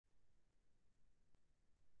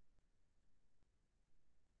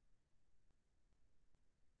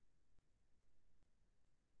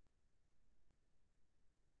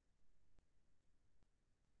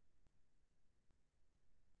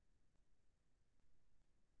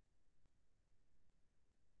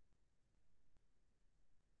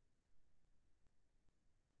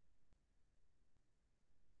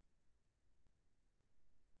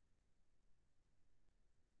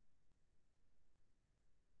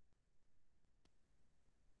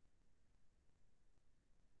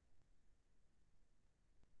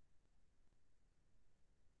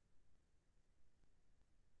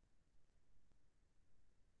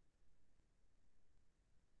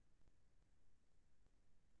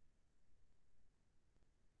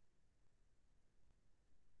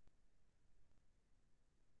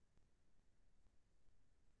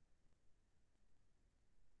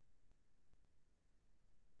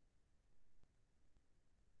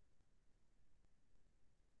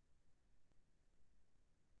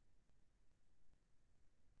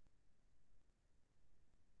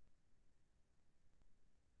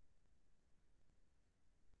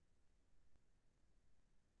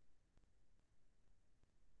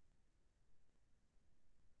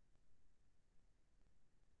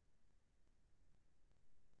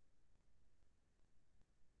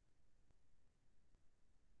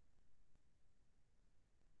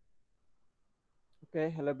Okay,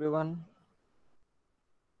 hello everyone.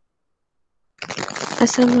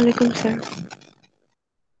 Assalamualaikum sir.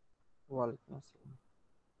 Walaikum assalam.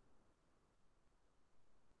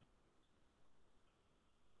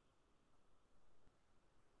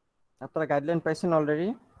 আপনারা guideline পাইছেন already?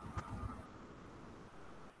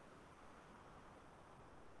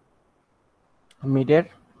 মিডের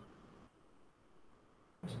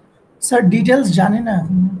sir details জানি না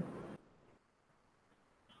এখন।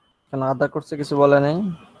 কেন আদা করছে কিছু বলে নাই?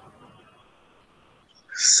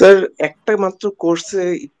 স্যার একটা মাত্র কোর্সে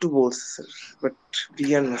একটু বলছে স্যার, বাট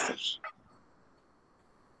ক্লিয়ার না স্যার।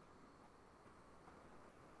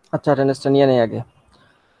 আচ্ছা, অ্যাটেন্ডেন্সটা নিয়ে নেই আগে।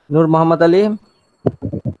 নূর মোহাম্মদ আলী,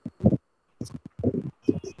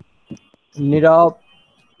 নীরব,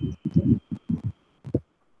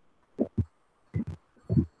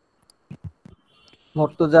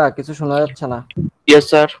 মর্তুজা, কিছু শোনা যাচ্ছে না। Yes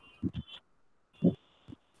sir.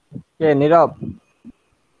 কে নীরব?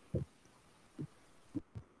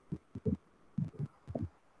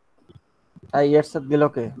 এই ইয়ারসেট দিল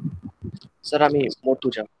কে? স্যার আমি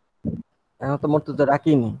মর্তুজা। এখন তো মর্তুজা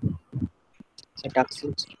রাখিনি। স্যার ডাকছি।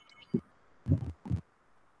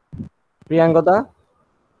 প্রিয়াঙ্গদা,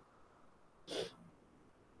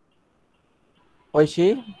 ঐশী,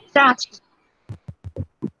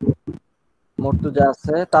 মর্তুজা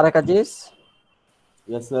আছে, তারেক আজিজ,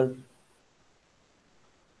 Yes, sir.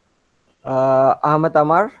 আহমেদ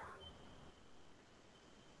আমার,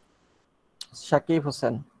 শাকিব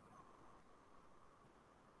হোসেন,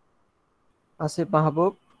 আসিফ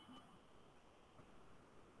মাহবুব,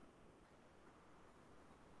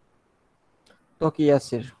 Taqi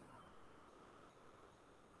Yasir,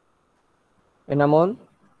 Enamul,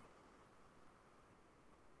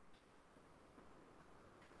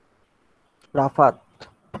 Rafat,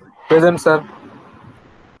 Present, sir.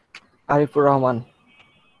 Arifur Rahman,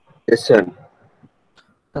 Yes, sir.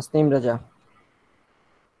 Tasnim রাজা,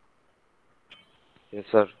 Yes,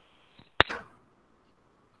 sir.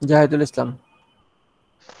 জাহিদুল ইসলাম,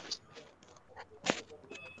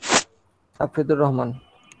 আফ্রিদুর রহমান,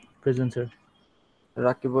 Present, sir.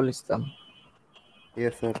 রাকিবুল ইসলাম,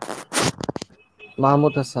 Yes, sir.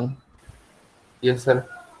 Mahmud Hasan, Yes, sir.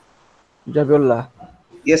 Zabiullah,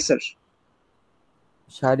 yes sir.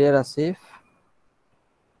 Shahriar Asif,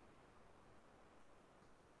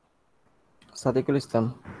 Sadikul ইসলাম,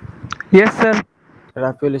 Yes, sir.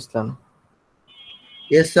 রাফিউল ইসলাম,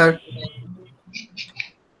 ইয়েস স্যার।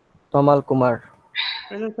 তমাল Kumar,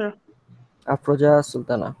 Present sir. Afroza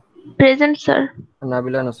Sultana, Present sir.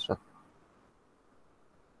 Nabila Nusrat,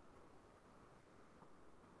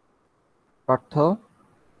 Partha,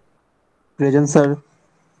 Present, sir.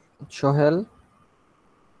 Sohel,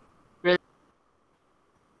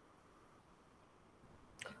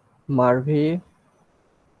 মারভি,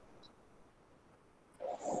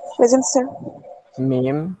 Present sir.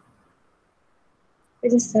 মিম,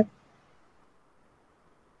 Present sir.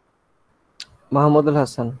 Mahmudul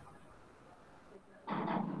Hasan,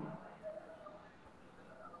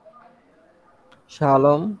 Shah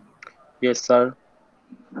Alam, yes sir.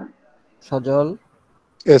 সজল,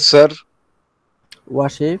 Yes, sir.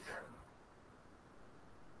 Wasif,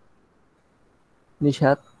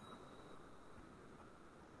 Nishat,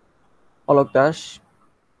 Alok Das,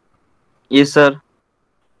 yes sir.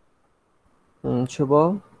 শুভ,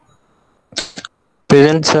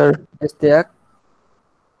 Present, sir. Istiaq,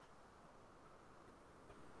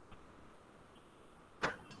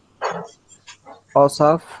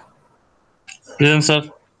 অসাফ, Present, sir.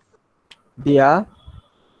 দিয়া,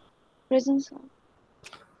 Present sir.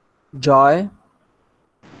 জয়,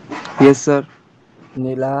 Yes, sir.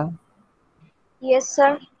 নীলা, Yes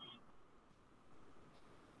sir.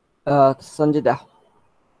 Sanjida,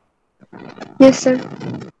 Yes sir.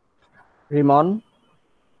 Rimon,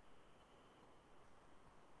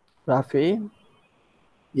 Rafi,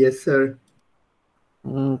 yes sir.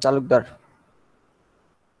 Talukdar,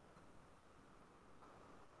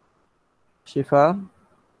 শিফা,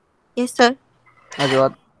 Yes sir.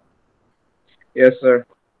 Azwad, yes sir.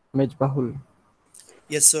 Mezbahul,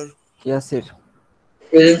 Yes, sir. Yasir,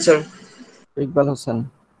 present sir. Iqbal Hossain,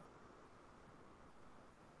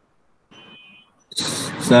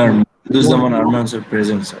 Sir, Zaman Arman, sir.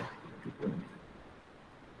 Present, sir.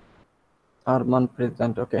 Arman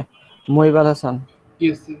present, ওকে। মহিবাল Hasan,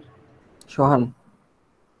 yes sir. সোহান,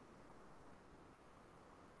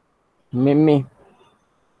 Mimmi,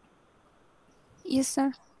 Yes sir.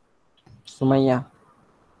 Sumaiya,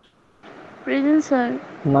 Present sir.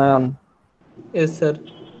 নয়ন, yes sir.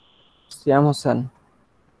 সিয়াম Hossain.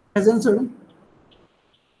 Present sir.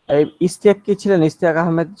 এই ইস্তিয়াক কি ছিলেন? Istiaq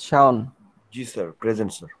Ahmed Shaon. Ji, sir.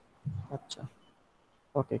 Present, sir. আচ্ছা,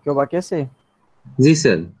 ওকে, কেউ বাকি আছে? জি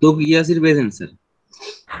sir, তো Yasir present sir.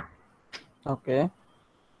 ওকে,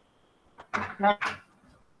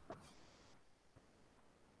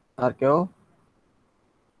 আর কেউ?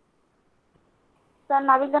 Sir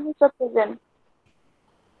Nabila Nusrat present.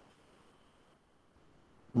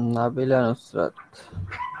 Nabila Nusrat.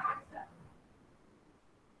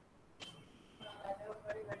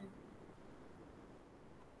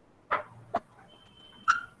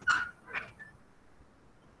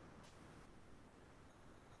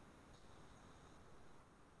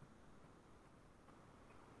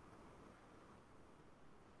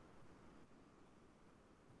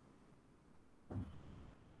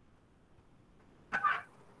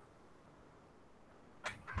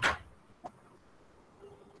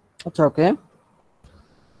 আচ্ছা, ওকে,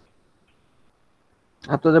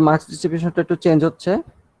 আপনাদের মার্কস ডিস্ট্রিবিউশনটা একটু চেঞ্জ হচ্ছে।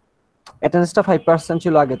 অ্যাটেন্ডেন্সটা 5%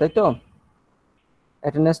 ছিল আগে, তাই তো?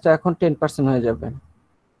 অ্যাটেন্ডেন্সটা এখন 10% হয়ে যাবে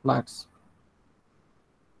মার্কস।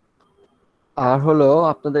 আর হলো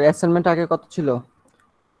আপনাদের অ্যাসাইনমেন্ট আগে কত ছিল?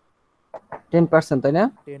 10%, তাই না?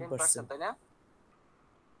 10%।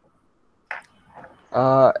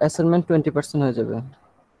 অ্যাসাইনমেন্ট 20% হয়ে যাবে।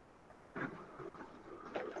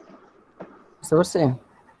 বুঝতে পারছি?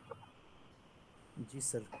 জি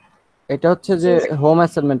স্যার। এটা হচ্ছে যে হোম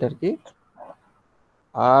অ্যাসাইনমেন্ট আর কি।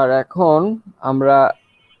 আর এখন আমরা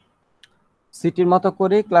সিটির মতো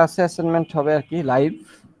করে ক্লাসে অ্যাসাইনমেন্ট হবে আর কি, লাইভ।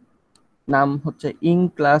 নাম হচ্ছে ইন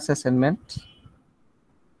ক্লাস অ্যাসাইনমেন্ট।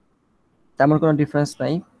 তেমন কোনো ডিফারেন্স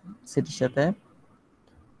নাই সিটির সাথে।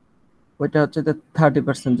 ওইটা হচ্ছে যে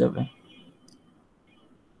 30% যাবে।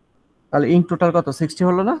 তাহলে ইন টোটাল কত? 60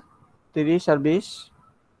 হলো না? 30 আর 20,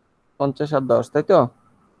 50 আর 10, তাই তো?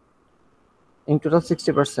 In total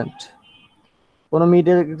 60%। কোনো মিড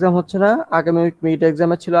এক্সাম হচ্ছে না। আগামী উইক মিড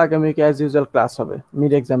এক্সামে ছিল, আগামী উইকে অ্যাজ ইউজুয়াল ক্লাস হবে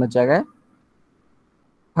মিড এক্সামের জায়গায়।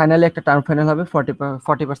 ফাইনালি একটা টার্ম ফাইনাল হবে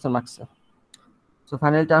 40% মার্কসে। সো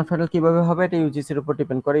ফাইনাল টার্ম ফাইনাল কিভাবে হবে এটা ইউজিসির উপর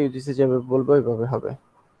ডিপেন্ড করে, ইউজিসি যেভাবে বলবো ওইভাবে হবে,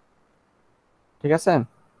 ঠিক আছে?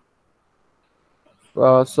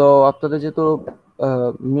 সো আপনাদের যেহেতু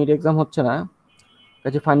মিড এক্সাম হচ্ছে না,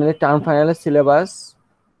 কাজে ফাইনালি টার্ম ফাইনালের সিলেবাস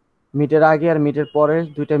মিডের আগে আর মিডের পরে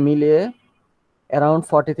দুইটা মিলিয়ে অ্যারাউন্ড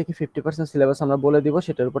 40 থেকে 50% সিলেবাস আমরা বলে দিব,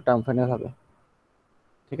 সেটার উপর টার্ম ফাইনাল হবে,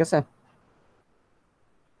 ঠিক আছে?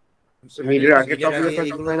 মিডের আগে টপিক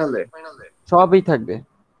ফাইনালে সবই থাকবে,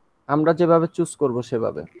 আমরা যেভাবে চুজ করব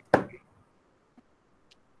সেভাবে,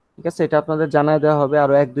 ঠিক আছে? এটা আপনাদের জানায় দেওয়া হবে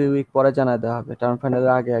আরো 1-2 উইক পরে জানায় দেওয়া হবে। টার্ম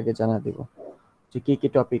ফাইনালের আগে আগে জানায় দিব যে কি কি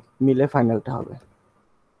টপিক মিলে ফাইনালটা হবে,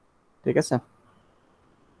 ঠিক আছে?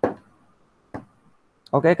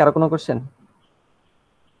 ওকে, কারো কোনো কোশ্চেন?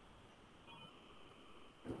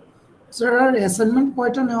 স্যার আর অ্যাসাইনমেন্ট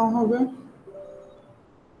কয়টা নেওয়া হবে?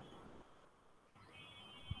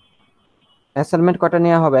 অ্যাসাইনমেন্ট কটা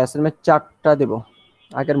নেওয়া হবে? অ্যাসাইনমেন্ট 4টা দেব,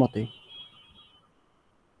 আগের মতোই।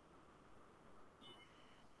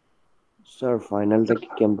 স্যার ফাইনালটা কি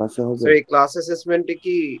ক্যাম্পাসে হবে? স্যার এই ক্লাস অ্যাসেসমেন্টে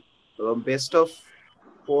কি বেস্ট অফ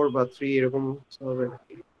 4 বা 3 এরকম হবে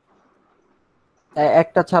নাকি?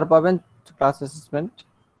 একটা ছাড় পাবেন ক্লাস অ্যাসেসমেন্ট।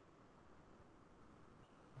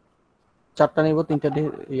 4টা নিব, 3টা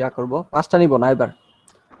ইয়া করব, 5টা নিব না এবার।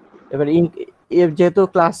 এবার যেহেতু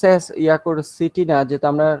ক্লাসে ইয়া করে সিটি না, যেহেতু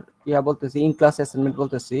আমরা ইয়া বলতেছি ইন ক্লাস অ্যাসাইনমেন্ট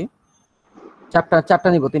বলতেছি, 4টা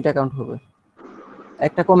নিব, 3টা কাউন্ট হবে।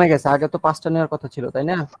 একটা কমে গেছে, আগে তো 5টা নেওয়ার কথা ছিল, তাই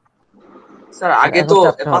না? স্যার আগে এখন তো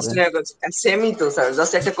 4টা হবে। 5 টাকা সেমই তো স্যার,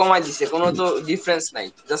 জাস্ট একটা কমাই দিছে, কোনো তো ডিফারেন্স নাই,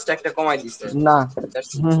 জাস্ট একটা কমাই দিছে। না,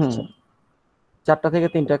 That's it. হুম, 4টা থেকে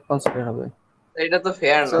 3টা কনসিডার হবে। এটা তো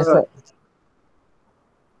ফেয়ার না। স্যার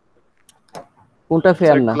কোনটা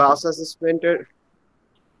ফেয়ার না? ক্লাস অ্যাসেসমেন্টের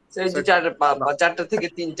স্যার এই যে 4টা থেকে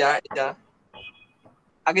 3টা, এটা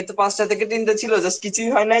আগে তো 5টা থেকে 3টা ছিল, জাস্ট কিছুই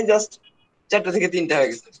হয় নাই, জাস্ট 4টা থেকে 3টা হয়ে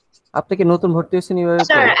গেছে। আপনি কি নতুন ভর্তি হয়েছেন এভাবে?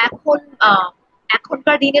 স্যার এখন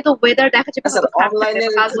এখনকার দিনে তো ওয়েদার দেখা যাবে স্যার খুব খারাপ থাকবে,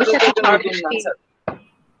 অনলাইনের কাল ক্ষেত্রে তো বৈশাখী এটা ঝড় নতুন না বৃষ্টি। স্যার।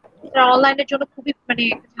 স্যার অনলাইনের জন্য খুবই মানে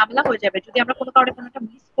ঝামেলা হয়ে যাবে যদি আমরা কোনো কারণে কোনোটা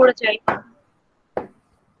মিস করে যাই।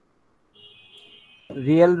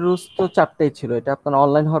 রিয়েল রুলস তো 4টাই ছিল, এটা আপনার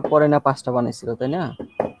অনলাইন হওয়ার পরে না 5টা বানাইছিল, তাই না?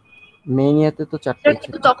 মেইন ইয়েতে তো 4টাই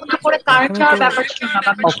ছিল। কিন্তু তখন তো করে কারেন্ট যাওয়ার ব্যাপার ছিল না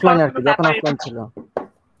বা মিস অফলাইন করার আর কি, কোনো যখন ব্যাপার অফলাইন ছিল।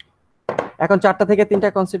 এখন 4টা থেকে 3টা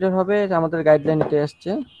কনসিডার হবে, আমাদের গাইডলাইন এটা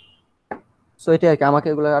আসছে। সো এটাই আর কি, আমাকে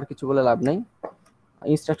এগুলো আর কিছু বলে লাভ নেই।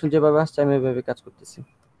 ইনস্ট্রাকশন যেভাবে আসছে আমি ওইভাবে কাজ করতেছি,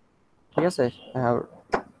 ঠিক আছে? আর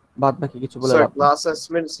বাদ বাকি কিছু বলে স্যার লাভ নেই। ক্লাস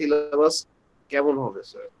অ্যাসেসমেন্ট সিলেবাস কেমন হবে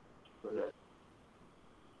sir?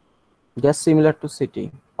 Just similar to city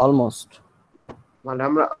almost. মানে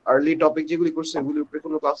আমরা আর্লি টপিক যেগুলি করছি এগুলির উপরে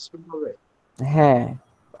কোনো ক্লাস হবে? হ্যাঁ,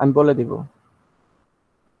 আমি বলে দিব।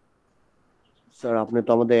 স্যার আপনি তো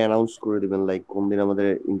আমাদের অ্যানাউন্স করে দিবেন লাইক কোন দিন আমাদের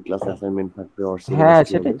ইন ক্লাস অ্যাসাইনমেন্ট থাকবে আর সিলেবাস হ্যাঁ কি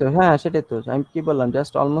সেটাই হবে। তো, সেটাই তো আমি কি বললাম,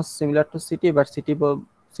 just almost similar to city, but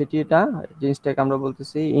সিটিটা জিনিসটাকে আমরা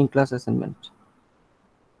বলতেছি ইন ক্লাস অ্যাসাইনমেন্ট।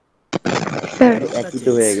 স্যার একই তো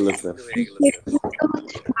হয়ে গেল স্যার।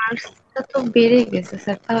 মার্কসটা তো বেড়ে গেছে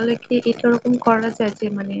স্যার, তাহলে কি এটা ওরকম করা যায় যে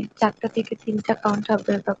মানে 4টা থেকে 3টা কাউন্ট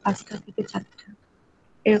হবে বা 5টা থেকে 4টা,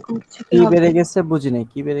 এরকম কিছু কি কি হবে? বেড়ে গেছে বুঝি নাই,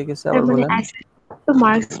 কি বেড়ে গেছে স্যার আবার মানে বলেন। তো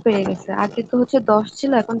মার্কস বেড়ে গেছে, আগে তো হচ্ছে 10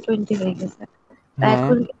 ছিল, এখন 20 হয়ে গেছে। তা হ্যাঁ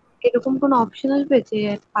এখন কি এরকম কোনো অপশন আসবে যে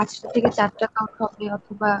 5টা থেকে 4টা কাউন্ট হবে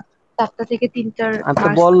অথবা 4টা থেকে 3টার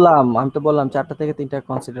মার্কস? আমি তো বললাম 4টা থেকে 3টা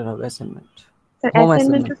কনসিডার হবে অ্যাসাইনমেন্ট, স্যার হোম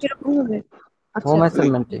অ্যাসাইনমেন্টও অ্যাসাইনমেন্ট, কিরকম হবে? আচ্ছা হোম আচ্ছা,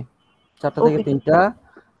 অ্যাসাইনমেন্টে 4টা থেকে ওকে 3টা,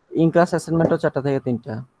 ইন ক্লাস অ্যাসাইনমেন্টও 4টা থেকে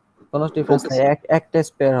 3টা, কোনো ডিফারেন্স ওকে নাই, স্যার। এক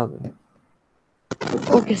টেস্ট পেয়ার হবে।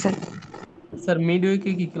 Okay sir. স্যার মিড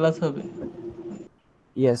উইকে কি ক্লাস হবে?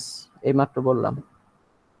 ইয়েস, এইমাত্র বললাম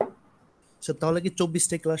স্যার তাহলে কি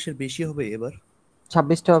 24টা ক্লাসের বেশি হবে এবার?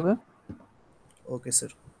 26টা হবে। Okay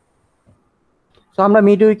sir. তো আমরা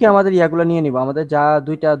মিড উইকে আমাদের ইয়াগুলো নিয়ে নিব, আমাদের যা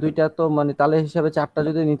দুইটা দুইটা তো মানে তাহলে হিসাবে 4টা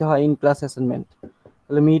যদি নিতে হয় ইন ক্লাস অ্যাসাইনমেন্ট,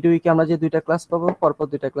 তাহলে মিড উইকে আমরা যে 2টা ক্লাস পাবো, পরপর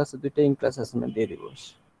 2টা ক্লাসে 2টা ইন ক্লাস অ্যাসাইনমেন্ট দিয়ে দিব।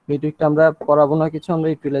 মিড উইকটা আমরা পড়াবো না কিছু, আমরা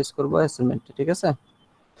ইউটিলাইজ করবো অ্যাসাইনমেন্টে, ঠিক আছে?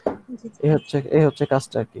 এই হচ্ছে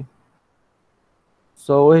কাজটা আর কি।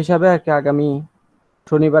 সো ওই হিসাবে আর কি আগামী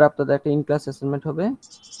শনিবার আপনাদের একটা ইন ক্লাস অ্যাসাইনমেন্ট হবে।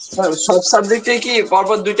 স্যার সব সাবজেক্টে কি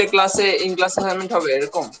পরপর 2টা ক্লাসে ইন ক্লাস অ্যাসাইনমেন্ট হবে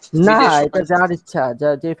এরকম না, মিডের এটা সময়? যার ইচ্ছা,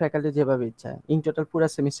 যে ফ্যাকাল্টি যেভাবে ইচ্ছা, ইন টোটাল পুরো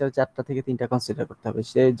সেমিস্টার 4টা থেকে 3টা কনসিডার করতে হবে,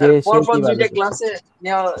 সে আর সে পরপর কিভাবে 2টা করছে। ক্লাসে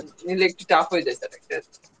নিলে একটু টাফ হয়ে যায় স্যার, একটা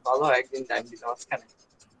ভালো হয় একদিন টাইম দিতে মাঝখানে।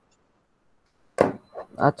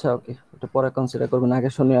 আচ্ছা ওকে, এটা পরে কনসিডার করবেন, আগে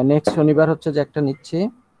শনিবার, নেক্সট শনিবার হচ্ছে যে একটা নিচ্ছি।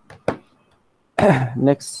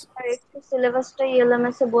 নেক্সট আর একটু সিলেবাসটা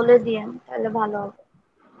ইএলএমএস এ বলে দিয়েন তাহলে ভালো হবে।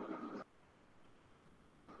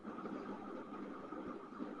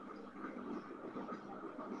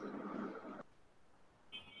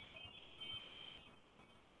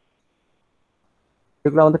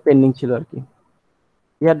 যেগুলো আমাদের পেন্ডিং ছিল আর কি,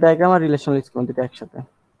 ইয়ার ডায়াগ্রাম আর রিলেশনাল স্কিম দুটো একসাথে।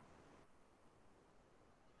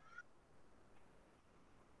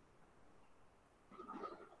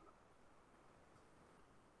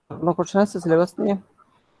 কোনো কোশ্চেন আছে সিলেবাস নিয়ে?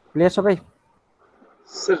 ক্লিয়ার সবাই?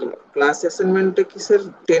 স্যার ক্লাস অ্যাসাইনমেন্টটা কি স্যার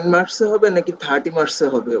 10 মার্কসে হবে নাকি 30 মার্কসে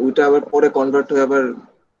হবে? ওইটা আবার পরে কনভার্ট হয়ে আবার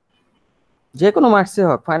যে কোনো মার্কসে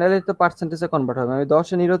হোক, ফাইনালি তো পার্সেন্টেজে কনভার্ট হবে। আমি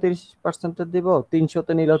 10-এ নিলেও 30% দিব,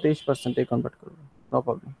 300-তে নিলেও 30% কনভার্ট করবো, নো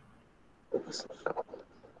প্রবলেম। Okay sir.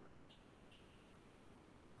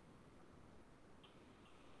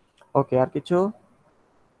 ওকে, আর কিছু?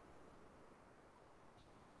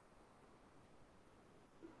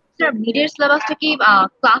 স্যার মিডের সিলেবাসটা কি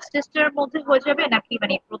ক্লাস টেস্টের মধ্যে হয়ে যাবে নাকি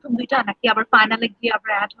মানে প্রথম 2টা, নাকি আবার ফাইনালে গিয়ে আবার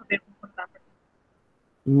অ্যাড হবে এরকম কোনো ব্যাপার?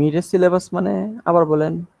 মিডের সিলেবাস মানে আবার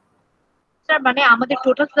বলেন। স্যার মানে আমাদের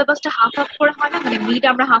টোটাল সিলেবাসটা হাফ হাফ করে হয় না, মানে মিড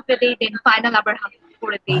আমরা হাফে দেই, দেন ফাইনাল আবার হাফ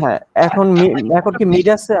করে দেই। হ্যাঁ, এখন কি মিড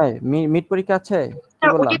আছে, মিড পরীক্ষা আছে, কি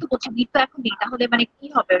স্যার বললাম? ওটাই তো বলছি, মিড তো এখন নেই, তাহলে মানে কি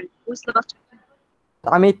হবে ওই সিলেবাসটা?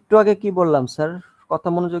 আমি একটু আগে কি বললাম স্যার, কথা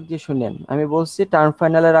মনোযোগ দিয়ে শুনেন। আমি বলছি টার্ম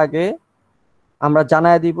ফাইনালের আগে আমরা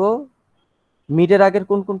জানায় দিব মিডের আগের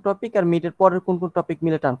কোন কোন টপিক আর মিডের পরের কোন কোন টপিক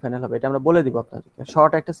মিলে টার্ম ফাইনাল হবে, এটা আমরা বলে দিব আপনাদেরকে,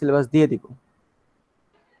 শর্ট একটা সিলেবাস দিয়ে দিব,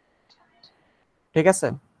 ঠিক আছে?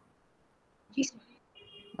 জি স্যার।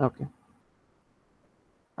 ওকে,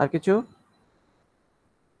 আর কিছু?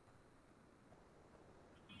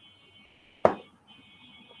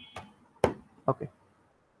 ওকে,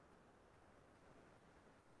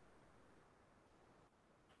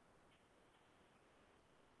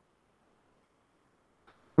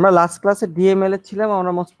 আমরা লাস্ট ক্লাসে ডিএমএল এ ছিলাম,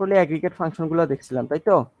 আমরা মোস্ট প্রবলি অ্যাগ্রিগেট ফাংশন গুলো দেখছিলাম, তাই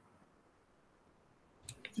তো?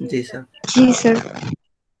 জি স্যার। জি স্যার।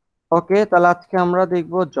 ওকে, তাহলে আজকে আমরা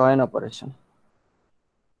দেখব জয়েন অপারেশন।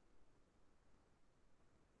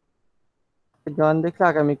 জয়েন দেখলে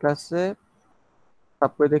আগামী ক্লাসে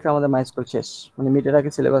তারপরে দেখলে আমাদের মাইস্কুল শেষ, মানে মিডের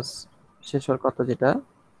আগে সিলেবাস শেষ হওয়ার কথা, যেটা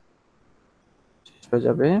শেষ হয়ে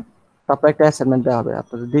যাবে। তারপর একটা অ্যাসাইনমেন্ট দেওয়া হবে,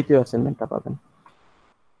 আপনাদের দ্বিতীয় অ্যাসাইনমেন্টটা পাবেন।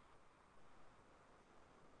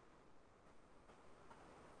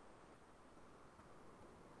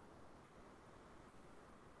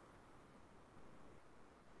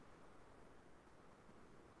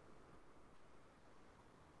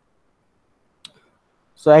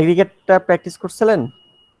 সো অ্যাগ্রিগেটটা প্র্যাকটিস করছিলেন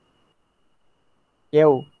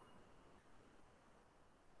কেউ?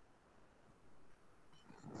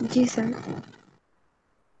 জি স্যার।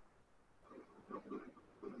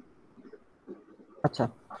 আচ্ছা,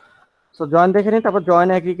 সো জয়েন দেখে নিই, তারপর জয়েন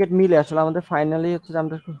অ্যাগ্রিগেট মিলে আসলে আমাদের ফাইনালি হচ্ছে যে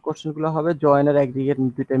আমাদের কোশ্চেন গুলো হবে জয়েন আর অ্যাগ্রিগেট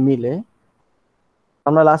দুইটা মিলে।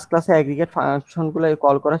 আমরা লাস্ট ক্লাসে অ্যাগ্রিগেট ফাংশনগুলো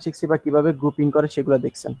কল করা শিখছি বা কিভাবে গ্রুপিং করে সেগুলো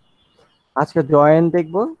দেখছেন। আজকে জয়েন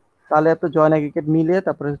দেখবো, তাহলে এত জয়েন অ্যাগ্রিগেট মিলিয়ে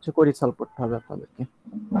তারপরে হচ্ছে কোরি সলভ করতে হবে আপনাদেরকে,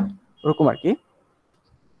 ওরকম আর কি।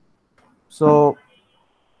 সো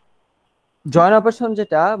জয়েন অপারেশন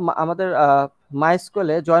যেটা আমাদের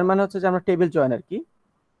মাইস্কুলে জয়েন মানে হচ্ছে যে আমরা টেবিল জয়েন আর কি,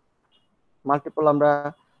 মাল্টিপল আমরা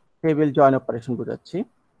টেবিল জয়েন অপারেশন বোঝাচ্ছি।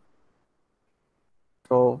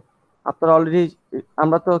 তো আপনারা অলরেডি,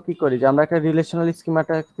 আমরা তো কি করি যে আমরা একটা রিলেশনাল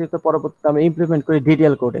স্কিমাটাকে তো পরবর্তীতে আমরা ইমপ্লিমেন্ট করি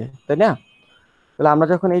ডিডিএল কোডে, তাই না? তাহলে আমরা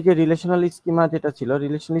যখন এই যে রিলেশনাল স্কিমা যেটা ছিল,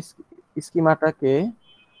 রিলেশনাল স্কিমাটাকে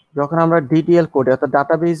যখন আমরা ডিডিএল কোডে অর্থাৎ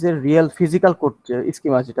ডাটাবেজের রিয়েল ফিজিক্যাল কোড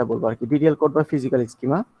স্কিমা যেটা বলবো আর কি, ডিডিএল কোড বা ফিজিক্যাল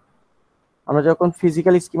স্কিমা, আমরা যখন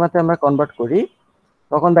ফিজিক্যাল স্কিমাতে আমরা কনভার্ট করি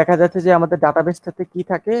তখন দেখা যাচ্ছে যে আমাদের ডাটাবেসটাতে কি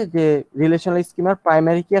থাকে, যে রিলেশনাল স্কিমার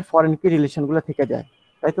প্রাইমারি কি আর ফরেন কি রিলেশনগুলো থেকে যায়,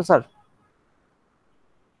 তাই তো স্যার?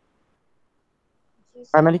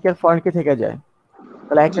 প্রাইমারি কি আর ফরেন কি থেকে যায়।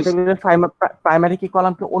 তাহলে একটা টেবিলের প্রাইমারি কি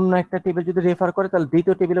কলামকে অন্য একটা টেবিল যদি রেফার করে তাহলে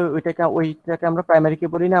দ্বিতীয় টেবিলে ওইটাকে আমরা প্রাইমারি কি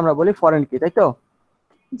বলি না, আমরা বলি ফরেন কি, তাই তো?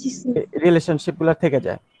 রিলেশনশিপ গুলো থেকে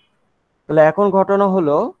যায়। তাহলে এখন ঘটনা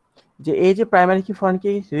হলো যে এই যে প্রাইমারি কি ফরেন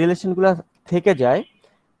কি রিলেশন গুলো থেকে যায়,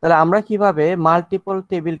 তাহলে আমরা কিভাবে মাল্টিপল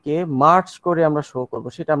টেবিলকে মার্জ করে আমরা শো করব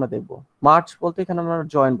সেটা আমরা দেখব। মার্জ বলতে এখানে আমরা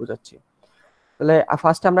জয়েন বোঝাচ্ছি। তাহলে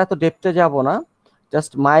ফার্স্টে আমরা এত ডেপথে যাব না,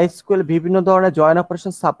 জাস্ট মাইস্কুয়েল বিভিন্ন ধরনের জয়েন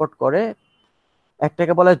অপারেশন সাপোর্ট করে।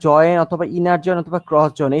 একটাকে বলে জয়েন অথবা ইনার জয়েন অথবা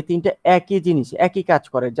ক্রস জয়েন, এই তিনটা একই জিনিস, একই কাজ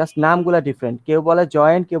করে, জাস্ট নামগুলো ডিফারেন্ট। কেউ বলে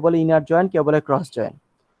জয়েন, কেউ বলে ইনার জয়েন, কেউ বলে ক্রস জয়েন।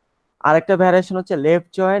 আরেকটা ভ্যারিয়েশন হচ্ছে left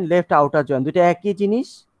join, left outer join, দুটো একই জিনিস,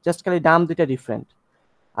 জাস্ট খালি নাম দুটো ডিফারেন্ট।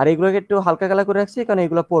 আর এগুলোকে একটু হালকা কালা করে রাখছি কারণ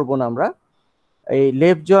এগুলো পড়বো না আমরা। এই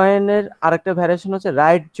লেফট জয়েনের আরেকটা ভ্যারিয়েশন হচ্ছে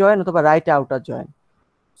রাইট জয়েন অথবা রাইট আউটার জয়েন।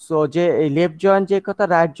 সো যে এই লেফট জয়েন যে কথা,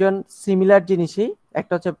 রাইট জয়েন সিমিলার জিনিসই,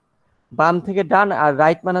 একটা হচ্ছে বাম থেকে ডান আর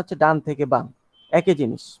রাইট মানে হচ্ছে ডান থেকে বাম, একই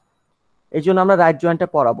জিনিস, এই জন্য আমরা রাইট জয়েন্টটা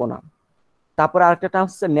পড়াবো না। তারপর আরেকটা টার্ম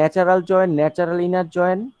হচ্ছে natural join, natural inner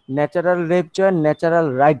join, natural left join, natural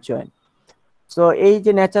right join. So এই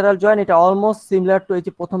যে ন্যাচারাল জয়েন এটা অলমোস্ট সিমিলার টু এই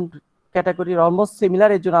যে প্রথম ক্যাটাগরির অলমোস্ট সিমিলার,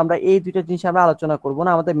 এর জন্য আমরা এই দুইটা জিনিস আমরা আলোচনা করব না।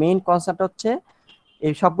 আমাদের মেইন কনসেপ্ট হচ্ছে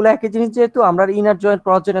এই সবগুলো একই জিনিস, যেহেতু আমরা ইনার জয়েন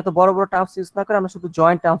ক্রস জয়েন এত বড় বড় টার্মস ইউজ না করে আমরা শুধু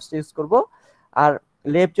জয়েন্ট টার্মস ইউজ করব। আর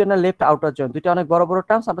লেফট জয়েন আর লেফট আউটার জয়েন দুইটা অনেক বড় বড়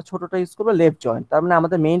টার্মস, আমরা ছোটটা ইউজ করবো লেফট জয়েন। তার মানে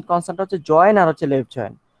আমাদের মেইন কনসেপ্ট হচ্ছে জয়েন আর হচ্ছে লেফট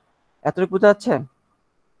জয়েন। এতটুকু বোঝা যাচ্ছে?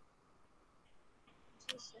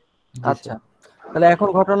 আচ্ছা, তাহলে এখন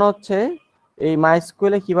ঘটনা হচ্ছে এই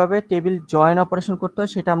মাইস্কুয়েলে কিভাবে টেবিল জয়েন অপারেশন করতে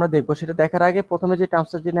হয় সেটা আমরা দেখবো। সেটা দেখার আগে প্রথমে যে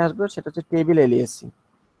টার্মসটা জেনে আসবে সেটা হচ্ছে টেবিল এলিয়াসিং।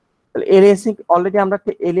 তাহলে এলিয়াসিং অলরেডি আমরা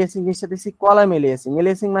এলিয়াসিং জিনিসটা দিচ্ছি, কলাম এলিয়াসিং।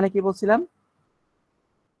 এলিয়াসিং মানে কি বলছিলাম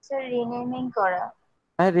স্যার? রিনেমিং করা।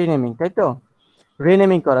 হ্যাঁ, রিনেমিং, তাই তো?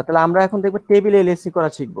 রিনেমিং করা। তাহলে আমরা এখন দেখবো টেবিল এলিয়াসিং করা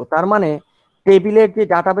শিখবো। তার মানে টেবিলের যে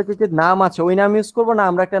ডাটাবেজের যে নাম আছে ওই নাম ইউজ করবো না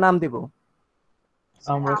আমরা একটা নাম দিব?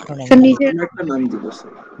 আমরা একটা নাম একটা নাম দিব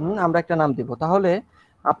স্যার। আমরা একটা নাম দিব। তাহলে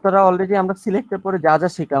আপনারা অলরেডি আমরা সিলেক্টের পরে যা যা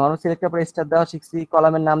শিখলাম, আমরা সিলেক্টের পরে স্টার দেওয়া শিখছি,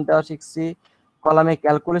 কলামের নাম দেওয়া শিখছি, কলামে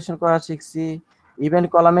ক্যালকুলেশন করা শিখছি, ইভেন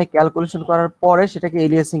কলামে ক্যালকুলেশন করার পরে সেটাকে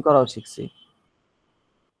এলিয়াসিং করাও শিখছি।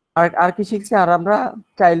 আর আর কি শিখছি? আর আমরা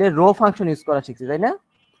চাইলে রো ফাংশন ইউজ করা শিখছি, তাই না?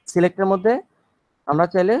 সিলেক্টের মধ্যে আমরা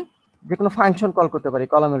চাইলে যে কোনো ফাংশন কল করতে পারি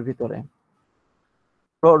কলামের ভিতরে।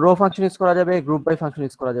 রো ফাংশন ইউজ করা যাবে, গ্রুপ বাই ফাংশন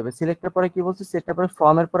ইউজ করা যাবে। সিলেক্টের পরে কি বলছি, সিলেক্টের পরে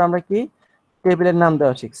ফর্মের পর আমরা কি টেবিলের নাম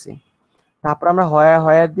দেওয়া শিখছি। তারপর আমরা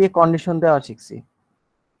হোয়ার দিয়ে কন্ডিশন দেওয়া শিখছি।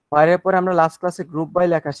 হোয়ারের পরে আমরা লাস্ট ক্লাসে গ্রুপ বাই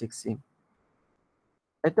লেখা শিখছি,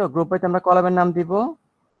 তাই তো? গ্রুপ বাইতে আমরা কলামের নাম দিব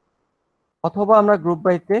অথবা আমরা গ্রুপ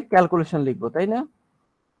বাইতে ক্যালকুলেশন লিখবো, তাই না?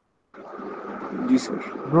 জি স্যার।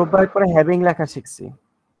 গ্রুপ বাই পরে হ্যাভিং লেখা শিখছি।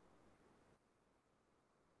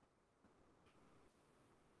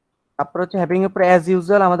 তারপর হচ্ছে হ্যাভিং এর পরে অ্যাজ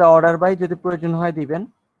ইউজুয়াল আমাদের অর্ডার বাই যদি প্রয়োজন হয় দিবেন,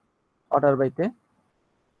 অর্ডার বাইতে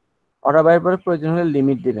অর্ডার বাইয়ের পরে প্রয়োজন হলে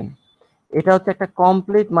লিমিট দিবেন। এটা হচ্ছে একটা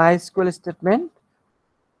কমপ্লিট মাইস্কুয়েল স্টেটমেন্ট,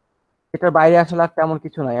 এটার বাইরে আসলে আর তেমন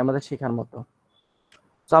কিছু নাই আমাদের শেখার মতো।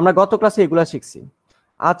 তো আমরা গত ক্লাসে এগুলা শিখছি।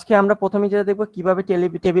 আজকে আমরা প্রথমে যেটা দেখবো কিভাবে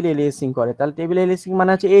টেবিল এলিয়াসিং করে। তাহলে টেবিল এলিয়াসিং মানে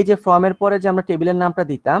হচ্ছে এই যে ফর্মের পরে যে আমরা টেবিলের নামটা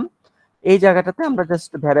দিতাম এই জায়গাটাতে আমরা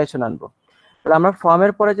জাস্ট ভ্যারিয়েশন আনবো। তাহলে আমরা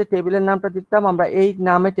ফর্মের পরে যে টেবিলের নামটা দিতাম আমরা এই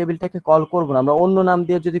নামে টেবিলটাকে কল করব না, আমরা অন্য নাম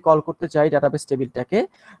দিয়ে যদি কল করতে চাই ডাটাবেস টেবিলটাকে,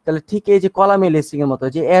 তাহলে ঠিক এই যে কলাম এলিয়াসিং এর মতো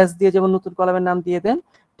যে এস দিয়ে যেমন নতুন কলামের নাম দিয়ে দেন,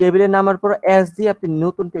 টেবিলের নামের পর এস দিয়ে আপনি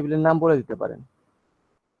নতুন টেবিলের নাম বলে দিতে পারেন।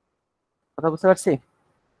 কথা বুঝতে পারছি?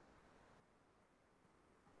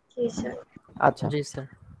 আচ্ছা, জি স্যার।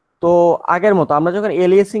 তো আগের মতো আমরা যখন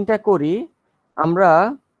এলিয়াসিংটা করি, আমরা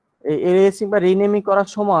এই এলিয়াসিং বা রিনেমিং করার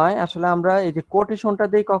সময় আসলে আমরা এই যে কোটেশনটা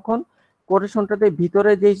দেই, কখন কোটেশনটা দেই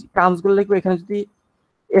ভিতরে যে টার্মসগুলো লিখবো এখানে যদি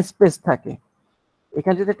স্পেস থাকে,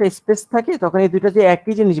 এখানে যদি একটা স্পেস থাকে তখন এই দুইটা যে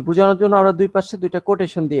একই জিনিস বোঝানোর জন্য আমরা দুই পাশে দুইটা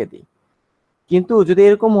কোটেশন দিয়ে দিই। কিন্তু যদি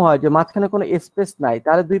এরকম হয় যে মাঝখানে কোনো স্পেস নাই,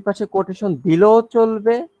 তাহলে দুই পাশে কোটেশন দিলেও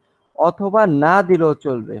চলবে অথবা না দিলেও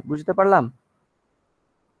চলবে। বুঝতে পারলাম?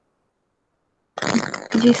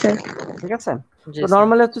 জি স্যার। ঠিক আছে। জি তো স্যার।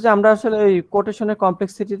 নরমালি হচ্ছে যে আমরা আসলে ওই কোটেশনের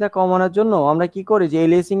কমপ্লেক্সিটিটা কমানোর জন্য আমরা কি করি যে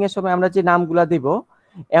এলিয়াসিং এর সময় আমরা যে নামগুলা দিব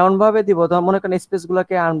এমন ভাবে দিব, ধর মনে করেন স্পেস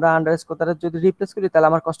গুলাকে আমরা আন্ডারস্কোর দ্বারা যদি রিপ্লেস করি তাহলে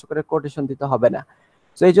আমার কষ্ট করে কোটেশন দিতে হবে না।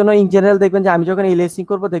 তো এই জন্য ইন জেনারেল দেখবেন যে আমি যখন এলিয়াসিং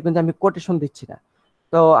করবো দেখবেন যে আমি কোটেশন দিচ্ছি না।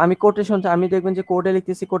 তো আমি কোটেশন আমি দেখবেন যে কোডে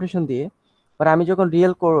লিখতেছি কোটেশন দিয়ে, আর আমি যখন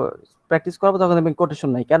রিয়েল প্র্যাকটিস করবো তখন দেখবেন কোটেশন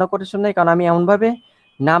নাই। কেন কোটেশন নাই? কারণ আমি এমন ভাবে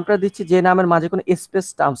নামটা দিচ্ছি যে নামের মাঝে কোনো স্পেস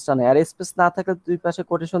টার্মসটা নেই, আর স্পেস না থাকলে দুই পাশে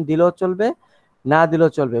কোটেশন দিলেও চলবে না দিলেও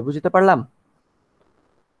চলবে। বুঝতে পারলাম?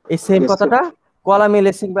 এই সেম Yes, sir. কথাটা কলাম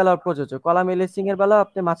এলিয়াসিং বেলাও প্রযোজ্য। কলাম এলিয়াসিং এর বেলাও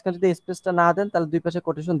আপনি মাঝখানে যদি স্পেসটা না দেন তাহলে দুই পাশে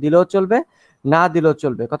কোটেশন দিলেও চলবে না দিলেও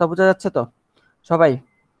চলবে। কথা বোঝা যাচ্ছে তো সবাই?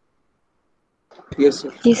 Yes,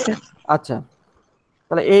 sir. জি স্যার। আচ্ছা,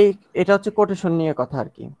 তাহলে এটা হচ্ছে কোটেশন নিয়ে কথা আর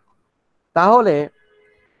কি। তাহলে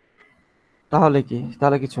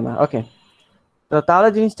তাহলে কিছু না। ওকে, তো তাহলে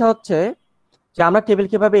জিনিসটা হচ্ছে যে আমরা টেবিল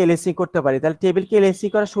কিভাবে এলিয়াসিং করতে পারি। তাহলে টেবিলকে এলিয়াসিং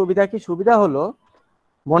করার সুবিধা কি? সুবিধা হলো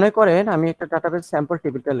মনে করেন আমি একটা ডাটাবেস স্যাম্পল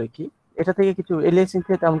টেবিলটা লিখি, এটা থেকে কিছু এলিয়াসিং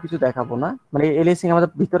থেকে তেমন কিছু দেখাবো না, মানে এলিয়াসিং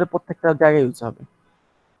আমাদের ভিতরে প্রত্যেকটা জায়গায় ইউজ হবে।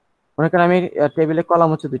 মনে করেন আমি টেবিলে কলাম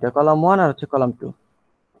হচ্ছে দুইটা, কলাম 1 আর হচ্ছে কলাম 2।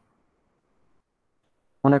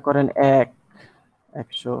 মনে করেন 1,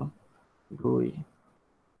 100, 2,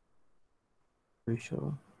 200।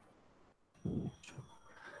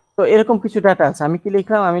 তো এরকম কিছু ডাটা আছে। আমি কি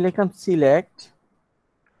লিখলাম? আমি লিখলাম সিলেক্ট,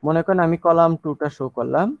 মনে করেন আমি কলাম 2টা শো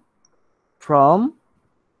করলাম ফ্রম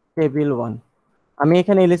টেবিল 1। আমি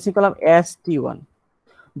এখানে এলিয়াসিং করলাম ST1।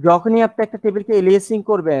 যখনই আপনি একটা টেবিলকে এলিয়াসিং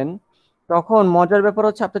করবেন তখন মজার ব্যাপার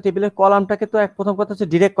হচ্ছে আপনার টেবিলের কলামটাকে তো প্রথম কথা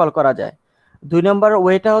হচ্ছে ডিরেক্ট কল করা যায়। 2 নম্বর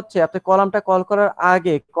ওয়েটা হচ্ছে আপনি কলামটা কল করার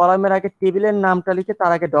আগে কলামের আগে টেবিলের নামটা লিখে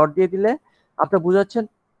তার আগে ডট দিয়ে দিলে আপনি বুঝাচ্ছেন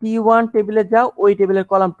T1 টেবিলে যাও, ওই টেবিলের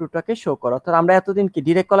কলাম 2টাকে শো করো। অর্থাৎ আমরা এতদিন কি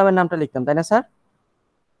ডিরেক্ট কলামের নামটা লিখতাম, তাই না স্যার?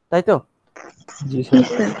 তাই তো? জি জি স্যার।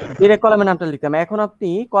 স্যার। ডিরেক্ট কলামের নামটা লিখতাম। এখন আপনি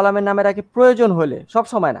কলামের নামের আগে প্রয়োজন হলে, সব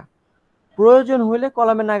সময় না, প্রয়োজন হলে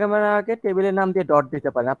কলামের নামের আগে টেবিলের নাম দিয়ে ডট দিতে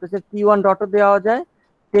পারেন। আপনার T1 ডটও দেওয়া যায়,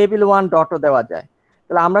 টেবিল 1 ডটও দেওয়া যায়।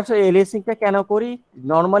 তাহলে আমরা আসলে এলিয়াসিংটা কেন করি?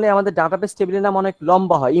 নর্মালি আমাদের ডাটাবেস টেবিলের নাম অনেক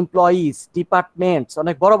লম্বা হয়, এমপ্লয়িজ, ডিপার্টমেন্টস,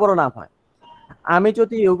 অনেক বড় বড় নাম হয়। আমি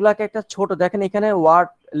যদি ওগুলাকে একটা ছোট, দেখেন এখানে ওয়ার্ড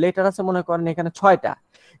লেটার আছে মনে করেন এখানে 6টা,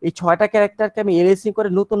 এই 6টা ক্যারেক্টারকে আমি এলিয়াসিং করে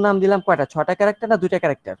নতুন নাম দিলাম কয়টা? 6টা ক্যারেক্টার না 2টা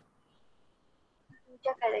ক্যারেক্টার?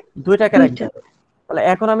 2টা ক্যারেক্টার। তাহলে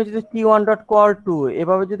এখন আমি যদি T1 ডট কল 2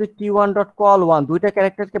 এভাবে যদি T1 ডট কল 1 দুইটা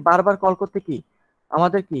ক্যারেক্টারকে বারবার কল করতে কি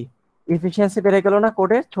আমাদের কি এফিসিয়েন্সি বেড়ে গেল না?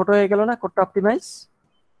 কোডে ছোট হয়ে গেল না কোডটা অপটিমাইজ?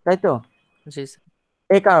 তাই তো? জি স্যার।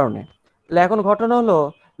 এই কারণে তাহলে এখন ঘটনা হলো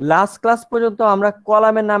লাস্ট ক্লাস পর্যন্ত আমরা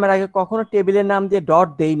কলামের নামের আগে কখনো টেবিলের নাম দিয়ে ডট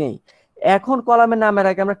দেই নাই। এখন কলামের নামের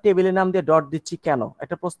আগে আমরা টেবিলের নাম দিয়ে ডট দিচ্ছি কেন?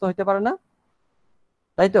 একটা প্রশ্ন হইতে পারে না?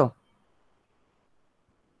 তাই তো?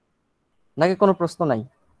 নাকি কোনো প্রশ্ন নাই?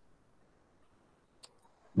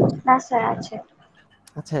 না স্যার আছে।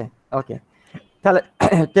 আচ্ছা, ওকে। তাহলে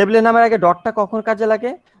টেবিলের নামের আগে ডটটা কখন কাজে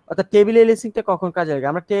লাগে, অর্থাৎ টেবিল এলিয়াসিংটা কখন কাজে লাগে?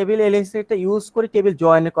 আমরা টেবিল এলিয়াসিংটা ইউজ করি টেবিল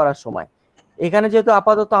জয়েন করার সময়। এখানে যেহেতু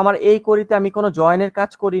আপাতত আমার এই করিতে আমি কোনো জয়েনের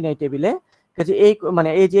কাজ করি নাই টেবিলে, কাজে এই মানে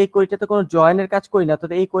এই যে এই করিটাতে কোনো জয়েনের কাজ করি না, তো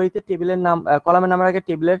এই করিতে টেবিলের নাম কলামের নামের আগে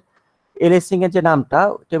টেবিলের এলিয়াসিং এর যে নামটা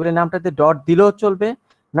টেবিলের নামটাতে ডট দিলেও চলবে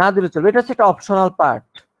না দিলেও চলবে। এটা হচ্ছে একটা অপশনাল পার্ট।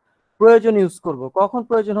 প্রয়োজন ইউজ করব, কখন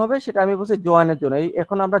প্রয়োজন হবে সেটা আমি বলছি জয়েনের জন্য।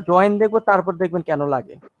 এখন আমরা জয়েন দেখবো, তারপর দেখবেন কেন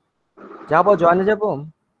লাগে। যাবো জয়েনে যাবো।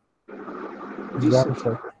 যান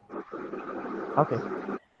স্যার। ওকে,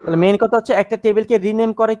 তাহলে মেইন কথা হচ্ছে একটা টেবিলকে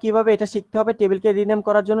রিনেম করে কিভাবে এটা শিখতে হবে। টেবিলকে রিনেম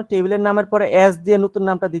করার জন্য টেবিলের নামের পরে এস দিয়ে নতুন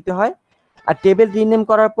নামটা দিতে হয়। আর টেবিল রিনেম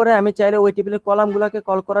করার পরে আমি চাইলে ওই টেবিলের কলামগুলোকে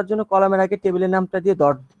কল করার জন্য কলামের আগে টেবিলের নামটা দিয়ে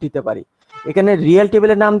ডট দিতে পারি। এখানে রিয়েল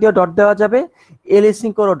টেবিলের নাম দিয়ে ডট দেওয়া যাবে, এলিসিং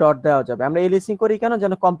করেও ডট দেওয়া যাবে। আমরা এলিসিং করি কেন?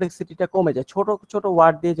 যেন কমপ্লেক্সিটিটা কমে যায়, ছোট ছোট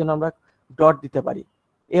ওয়ার্ড দিয়ে যেন আমরা ডট দিতে পারি।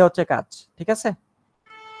 এ হচ্ছে কাজ। ঠিক আছে?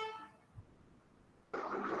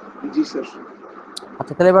 জি স্যার।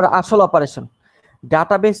 আচ্ছা, তাহলে এবার আসল operation,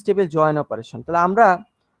 database table join operation. তাহলে আমরা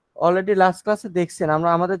অলরেডি লাস্ট ক্লাসে দেখছেন আমরা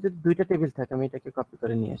আমাদের যদি দুইটা টেবিল থাকে, আমি এটাকে কপি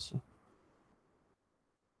করে নিয়ে আসি।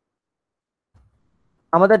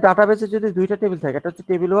 আমাদের ডাটাবেসে যদি দুইটা টেবিল থাকে, একটা হচ্ছে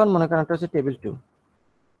টেবিল 1 মনে করেন, একটা হচ্ছে টেবিল 2।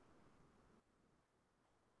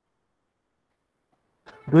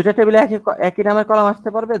 দুইটা টেবিলে একই নামের কলাম আসতে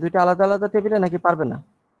পারবে দুইটা আলাদা আলাদা টেবিলে, নাকি পারবে না?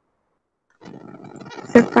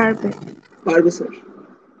 স্যার পারবে। পারবে স্যার।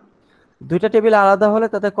 দুইটা টেবিল আলাদা হলে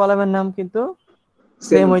তাদের কলামের নাম কিন্তু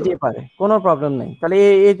সেম Same হইতেই পারে, কোনো প্রবলেম নেই। তাহলে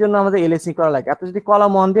এই জন্য আমাদের এলএসি করা লাগে। আপনি যদি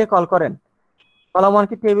কলাম 1 দিয়ে কল করেন কলাম 1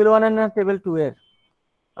 কি টেবিল 1 এর না টেবিল 2 এর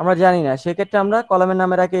আমরা জানি না, সেক্ষেত্রে আমরা কলামের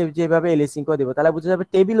নামের আগে যেভাবে এলিসিং করে দিব তাহলে বোঝা যাবে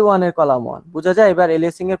টেবিল 1 এর কলাম 1। বোঝা যায় এবার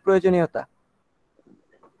এলিসিং এর প্রয়োজনীয়তা?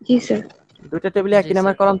 জি স্যার। দুইটা টেবিলে জি একই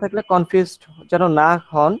নামের স্যার। কলাম থাকলে কনফিউজড যেন না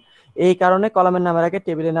হন, এই কারণে কলামের নামের আগে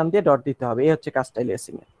টেবিলের নাম দিয়ে ডট দিতে হবে। এই হচ্ছে কাজটা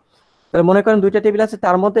এলিসিং এর। তাহলে মনে করেন দুইটা টেবিল আছে,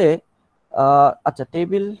 তার মধ্যে আচ্ছা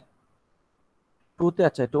টেবিল 2 তে,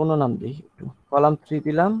 আচ্ছা একটু অন্য নাম দিই, একটু কলাম 3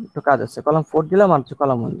 দিলাম, একটু কাজ আছে, কলাম 4 দিলাম আর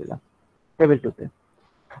কলাম 1 দিলাম টেবিল 2 তে।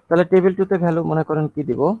 তাহলে টেবিল 2 তে ভ্যালু মনে করেন কি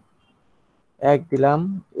দিব, 1 দিলাম,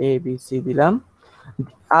 এ বি সি দিলাম।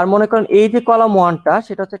 আর মনে করেন এই যে কলাম 1টা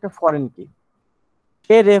সেটা হচ্ছে একটা ফরেন কি,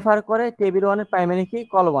 সে রেফার করে টেবিল 1 এর প্রাইমারি কি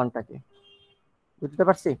কলাম 1টাকে। বুঝতে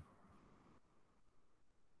পারছি?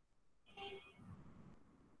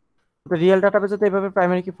 তো রিয়েল ডাটাবেসে তো এইভাবে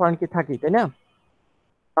প্রাইমারি কি ফরেন কি থাকি, তাই না?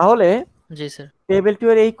 তাহলে জি স্যার। টেবিল 2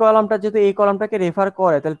 এর এই কলামটা যেহেতু এই কলামটাকে রেফার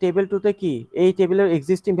করে, তাহলে টেবিল 2 তে কি এই টেবিলের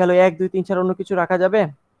এক্সিস্টিং ভ্যালু 1 2 3 ছাড়া অন্য কিছু রাখা যাবে?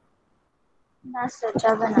 না স্যার,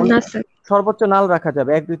 যাবে না। না স্যার। সর্বোচ্চ নাল রাখা যাবে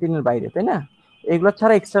 1 2 3 এর বাইরে, তাই না? এগুলো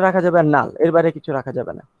ছাড়া এক্সট্রা রাখা যাবে আর নাল, এর বাইরে কিছু রাখা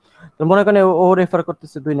যাবে না। তো মনে করেন ও রেফার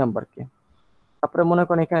করতেছে 2 নাম্বারকে, তারপরে মনে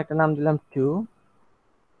করেন এখানে একটা নাম দিলাম 2,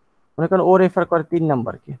 মনে করেন ও রেফার করে 3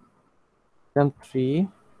 নাম্বারকে, দিলাম 3,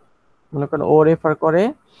 মনে করেন ও রেফার করে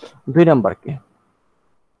 2 নাম্বারকে,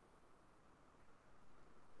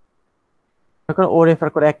 মনে করেন ও রেফার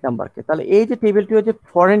করে 1 নাম্বারকে। তাহলে এই যে টেবিল 2 এর যে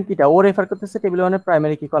ফরেন কিটা ও রেফার করতেছে টেবিল 1 এর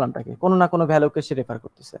প্রাইমারি কি কলামটাকে, কোনো না কোনো ভ্যালুকে সে রেফার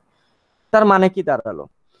করতেছে। তার মানে কি দাঁড়ালো?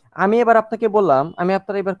 আমি এবার আপনাকে বললাম, আমি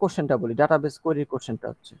আপনার এবার কোশ্চেনটা বলি, ডাটাবেস কোয়েরির কোশ্চেনটা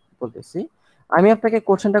হচ্ছে বলতেছি। আমি আপনাকে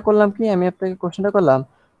কোশ্চেনটা করলাম কি, আমি আপনাকে কোশ্চেনটা করলাম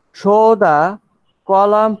show the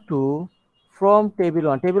column 2 from table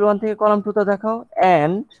 1, table 1 থেকে কলাম 2 টা দেখাও,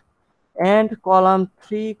 and column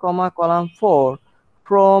 3 column 4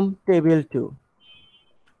 from table 2।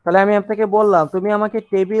 তাহলে আমি আপনাকে বললাম তুমি আমাকে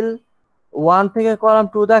টেবিল 1 থেকে কলাম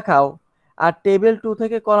 2 দেখাও আর টেবিল 2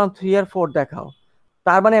 থেকে কলাম 3 আর 4 দেখাও।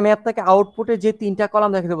 তার মানে আমি আপনাকে আউটপুটে যে 3টা কলাম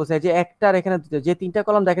দেখাতে বলছি, এই যে একটা আর এখানে দুটো, যে 3টা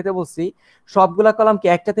কলাম দেখাতে বলছি সবগুলা কলাম কি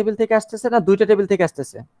একটা টেবিল থেকে আসতেছে না দুইটা টেবিল থেকে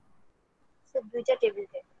আসতেছে? স্যার, দুইটা টেবিল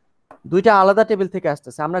থেকে। দুইটা আলাদা টেবিল থেকে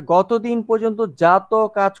আসতেছে। আমরা গতদিন পর্যন্ত যত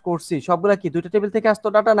কাজ করছি সবগুলা কি দুইটা টেবিল থেকে আসতো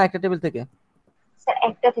ডাটা না একটা টেবিল থেকে? স্যার,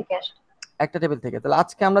 একটা থেকে আসে। একটা টেবিল থেকে। তাহলে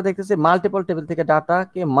আজকে আমরা দেখতেছি মাল্টিপল টেবিল থেকে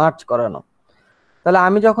ডাটাকে মার্জ করানো। তাহলে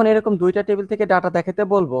আমি যখন এরকম দুইটা টেবিল থেকে ডাটা দেখাতে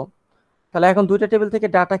বলবো, তাহলে এখন দুইটা টেবিল থেকে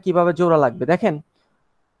ডাটা কিভাবে জোড়া লাগবে দেখেন।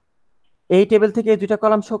 এই টেবিল থেকে এই দুইটা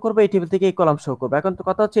কলাম শো করবে, এই টেবিল থেকে এই কলাম শো করবে। এখন তো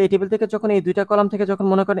কথা হচ্ছে এই টেবিল থেকে যখন এই দুইটা কলাম থেকে যখন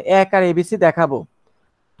মনে করেন 1 আর এবিসি দেখাবো,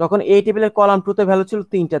 তখন এই টেবিলের কলাম 2 তে ভ্যালু ছিল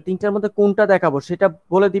 3টা, 3টার মধ্যে কোনটা দেখাবো সেটা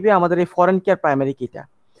বলে দিবে আমাদের এই ফরেন কি আর প্রাইমারি কিটা।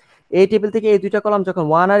 এই টেবিল থেকে এই দুইটা কলাম যখন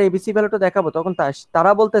 1 আর এবিসি ভ্যালুটা দেখাবো, তখন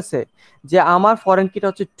তারা বলতেছে যে আমার ফরেন কিটা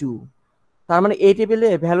হচ্ছে 2। তার মানে এই টেবিলে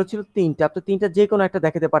ভ্যালু ছিল 3টা, আপনি 3টা যে কোনো একটা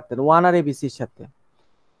দেখাতে পারতেন 1 আর এবিসির সাথে।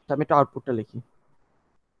 তো আমি একটা আউটপুটটা লিখি,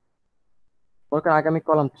 মনে করেন আগে আমি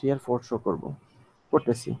কলাম 3 আর 4 শো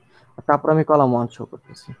করতেছি, তারপর আমি কলাম 1 শো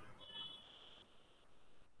করতেছি।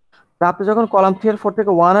 তা আপনি যখন কলাম 3 আর 4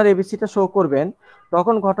 থেকে 1 আর এবিসিটা শো করবেন,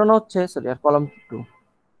 তখন ঘটনা হচ্ছে সরি আর কলাম 2,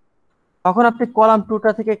 তখন আপনি কলাম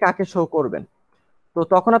 2টা থেকে কাকে শো করবেন? তো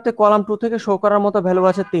তখন আপনি কলাম 2 থেকে শো করার মতো ভ্যালু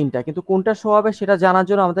আছে 3টা, কিন্তু কোনটা শো হবে সেটা জানার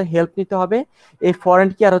জন্য আমাদের হেল্প নিতে হবে এই ফরেন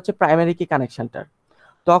কি আর হচ্ছে প্রাইমারি কি কানেকশনটার।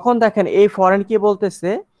 তখন দেখেন এই ফরেন কি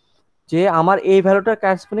বলতেছে যে আমার এই ভ্যালুটার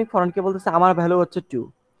কারেসপন্ডিং ফরেন কি বলতেছে আমার ভ্যালু হচ্ছে 2।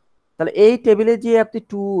 তাহলে এই টেবিলে যে আপনি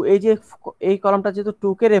 2 এই যে এই কলামটা যেহেতু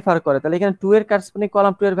 2 কে রেফার করে, তাহলে এখানে 2 এর কারেসপন্ডিং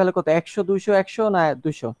কলাম 2 এর ভ্যালু কত? 100 200 100 না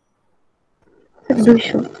 200?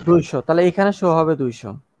 200। 200, তাহলে এখানে শো হবে 200।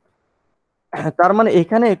 তার মানে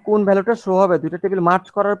এখানে কোন ভ্যালুটা শো হবে দুইটা টেবিল মার্জ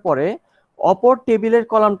করার পরে অপর টেবিলের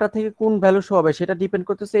কলামটা থেকে কোন ভ্যালু শো হবে সেটা ডিপেন্ড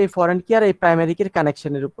করতেছে এই ফরেন কি আর এই প্রাইমারি কির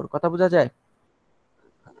কানেকশনের উপর। কথা বোঝা যায়?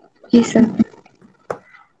 জি স্যার।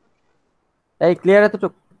 এই ক্লিয়ার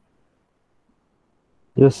এতটুকু?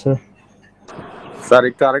 Yes sir. স্যার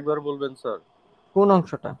একটু আরেকবার বলবেন স্যার? কোন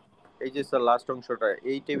অংশটা? এই যে স্যার লাস্ট অংশটা,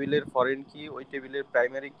 এই টেবিলের ফরেন কি ওই টেবিলের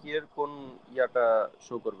প্রাইমারি কি এর কোন ইয়াটা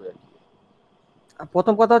শো করবে আর কি?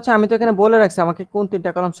 প্রথম কথা হচ্ছে আমি তো এখানে বলে রাখছি আমাকে কোন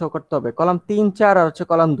 3টা কলাম শো করতে হবে, কলাম 3 4 আর হচ্ছে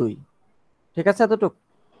কলাম 2। ঠিক আছে এতটুকু?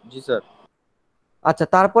 জি স্যার। আচ্ছা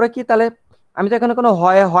তারপরে কি তাহলে আমি তো এখানে কোনো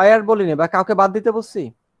হয় আর বলিনি বা কাউকে বাদ দিতে বলছি,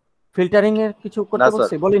 ফিল্টারিং এর কিছু না করতে স্যার।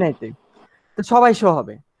 বলছি? বলি নাই তো। তো সবাই শো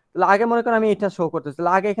হবে। তাহলে আগে মনে করেন আমি এটা শো করতেছি,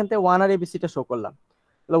 তাহলে আগে এখান থেকে 1 আর এবিসিটা শো করলাম।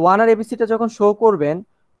 তাহলে 1 আর এবিসিটা যখন শো করবেন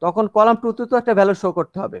তখন কলাম 2 তে তো একটা ভ্যালু শো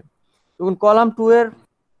করতে হবে। তখন কলাম 2 এর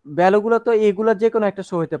ভ্যালুগুলো তো এইগুলো যে কোনো একটা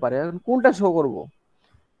শো হতে পারে। এখন কোনটা শো করব?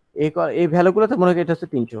 এই ভ্যালুগুলো তো মনে করি এটা হচ্ছে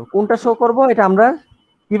 300, কোনটা শো করব এটা আমরা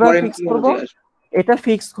কিভাবে ফরেন ফিক্স কি করব? অনুযায়ী আসবে? এটা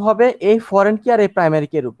ফিক্স হবে এই ফরেন কি আর এই প্রাইমারি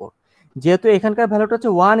কি এর উপর। যেহেতু এখানকার ভ্যালুটা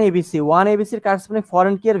হচ্ছে 1 এবিসি, 1 এবিসির কারেসপন্ডিং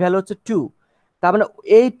ফরেন কি এর ভ্যালু হচ্ছে 2, তার মানে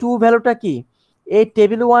এই 2 ভ্যালুটা কি এই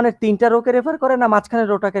টেবিল 1 এর 3টা রোকে রেফার করে না মাঝখানের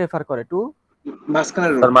রোটাকে রেফার করে? টু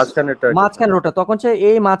মাঝখানের রো স্যার মাঝখানেরটা মাঝখানের রোটা, তখন সে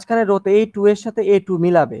এই মাঝখানের রোতে এই 2 এর সাথে A2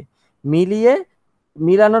 মিলাবে, মিলিয়ে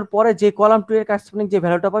মিলানোর পরে যে কলাম 2 এর কারেসপন্ডিং যে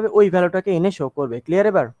ভ্যালুটা পাবে ওই ভ্যালুটাকে এনে শো করবে। ক্লিয়ার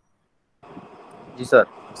এবার? জি স্যার।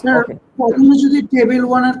 স্যার ওকে, প্রথমে যদি টেবিল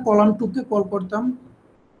 1 এর কলাম 2 কে কল করতাম,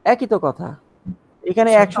 একই তো কথা। এখানে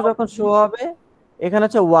স্যার 100 যখন শো হবে, এখানে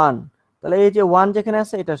হচ্ছে 1, তাহলে এই যে 1 যেখানে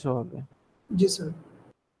আছে এটা শো হবে। জি স্যার।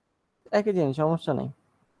 একই জিনিস, সমস্যা নেই।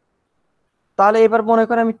 তাহলে এবার মনে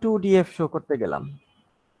করেন আমি 2DF শো করতে গেলাম।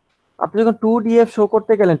 আপনি যখন 2DF শো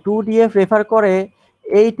করতে গেলেন, 2DF রেফার করে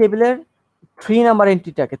এই টেবিলের 3 নাম্বার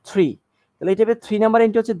এন্ট্রিটাকে, 3। তাহলে এই টেবিলের 3 নাম্বার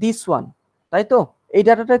এন্ট্রি হচ্ছে দিস ওয়ান, তাই তো? এই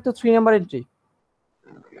ডাটাটাই তো 3 নাম্বার এন্ট্রি,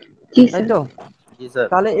 জি তাই স্যার। তো? জি স্যার।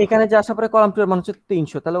 তাহলে এখানে যে আসার পরে কলাম 2 এর মান হচ্ছে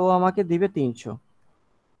 300, তাহলে ও আমাকে দিবে 300।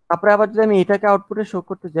 তারপরে আবার যদি আমি এটাকে আউটপুটে শো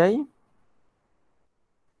করতে যাই,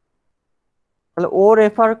 তাহলে ও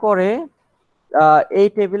রেফার করে এই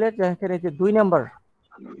টেবিলের যেখানে যে 2 নাম্বার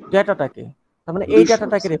ডেটাটাকে, তার মানে এই 200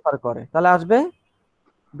 ডাটাটাকে রেফার করে, তাহলে আসবে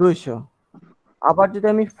 200। আবার যদি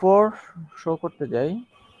আমি 4 শো করতে যাই,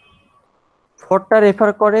 4টা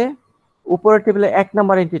রেফার করে উপরের টেবিলে 1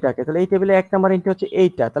 নাম্বার এন্ট্রিটাকে, তাহলে এই টেবিলে 1 নাম্বার এন্ট্রি হচ্ছে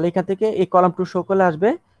এইটা, তাহলে এখান থেকে এই কলাম 2 শো করলে আসবে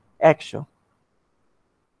 100।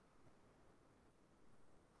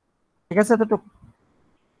 ঠিক আছে তো?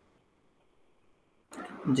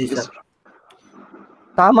 জি স্যার।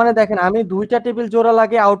 তার মানে দেখেন আমি 2টা টেবিল জোড়া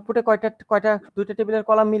লাগে আউটপুটে কয়টা কয়টা 2টা টেবিলের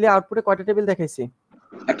কলাম মিলে আউটপুটে কয়টা টেবিল দেখাইছি?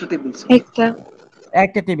 একটা টেবিল একটা।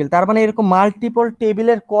 একটা টেবিল। তার মানে এরকম মাল্টিপল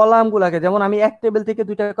টেবিলের কলাম গুলাকে, যেমন আমি এক টেবিল থেকে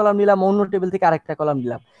 2টা কলাম নিলাম, অন্য টেবিল থেকে আরেকটা কলাম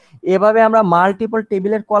নিলাম, এভাবে আমরা মাল্টিপল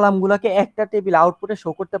টেবিলের কলাম গুলাকে একটা টেবিল আউটপুটে শো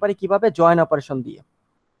করতে পারি কিভাবে? জয়েন অপারেশন দিয়ে।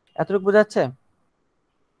 এতটুকু বোঝাচ্ছে?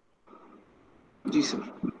 জি স্যার।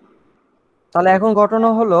 তাহলে এখন ঘটনা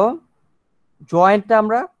হলো জয়েন্টটা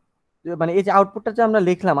আমরা মানে এই যে আউটপুটটা যে আমরা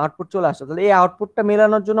লিখলাম, আউটপুট চলে আসছে, তাহলে এই আউটপুটটা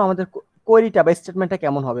মেলানোর জন্য আমাদের কোয়েরিটা বা স্টেটমেন্টটা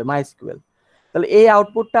কেমন হবে মাইএসকিউএল। তাহলে এই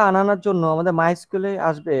আউটপুটটা আনানোর জন্য আমাদের মাইএসকিউএলে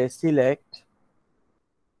আসবে সিলেক্ট,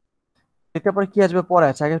 এটার পরে কি আসবে পরে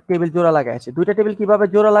আছে, আগে টেবিল জোড়া লাগাই আছে। 2টা টেবিল কিভাবে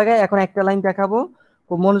জোড়া লাগায় এখন একটা লাইন দেখাবো,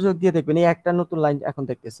 খুব মনোযোগ দিয়ে দেখবেন। এই একটা নতুন লাইন এখন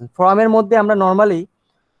দেখতেছেন। ফর্মের মধ্যে আমরা নরমালি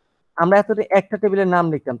আমরা এতদিন একটা টেবিলের নাম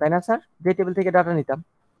লিখতাম, তাই না স্যার? যে টেবিল থেকে ডাটা নিতাম।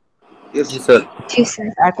 জি স্যার। জি স্যার।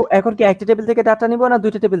 এখন কি একটা টেবিল থেকে ডাটা নিব না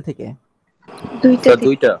 2টা টেবিল থেকে? দুইটা স্যার থেকে।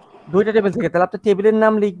 দুইটা। 2টা টেবিল থেকে। তাহলে আপনি টেবিলের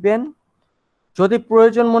নাম লিখবেন, যদি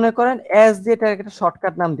প্রয়োজন মনে করেন এস দিয়ে এটা একটা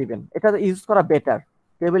শর্টকাট নাম দিবেন, এটা ইউজ করা বেটার,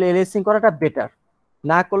 টেবিল এলিয়াসিং করাটা বেটার।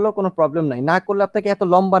 না করলেও কোনো প্রবলেম নাই, না করলে আপনাকে এত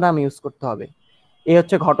লম্বা নাম ইউজ করতে হবে। এই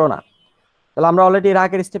হচ্ছে ঘটনা। তাহলে আমরা অলরেডি এর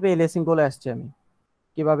আগের স্টেপে এলিয়াসিং বলে আসছি আমি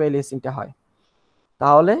কিভাবে এলিয়াসিংটা হয়।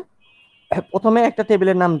 তাহলে প্রথমে একটা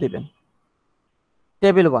টেবিলের নাম দিবেন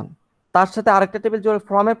টেবিল 1, তার সাথে আরেকটা টেবিল জোড়া,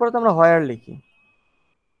 ফর্মের পরে তো আমরা হোয়ার লিখি,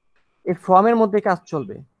 এই ফর্মের মধ্যে কাজ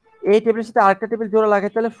চলবে। এই টেবিলের সাথে আরেকটা টেবিল জোড়া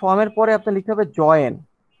লাগাতে হলে ফর্মের পরে আপনার লিখতে হবে জয়েন,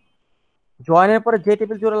 জয়েনের পরে যে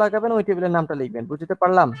টেবিল জোড়া লাগাবেন ওই টেবিলের নামটা লিখবেন। বুঝতে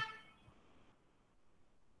পারলাম?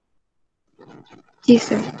 জি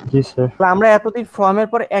স্যার। জি স্যার। তাহলে আমরা এতদিন ফর্মের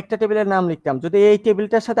পরে একটা টেবিলের নাম লিখতাম, যদি এই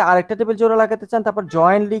টেবিলটার সাথে আরেকটা টেবিল জোড়া লাগাতে চান তারপর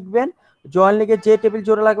জয়েন লিখবেন, জয়েন লিখে যে টেবিল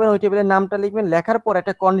জোড়া লাগবেন ওই টেবিলের নামটা লিখবেন, লেখার পর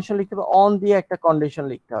একটা কন্ডিশন লিখতে হবে, অন দিয়ে একটা কন্ডিশন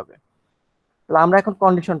লিখতে হবে। তাহলে আমরা এখন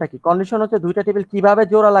কন্ডিশনটা কি? কন্ডিশন হচ্ছে 2টা টেবিল কিভাবে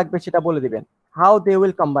জোড়া লাগবে সেটা বলে দিবেন, হাউ দে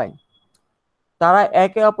উইল কম্বাইন, তারা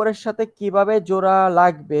একে অপরের সাথে কিভাবে জোড়া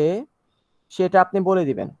লাগবে সেটা আপনি বলে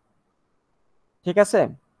দিবেন। ঠিক আছে?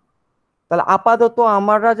 তাহলে আপাতত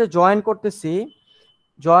আমরা যে জয়েন করতেছি,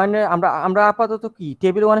 জয়েনে আমরা আমরা আপাতত কি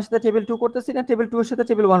টেবিল 1 এর সাথে টেবিল 2 করতেছি না টেবিল 2 এর সাথে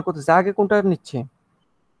টেবিল 1 করতেছি? আগে কোনটা নিচ্ছে?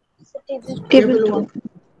 টেবিল 2।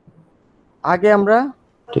 আগে আমরা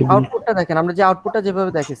টেবিল আউটপুটটা দেখেন, আমরা যে আউটপুটটা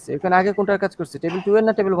যেভাবে দেখেছি এখানে আগে কোনটার কাজ করছি, টেবিল 2 এর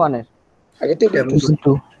না টেবিল 1 এর? আগে টেবিল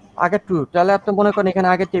 2 আগে 2। তাহলে আপনি মনে করেন এখানে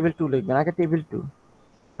আগে টেবিল 2 লিখবেন, আগে টেবিল 2,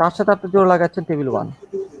 তার সাথে আপনি জোড়া লাগাচ্ছেন টেবিল 1।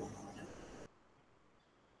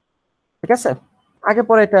 ঠিক আছে? আগে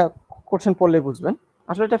পরে এটা কোশ্চেন পড়লে বুঝবেন,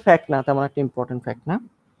 আসলে এটা ফ্যাক্ট না, তেমন একটা ইম্পর্টেন্ট ফ্যাক্ট না।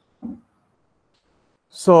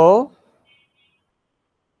 সো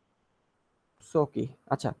সো কি,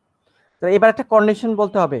 আচ্ছা, তো এবার একটা কন্ডিশন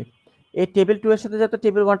বলতে হবে, এই টেবিল 2 এর সাথে যাতে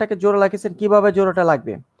টেবিল 1টাকে জোড়া লাগিয়েছেন, কিভাবে জোড়াটা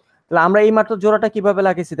লাগবে। তাহলে আমরা এই মাত্র জোড়াটা কিভাবে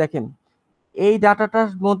লাগিয়েছি দেখেন, এই ডাটাটার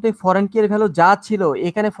মধ্যে ফরেন কি এর ভ্যালু যা ছিল,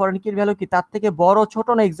 এখানে ফরেন কি এর ভ্যালু কি তার থেকে বড় ছোট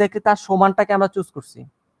না এক্স্যাক্টলি তার সমানটাকে আমরা চুজ করছি?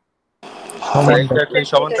 Sir exactly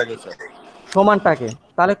সমানটাকে sir. সমানটাকে।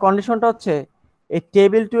 তাহলে কন্ডিশনটা হচ্ছে এই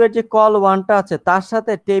টেবিল 2 এর যে কল 1টা আছে তার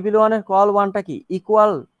সাথে টেবিল 1 এর কল 1টা কি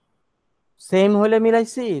ইকুয়াল, সেম হলে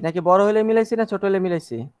মিলাইছি নাকি বড় হলে মিলাইছি না ছোট হলে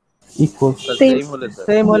মিলাইছি? ইকুয়াল। Sir same. সেম হলে স্যার।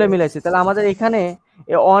 সেম হলে মিলাইছি। তাহলে আমাদের এখানে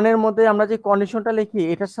এই অন এর মধ্যে আমরা যে কন্ডিশনটা লিখি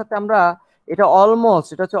এটার সাথে আমরা এটা অলমোস্ট,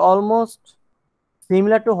 এটা হচ্ছে অলমোস্ট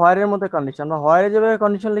সিমিলার টু হোয়ার এর মধ্যে কন্ডিশন। আমরা হোয়ার এ যেভাবে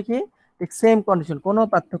কন্ডিশন লিখি ঠিক সেম কন্ডিশন, কোনো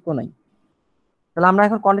পার্থক্য নাই। তাহলে আমরা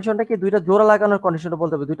এখন কন্ডিশনটা কি, দুইটা জোড়া লাগানোর কন্ডিশনটা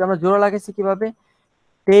বলতে হবে। দুইটা আমরা জোড়া লাগাইছি কিভাবে,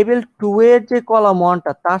 টেবিল 2 এর যে কলাম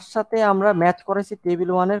 1টা তার সাথে আমরা ম্যাচ করেছি টেবিল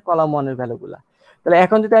 1 এর কলাম 1 এর ভ্যালুগুলা। তাহলে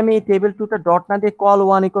এখন যদি আমি এই টেবিল 2টা ডট না দিয়ে কল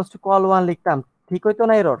 1 ইকুয়ালস টু কল 1 লিখতাম, ঠিক হইতো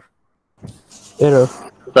না error? Error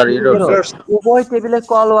sir error error. Sir. উভয় টেবিলে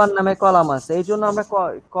কল 1 নামে কলাম আছে, এই জন্য আমরা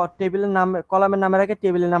টেবিলের নাম, কলামের নামের আগে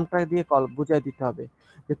টেবিলের নামটা দিয়ে কল বুঝাই দিতে হবে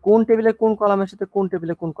যে কোন টেবিলে কোন কলামের সাথে কোন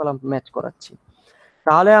টেবিলে কোন কলাম ম্যাচ করাচ্ছি।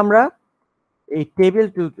 তাহলে আমরা এই টেবিল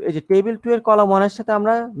 2, এই যে টেবিল 2 এর কলাম 1 এর সাথে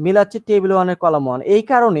আমরা মিলাচ্ছি টেবিল 1 এর কলাম 1। এই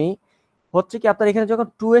কারণেই হচ্ছে কি, আপনার এখানে যখন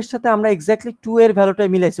 2 এর সাথে আমরা এক্স্যাক্টলি 2 এর ভ্যালুটা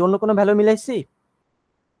মিলাইছি, অন্য কোনো ভ্যালু মিলাইছি?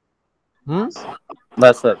 না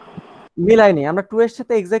স্যার, মিলাইনি। আমরা 2 এর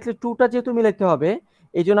সাথে এক্স্যাক্টলি 2টা যেহেতু মিলাইতে হবে,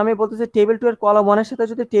 এই জন্য আমি বলতেছি টেবিল 2 এর কলাম 1 এর সাথে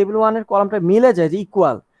যদি টেবিল 1 এর কলামটা মিলে যায়, যে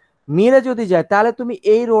ইকুয়াল মিলে যদি যায়, তাহলে তুমি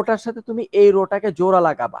এই রোটার সাথে তুমি এই রোটাকে জোড়া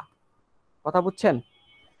লাগাবা। কথা বুঝছেন?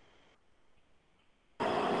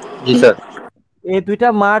 জি স্যার। এই দুইটা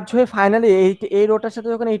মার্জ হয়ে ফাইনালি এই রোটার সাথে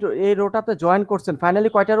যখন এই রোটা আপনি জয়েন করছেন, ফাইনালি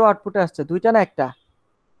কয়টা রো আউটপুটে আসছে, দুইটা না একটা?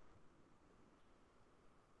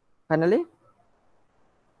 ফাইনালি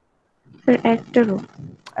স্যার একটা রো।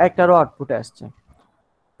 একটা রো আউটপুটে আসছে।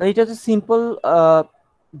 তো এইটা হচ্ছে সিম্পল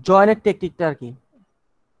জয়েনের টেকনিকটা আর কি।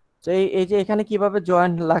 তো এই যে এখানে কিভাবে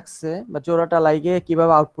জয়েন লাগছে বা জোড়াটা লাগিয়ে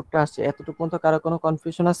কিভাবে আউটপুটটা আসছে, এতটুকু পর্যন্ত কারো কোনো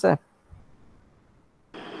কনফিউশন আছে?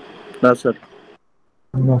 না স্যার।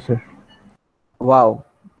 না স্যার। ওয়াও,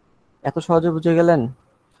 এত সহজে বুঝে গেলেন?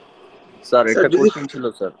 স্যার একটা কোশ্চেন ছিল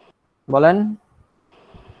স্যার। বলেন।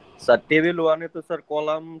 স্যার টেবিল 1 এ তো স্যার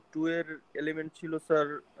কলাম 2 এর এলিমেন্ট ছিল স্যার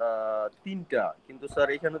 3টা, কিন্তু স্যার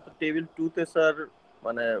এখানে তো টেবিল 2 তে স্যার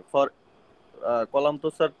মানে ফর কলাম তো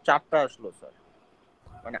স্যার 4টা আসলো স্যার,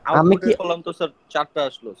 মানে আমি কি আউটপুটের কলাম তো স্যার 4টা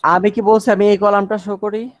আসলো। আমি কি বলছি আমি এই কলামটা শো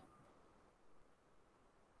করি?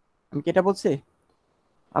 আমি কি এটা বলছি?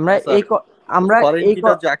 আমরা আমরা ফরেন এই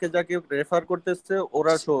কিটা যাকে যাকে রেফার করতেছে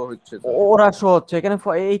ওরা শো হচ্ছে স্যার। ওরা শো হচ্ছে এখানে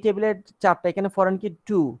এই টেবিলের 4টা, এখানে ফরেন কি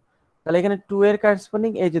 2, তাহলে এখানে 2 এর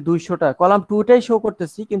করেসপন্ডিং এই যে 200টা কলাম 2টাই শো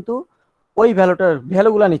করতেছি, কিন্তু ওই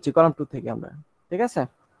ভ্যালুগুলা নিচ্ছি কলাম 2 থেকে আমরা। ঠিক আছে?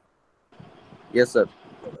 Yes sir.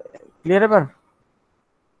 ক্লিয়ার এবার?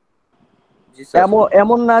 জি স্যার।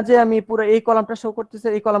 এমন না যে আমি পুরো এই কলামটা শো করতেছে,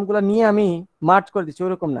 এই কলামগুলো নিয়ে আমি মার্জ করে দিচ্ছি,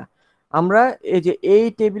 ওরকম না। আমরা এই যে এই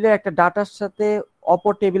টেবিলে একটা ডাটার সাথে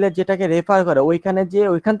অপর টেবিলে যেটাকে রেফার করে ওইখানে যে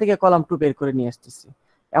ওইখান থেকে কলাম 2 বের করে নিয়ে আসতেছি।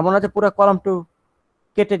 এমন না যে পুরো কলাম 2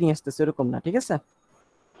 কেটে নিয়ে আসতেছে, এরকম না। ঠিক আছে?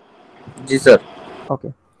 জি স্যার। ওকে,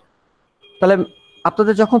 তাহলে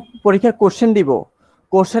আপনাদের যখন পরীক্ষার কোশ্চেন দিব,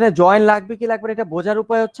 কোশ্চেনে জয়েন লাগবে কি লাগবে এটা বোঝার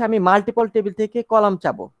উপায় হচ্ছে আমি মাল্টিপল টেবিল থেকে কলাম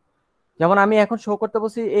চাবো। যেমন আমি এখন শো করতে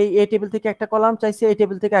বলছি এই টেবিল থেকে একটা কলাম চাইছি, এই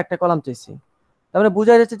টেবিল থেকে একটা কলাম চাইছি, তার মানে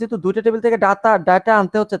বোঝা যাচ্ছে যেহেতু দুটো টেবিল থেকে ডাটা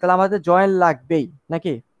আনতে হচ্ছে, তাহলে আমাদের জয়েন লাগবেই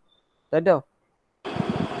নাকি? তাই তো?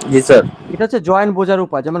 জি স্যার। এটা হচ্ছে জয়েন বোঝার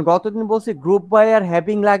উপায়। যেমন গতদিন বলছি গ্রুপ বাই আর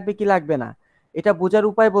হ্যাভিং লাগবে কি লাগবে না, এটা বোঝার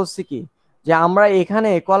উপায় বলছি কি, যে আমরা এখানে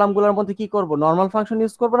কলামগুলোর মধ্যে কি করব, নর্মাল ফাংশন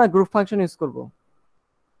ইউজ করব না গ্রুপ ফাংশন ইউজ করব?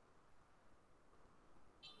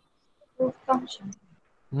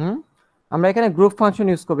 আমরা এখানে গ্রুপ ফাংশন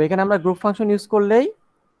ইউজ করবো। এখানে আমরা গ্রুপ ফাংশন ইউজ করলেই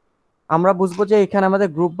আমরা বুঝবো যে এখানে আমাদের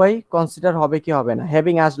গ্রুপ বাই কনসিডার হবে কি হবে না,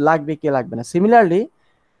 হ্যাভিং লাগবে কি লাগবে না। সিমিলারলি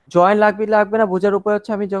জয়েন লাগবে লাগবে না বোঝার উপায়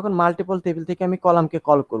হচ্ছে আমি যখন মাল্টিপল টেবিল থেকে আমি কলামকে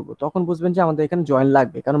কল করব, তখন বুঝবেন যে আমাদের এখানে জয়েন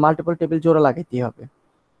লাগবে, কারণ মাল্টিপল টেবিল জোড়া লাগাইতেই হবে।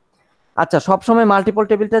 আচ্ছা, সবসময় মাল্টিপল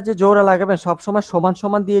টেবিলটা যে জোড়া লাগাবেন সবসময় সমান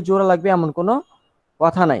সমান দিয়ে জোড়া লাগবে এমন কোনো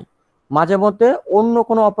কথা নাই, মাঝে মধ্যে অন্য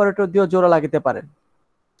কোনো অপারেটর দিয়েও জোড়া লাগাতে পারেন।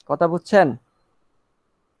 কথা বুঝছেন?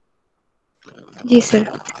 জি স্যার।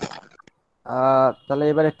 তাহলে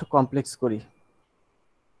এবার একটু কমপ্লেক্স করি।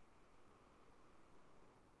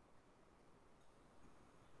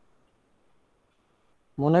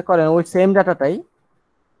 মনে করেন ওই সেম ডাটাটাই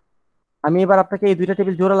আমি এবার আপনাকে এই দুইটা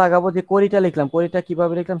টেবিল জোড়া লাগাবো, যে কোরিটা লিখলাম, কোরিটা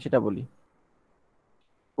কিভাবে লিখলাম সেটা বলি।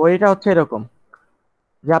 কোরিটা হচ্ছে এরকম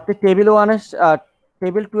যে আপনি টেবিল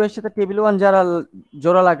 2 এর সাথে টেবিল 1 যারা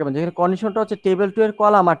জোড়া লাগাবেন, যেখানে কন্ডিশনটা হচ্ছে টেবিল 2 এর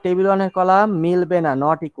কলাম আর টেবিল 1 এর কলাম মিলবে না,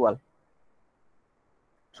 নট ইকুয়াল।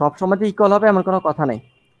 সবসময় যে ইকুয়াল হবে এমন কোনো কথা নেই,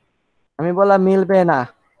 আমি বললাম মিলবে না।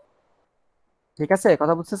 ঠিক আছে?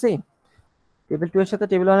 কথা বুঝতেছি? টেবিল 2 এর সাথে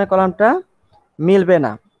টেবিল 1 এর কলামটা মিলবে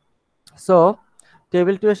না। সো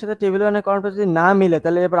টেবিল 2 এর সাথে টেবিল 1 এর কলামটা যদি না মিলে,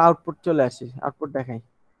 তাহলে এবার আউটপুট চলে আসি, আউটপুট দেখাই।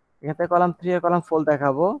 এখান থেকে কলাম 3 এর কলাম 4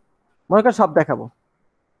 দেখাবো, মনে করেন সব দেখাবো।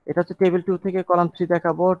 এটা হচ্ছে টেবিল 2 থেকে কলাম 3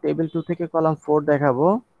 দেখাবো, টেবিল 2 থেকে কলাম 4 দেখাবো,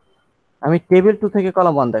 আমি টেবিল 2 থেকে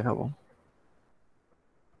কলাম 1 দেখাবো।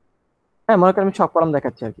 হ্যাঁ, মনে করেন আমি সব কলাম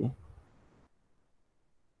দেখাচ্ছি আর কি।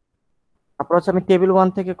 তারপর হচ্ছে আমি টেবিল 1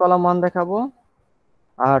 থেকে কলাম 1 দেখাবো,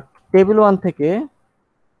 আর টেবিল 1 থেকে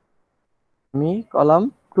আমি কলাম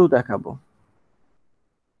 2 দেখাবো।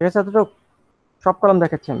 ঠিক আছে, এতটুকু সব কলাম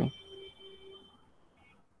দেখাচ্ছি আমি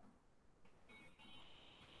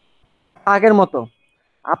আগের মতো।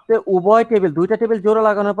 আপনি উভয় টেবিল, দুইটা টেবিল জোড়া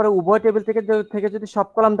লাগানোর পরে উভয় টেবিল থেকে যদি সব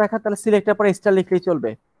কলাম দেখা, তাহলে সিলেক্টের পরে স্টার লিখলেই চলবে।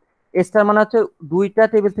 স্টার মানে হচ্ছে দুইটা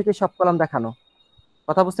টেবিল থেকে সব কলাম দেখানো।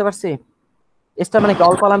 কথা বুঝতে পারছি? স্টার মানে কি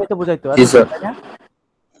অল কলামই তো বুঝাইতো, জি স্যার। তাই না?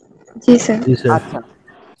 জি স্যার। জি স্যার। আচ্ছা,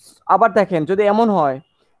 আবার দেখেন যদি এমন হয়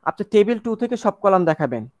আপনি টেবিল 2 থেকে সব কলাম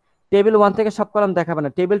দেখাবেন, টেবিল 1 থেকে সব কলাম দেখাবেন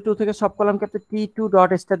না, টেবিল 2 থেকে সব কলামকে আপনি T2 ডট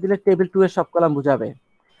স্টার দিলে টেবিল 2 এর সব কলাম বুঝাবে।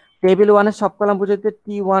 টেবিল 1 এর সব কলাম বুঝাইতে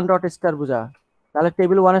T1 ডট স্টার বুঝা, তাহলে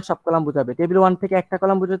টেবিল 1 এর সব কলাম বুঝাবে। টেবিল 1 থেকে একটা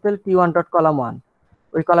কলাম বুঝাতে হলে T1 ডট কলাম 1,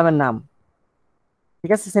 ওই কলামের নাম।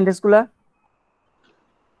 ঠিক আছে সেন্টেন্স গুলা?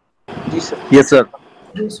 জি স্যার। Yes sir.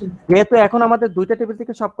 জি স্যার। যেহেতু এখন আমাদের দুইটা টেবিল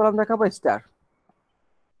থেকে সব কলাম দেখাবো, স্টার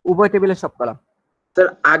উভয় টেবিলের সব কলাম। স্যার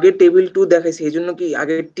আগে টেবিল 2 দেখাইছি, এই জন্য কি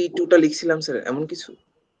আগে T2 টা লিখছিলাম স্যার, এমন কিছু?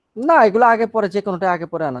 না, এগুলো আগে পরে যে কোনোটা আগে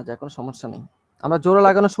পরে আনা যায়, কোনো সমস্যা নেই। আমরা জোড়া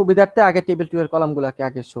লাগানোর সুবিধার্থে আগে টেবিল 2 এর কলামগুলোকে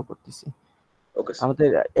আগে শো করতেছি, ওকে স্যার। আমাদের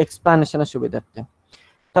এক্সপ্লানেশনের সুবিধার্থে।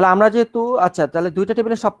 তাহলে আমরা যেহেতু, আচ্ছা তাহলে দুইটা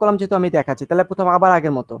টেবিলের সব কলাম যেহেতু আমি দেখাচ্ছি, তাহলে প্রথম আবার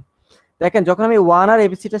আগের মতো দেখেন, যখন আমি 1 আর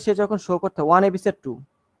এবিসিটা সে যখন শো করতে 1 এবিসি 2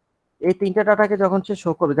 এই তিনটা ডাটাকে যখন সে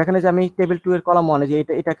শো করবে, যেখানে যে আমি টেবিল 2 এর কলাম 1 যে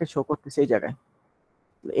এটাকে শো করতেছি এই জায়গায়,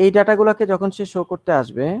 এই ডাটাগুলোকে যখন সে শো করতে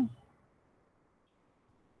আসবে,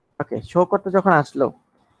 ওকে শো করতে যখন আসলো,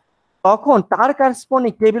 তখন তার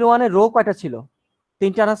কারেসপন্ডিং টেবিল 1 এর রো কয়টা ছিল?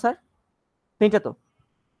 তিনটা না স্যার? তিনটা তো।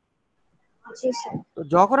 জি স্যার। তো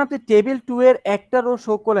যখন আপনি টেবিল 2 এর একটা রো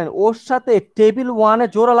শো করলেন, ওর সাথে টেবিল 1 এ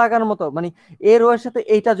জোড়া লাগানোর মতো, মানে এই রো এর সাথে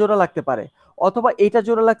এইটা জোড়া লাগতে পারে, অথবা এইটা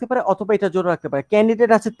জোড়া লাগতে পারে, অথবা এটা জোড়া লাগতে পারে।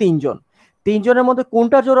 ক্যান্ডিডেট আছে তিনজন, তিনজনের মধ্যে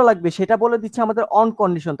কোনটা জোড়া লাগবে সেটা বলে দিচ্ছে আমাদের অন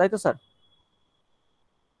কন্ডিশন, তাই তো sir?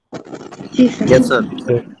 G sir. Yes sir.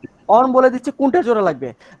 On বলে দিচ্ছে কোনটা জোড়া লাগবে।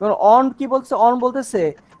 কারণ অন কি বলছে? অন বলতেছে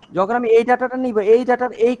যখন আমি এই ডাটাটা নিব, এই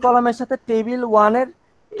ডাটার এই কলামের সাথে টেবিল 1 এর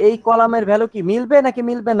এই কলামের ভ্যালু কি মিলবে নাকি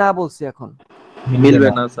মিলবে না বলছি এখন? মিলবে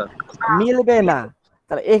না স্যার। মিলবে না।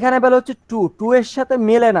 তাহলে এখানে বেলা হচ্ছে 2, 2 এর সাথে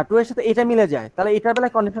মিলে না, 2 এর সাথে এটা মিলে যায়, তাহলে এটার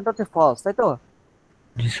বেলায় কন্ডিশনটা হচ্ছে ফলস, তাই তো?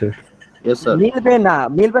 জি স্যার। Yes sir. মিলবে না,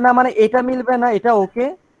 মিলবে না মানে এটা মিলবে না, এটা ওকে,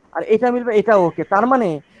 আর এটা মিলবে, এটা ওকে। তার মানে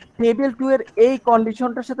টেবিল 2 এর এই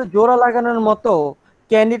কন্ডিশনটার সাথে জোড়া লাগানোর মতো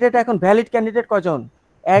ক্যান্ডিডেট এখন ভ্যালিড ক্যান্ডিডেট কয়জন?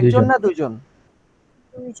 একজন দুইজন। না দুইজন?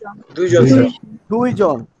 দুইজন। দুইজন স্যার।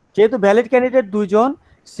 দুইজন। যেহেতু ভ্যালিড ক্যান্ডিডেট দুইজন,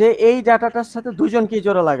 সে এই ডাটাটার সাথে দুইজনকেই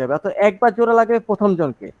জোড়া লাগাবে, অর্থাৎ একবার জোড়া লাগাবে প্রথম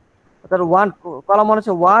জনকে, অর্থাৎ 1 কলাম মনে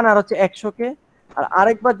হচ্ছে 1 আর হচ্ছে 100 কে, আর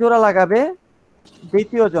আরেকবার জোড়া লাগাবে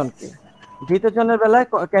দ্বিতীয় জনকে। দ্বিতীয় জনের বেলায়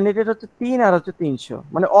ক্যান্ডিডেট হচ্ছে 3 আর হচ্ছে 300,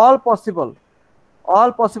 মানে অল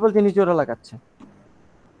পসিবল জিনিস জোড়া লাগাচ্ছে।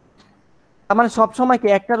 তার মানে সবসময় কি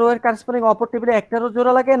একটা রো এর কারেসপন্ডিং অপর টেবিলে একটা রো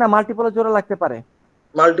জোড়া লাগে না মাল্টিপল জোড়া লাগতে পারে?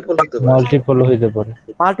 মাল্টিপল হতে পারে। মাল্টিপল হইতে পারে।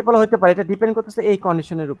 মাল্টিপল হতে পারে, এটা ডিপেন্ড করতেছে এই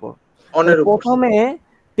কন্ডিশনের উপর। অনের উপর। প্রথমে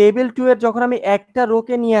টেবিল 2 এর যখন আমি একটা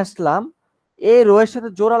রোকে নিয়ে আসলাম, এই রো এর সাথে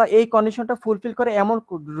এই কন্ডিশনটা ফুলফিল করে এমন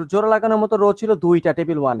জোড়া লাগানোর মতো রো ছিল দুইটা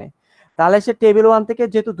টেবিল 1 এ, তাহলে সে টেবিল 1 থেকে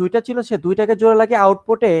যেহেতু দুইটা ছিল, সে দুইটাকে জোড়া লাগিয়ে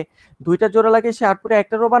আউটপুটে দুইটা জোড়া লাগিয়ে সে আউটপুটে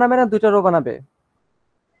একটা রো বানাবে না দুইটা রো বানাবে?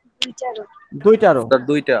 দুইটারও। দুইটা রো। স্যার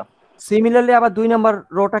দুইটা। সিমিলারলি আবার 2 নাম্বার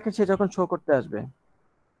রোটাকে সে যখন শো করতে আসবে,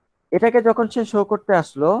 এটাকে যখন সে শো করতে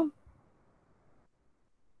আসলো,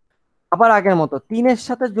 আবার আগের মতো 3 এর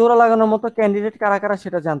সাথে জোড়া লাগানোর মতো ক্যান্ডিডেট কারা কারা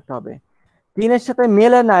সেটা জানতে হবে। 3 এর সাথে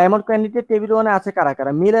মেলে না এমন ক্যান্ডিডেট টেবিল 1 এ আছে কারা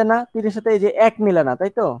কারা? মিলে না, 3 এর সাথে এই যে 1 মিলে না,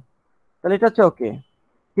 তাই তো? তাহলে এটা হচ্ছে ওকে।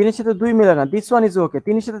 3 এর সাথে 2 মিলে না, দিস ওয়ান ইজ ওকে।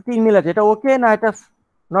 3 এর সাথে 3 মিলে, এটা ওকে না এটা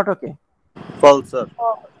নট ওকে? False sir.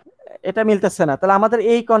 এটা মিলতেছে না, তাহলে আমাদের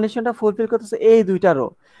এই কন্ডিশনটা ফুলফিল করতেছে এই দুইটা রো।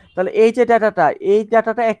 তাহলে এই যে ডাটাটা, এই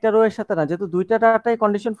ডাটাটা একটা রো এর সাথে না, যেহেতু দুইটা ডাটাই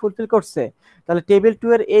কন্ডিশন ফুলফিল করছে, তাহলে টেবিল 2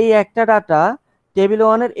 এর এই একটা ডাটা টেবিল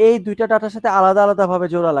 1 এর এই দুইটা ডাটার সাথে আলাদা আলাদা ভাবে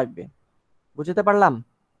জোড়া লাগবে। বুঝতে পারলাম?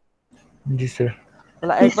 জি স্যার।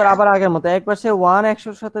 তাহলে একবার আবার আগের মতো, একবার সে 1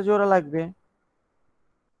 100 সাথে জোড়া লাগবে,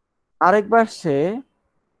 আরেকবার সে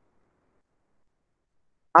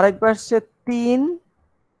 3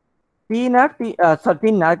 3 আর সরি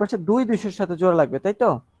 3 না, আরেকবার সে 2 200 সাথে জোড়া লাগবে, তাই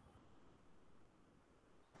তো?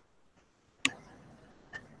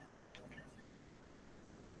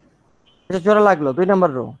 এটা জোড়া লাগলো 2 নাম্বার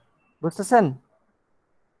রো, বুঝতেছেন?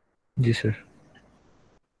 জি স্যার।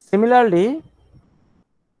 সিমিলারলি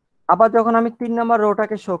আবার যখন আমি 3 নাম্বার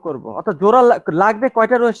রোটাকে শো করব, অর্থাৎ জোড়া লাগবে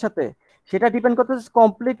কয়টা রো এর সাথে সেটা ডিপেন্ড করতেছে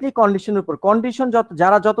কমপ্লিটলি কন্ডিশনের উপর। কন্ডিশন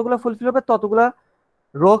যারা যতগুলো ফুলফিল হবে ততগুলো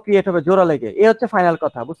রো ক্রিয়েট হবে জোড়া লেগে। এই হচ্ছে ফাইনাল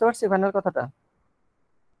কথা, বুঝতে পারছি ফাইনাল কথাটা?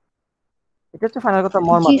 এটা হচ্ছে ফাইনাল কথা জি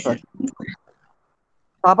মর্মার্থ। স্যার।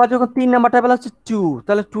 আবার যখন 3 নাম্বার টেবিল হচ্ছে 2,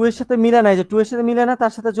 তাহলে 2 এর সাথে মিলে না, এই যে 2 এর সাথে মিলে না,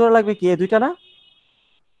 তার সাথে জোড়া লাগবে কি? এই দুইটা না,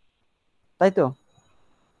 তাই তো?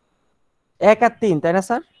 1 আর 3, তাই না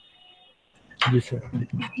স্যার? জি স্যার।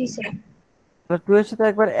 জি স্যার। 2 এর সাথে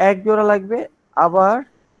একবার 1 জোড়া লাগবে, আবার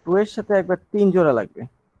 2 এর সাথে একবার 3 জোড়া লাগবে।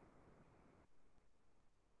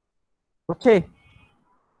 বুঝছি?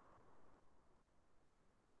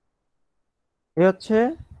 এই হচ্ছে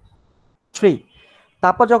 3।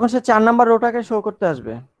 তারপর যখন সে 4 নাম্বার রোটাকে শো করতে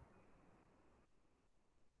আসবে,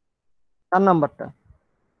 4 নাম্বারটা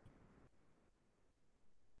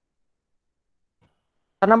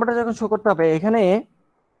 4 নাম্বারটা যখন শো করতে হবে, এখানে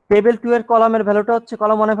টেবিল 2 এর কলামের ভ্যালুটা হচ্ছে,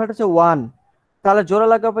 কলাম 1 এর ভ্যালুটা হচ্ছে 1। তাহলে জোড়া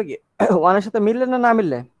লাগবে কি 1 এর সাথে মিললে না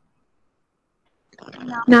মিললে?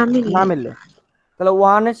 না মিললে। না মিললে। তাহলে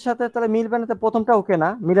 1 এর সাথে তাহলে মিলবে না, তো প্রথমটা ওকে না,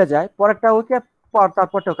 মিলে যায়, পরেরটা ওকে,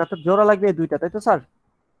 তারপরটা ওকে। তো জোড়া লাগবে এই দুইটা, তাই তো স্যার?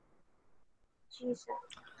 জি স্যার।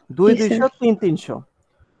 2 জি 200 স্যার। 3 300।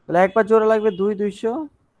 তাহলে একবার জোড়া লাগবে 2 200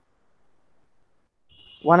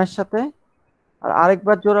 1 এর সাথে, আর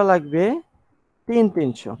আরেকবার জোড়া লাগবে 3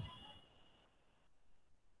 300।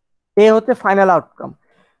 এ হচ্ছে ফাইনাল আউটকাম।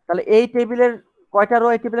 তাহলে এই টেবিলের কয়টা রো,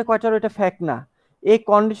 এই টেবিলে কয়টা রো, এটা ফ্যাক্ট না। এই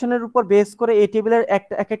কন্ডিশনের উপর বেস করে এই টেবিলের এক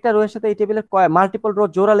একটা রো এর সাথে এই টেবিলের মাল্টিপল রো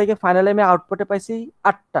জোড়া লেগে ফাইনালে আমি আউটপুটে পাইছি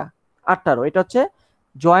 8টা রো। এটা হচ্ছে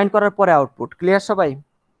জয়েন করার পরে আউটপুট। ক্লিয়ার সবাই?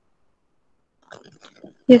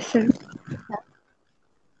 Yes sir.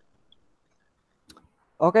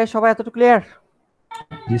 ওকে, সবাই এতটুকু ক্লিয়ার?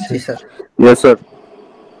 জি জি স্যার। স্যার। Yes sir.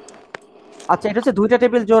 আচ্ছা, এটা হচ্ছে 2টা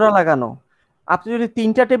টেবিল জোড়া লাগানো। আপনি যদি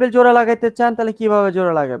 3টা টেবিল জোড়া লাগাইতে চান, তাহলে কিভাবে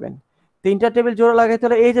জোড়া লাগাবেন? 3টা টেবিল জোড়া লাগাইতে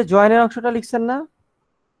হলে এই যে জয়েনের অংশটা লিখছেন না,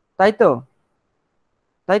 তাই তো?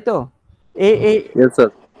 তাই তো? এই এই ইয়েস স্যার।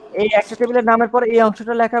 এই একটা টেবিলের নামের পরে এই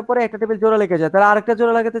অংশটা লেখার পরে একটা টেবিল জোড়া লিখে যায়। তাহলে আরেকটা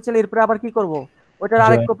জোড়া লাগাতে চাইলে এরপরে আবার কি করব? ওটার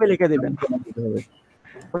আরেক জয়েন কপি লিখে দিবেন। দিতে হবে।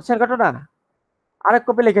 বুঝছেন ঘটনা? আরেক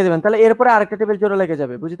কপি লিখে দিবেন, তাহলে এরপরে আরেকটা টেবিল জোড়া লেগে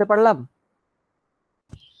যাবে। বুঝতে পারলাম?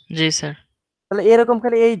 জি স্যার। তাহলে এরকম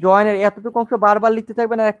খালি এই জয়েনের এতটুকু অংশ বারবার লিখতে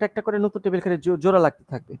থাকবেন, আর একটা একটা করে নতুন টেবিল খালি জোড়া লাগতে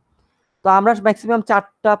থাকবে। তো আমরা ম্যাক্সিমাম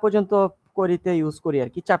 4টা পর্যন্ত করিতে ইউজ করি আর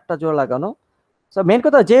কি, 4টা জোড়া লাগানো। সো মেন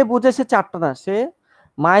কথা, যে বুঝে সে 4টা না, সে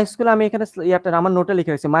মাই স্কুলে, আমি এখানে ইয়াটা আমার নোটে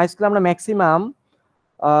লিখে রাখছি, মাই স্কুলে আমরা ম্যাক্সিমাম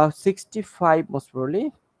 65 মোস্ট প্রবাবলি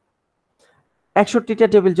 61টা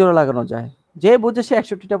টেবিল জোড়া লাগানো যায়। যে বুঝে সে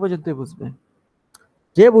 61টা পর্যন্তই বুঝবে,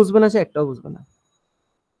 যে বুঝবে না সে একটাও বুঝবে না।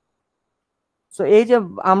 সো এই যে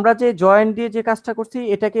আমরা যে জয়েন দিয়ে যে কাজটা করছি,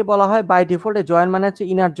 এটাকে বলা হয় বাই ডিফল্ট জয়েন, মানে হচ্ছে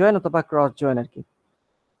ইনার জয়েন অথবা ক্রস জয়েন আর কি।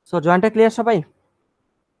 সো জয়েনটা ক্লিয়ার সবাই?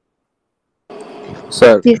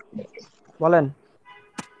 স্যার। বলেন।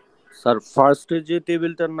 স্যার, ফার্স্টে যে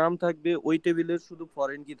টেবিলটার নাম থাকবে ওই টেবিলের শুধু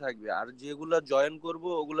ফরেন কি থাকবে, আর যেগুলা জয়েন করব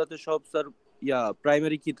ওগুলাতে সব স্যার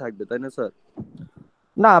প্রাইমারি কি থাকবে, তাই না স্যার?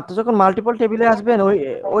 না, আপনি যখন মাল্টিপল টেবিলে আসবেন, ওই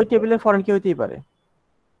ওই টেবিলের ফরেন কি হইতেই পারে,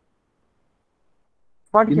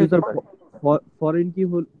 ফরেন কি কিন্তু হইতেই স্যার পারে।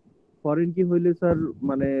 ফরেন কি হইলে স্যার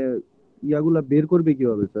মানে ইয়াগুলা বের করবে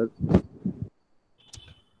কিভাবে স্যার?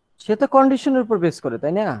 সে তো কন্ডিশনের উপর বেস করে,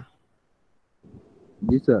 তাই না?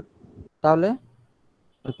 জি স্যার। তাহলে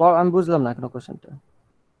আমি বুঝলাম না কোনো কোশ্চেনটা।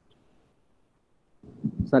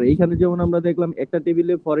 স্যার এইখানে যেমন আমরা দেখলাম একটা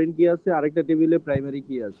টেবিলে ফরেন কি আছে, আরেকটা টেবিলে প্রাইমারি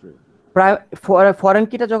কি আছে। ফরেন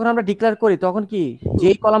কিটা যখন আমরা ডিক্লেয়ার করি, তখন কি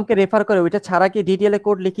যেই কলামকে রেফার করে ওইটা ছাড়া কি ডিটিএল এ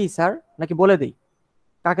কোড লিখি স্যার, নাকি বলে দেই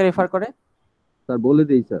কাকে রেফার করে? স্যার বলে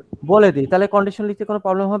দেই স্যার। বলে দিই। তাহলে কন্ডিশন লিখতে কোনো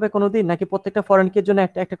প্রবলেম হবে কোনোদিন, নাকি প্রত্যেকটা ফরেন কির জন্য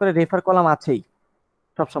একটা একটা করে রেফার কলাম আছেই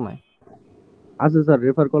সব সময়? আছে স্যার,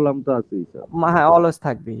 রেফার কলাম তো আছেই স্যার। হ্যাঁ, অলওয়েজ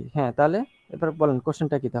থাকবে। হ্যাঁ, তাহলে এবার বলেন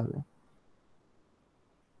কোশ্চেনটা কি তাহলে?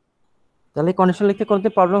 তাহলে কন্ডিশন লিখতে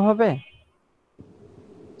কোনোদিন প্রবলেম হবে?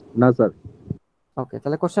 না স্যার। ওকে,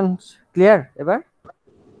 তাহলে কোশ্চেন ক্লিয়ার এবার?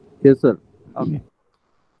 Yes sir. ওকে।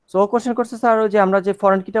 সো কোশ্চেন করছে স্যার, ওই যে আমরা যে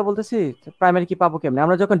ফরেন কিটা বলতেছি, প্রাইমারি কি পাবো কেমনে?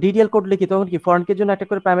 আমরা যখন ডিডিএল কোড লিখি তখন কি ফরেন কির জন্য একটা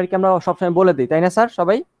করে প্রাইমারি কি আমরা সবসময় বলে দিই, তাই না স্যার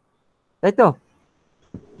সবাই? তাই তো?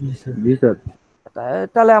 জি স্যার।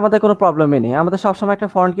 তাহলে আমাদের কোনো প্রবলেমই নেই। আমাদের সবসময় একটা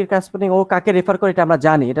ফরেন কির কারেসপন্ডিং ও কাকে রেফার করে এটা আমরা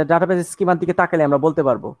জানি। এটা ডাটাবেস স্কিমার দিকে তাকালে আমরা বলতে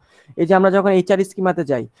পারবো। এই যে আমরা যখন এইচআর স্কিমাতে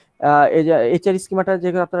যাই, এই যে এইচআর স্কিমাটা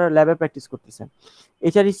যেগুলো আপনারা ল্যাবে প্র্যাকটিস করতেছেন,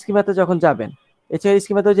 এইচআর স্কিমাতে যখন যাবেন, এইচআর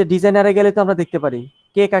স্কিমাতে ওই যে ডিজাইনারে গেলে তো আমরা দেখতে পারি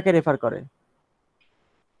কে কাকে রেফার করে,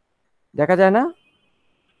 দেখা যায় না?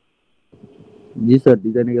 জি স্যার,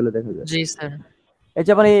 ডিজাইনে গেলে দেখা যায়। জি স্যার। এই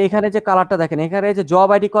যেমন এখানে যে কালারটা দেখেন, এখানে যে জব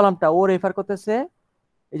আইডি কলামটা ও রেফার করতেছে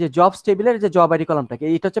এই যে জবস টেবিলের যে জব আইডি কলামটাকে,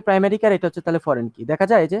 এটা হচ্ছে প্রাইমারি কি আর এটা হচ্ছে তাহলে ফরেন কি, দেখা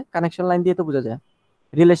যায়? এই যে কানেকশন লাইন দিয়ে তো বোঝা যায়,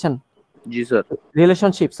 রিলেশন, জি স্যার।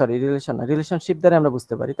 রিলেশনশিপ দ্বারা আমরা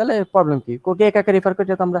বুঝতে পারি। তাহলে প্রবলেম কি, কে কাকে রেফার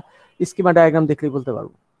করে তো আমরা স্কিমা ডায়াগ্রাম দেখলেই বলতে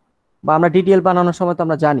পারবো। বা আমরা ডিডিএল বানানোর সময় তো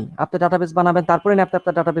আমরা জানি, আপনি ডাটাবেস বানাবেন, তারপরে না আপনি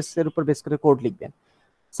আপনার ডাটাবেসের উপর বেস করে কোড লিখবেন।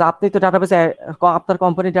 সো আপনি তো ডাটাবেস, আপনার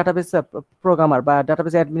কোম্পানির ডাটাবেস প্রোগ্রামার বা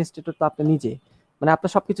ডাটাবেস অ্যাডমিনিস্ট্রেটর তো আপনি নিজে, মানে আপনি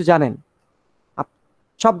সবকিছু জানেন,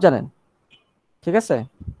 সব জানেন, ঠিক আছে?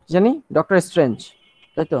 জানি ডক্টর স্ট্রেঞ্জ,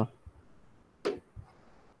 তাই তো?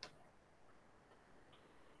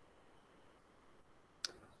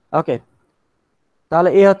 ওকে, তাহলে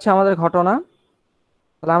এই হচ্ছে আমাদের ঘটনা।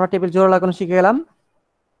 তাহলে আমরা টেবিল জোড়া লাগানো শিখে গেলাম।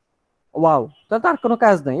 ওয়াও, তাহলে তার কোনো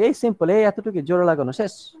কাজ নেই, এই সিম্পল, এই এতটুকু জোড়া লাগানো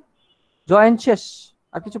শেষ, জয়েন শেষ।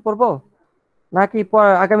 আর কিছু পড়বো নাকি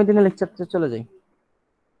আগামী দিনে লেকচারতে চলে যাই?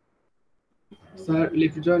 স্যার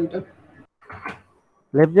লিফট জয়েন্টটা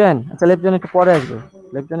লেফট জয়েন, আচ্ছা লেফট জয়েন একটু পরে আসবো,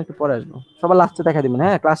 লেফট জয়েন একটু পরে আসবো, সবার লাস্টে দেখা দিবেন।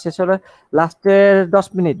 হ্যাঁ, ক্লাস শেষ হলে লাস্টের 10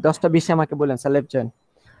 মিনিট 10টা 20 আমাকে বললেন স্যার লেফট জয়েন।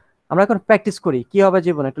 আমরা এখন প্র্যাকটিস করি কি হবে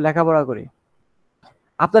জীবনে, একটু লেখাপড়া করি।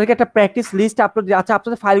 আপনাদেরকে একটা প্র্যাকটিস লিস্ট আপলোড, আচ্ছা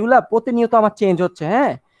আপনাদের ফাইলগুলো প্রতিনিয়ত আমার চেঞ্জ হচ্ছে।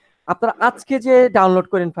 হ্যাঁ, আপনারা আজকে যে ডাউনলোড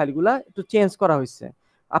করেন ফাইলগুলা একটু চেঞ্জ করা হয়েছে।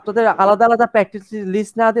 আপনাদের আলাদা আলাদা প্র্যাকটিস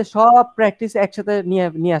লিস্ট না দিয়ে সব প্র্যাকটিস একসাথে নিয়ে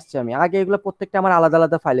নিয়ে আসছি আমি। আগে এগুলো প্রত্যেকটা আমার আলাদা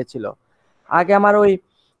আলাদা ফাইলে ছিল। আগে আমার ওই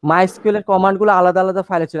মাইস্কুয়েলের কমান্ডগুলো আলাদা আলাদা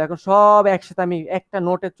ফাইলে ছিল, এখন সব একসাথে আমি একটা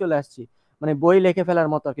নোটে চলে আসছি, মানে বই লিখে ফেলার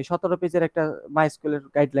মতো আর কি। 17 পেজের একটা মাইস্কুয়েলের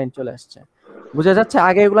গাইডলাইন চলে আসছে, বুঝা যাচ্ছে?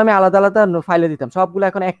 আগে এগুলো আমি আলাদা আলাদা ফাইলে দিতাম, সবগুলো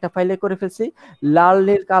এখন একটা ফাইলে করে ফেলছি, লাল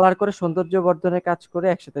নীল কালার করে সৌন্দর্য বর্ধনের কাজ করে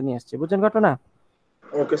একসাথে নিয়ে আসছি। বুঝছেন ঘটনা?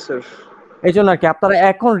 Okay sir. এই জন্য আর কি আপনারা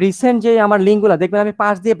এখন রিসেন্ট যে আমার লিঙ্কগুলো দেখবেন আমি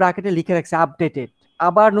পাশ দিয়ে ব্র্যাকেটে লিখে রাখছি আপডেটেড,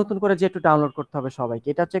 আবার নতুন করে যে একটু ডাউনলোড করতে হবে সবাইকে।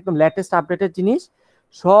 এটা হচ্ছে একদম লেটেস্ট আপডেটেড জিনিস,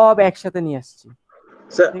 সব একসাথে নিয়ে আসছি।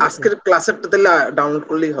 স্যার আজকের ক্লাসেরটা তাহলে ডাউনলোড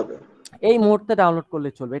করলেই হবে? এই মুহূর্তে ডাউনলোড করলে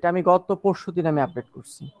চলবে, এটা আমি গত পরশুদিন আমি আপডেট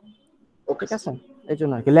করছি। ঠিক আছে, এই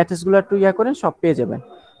জন্য আর কি লেটেস্ট গুলো একটু ইয়া করেন, সব পেয়ে যাবেন।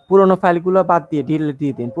 পুরোনো ফাইলগুলো বাদ দিয়ে ডিলিট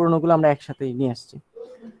দিয়ে দিন, পুরোনোগুলো আমরা একসাথে নিয়ে আসছি।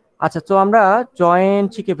 আচ্ছা, তো আমরা জয়েন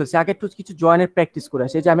শিখে ফেলছি, আগে একটু কিছু জয়েনের প্র্যাকটিস করে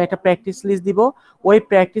আসি। এই যে আমি একটা প্র্যাকটিস লিস্ট দিব, ওই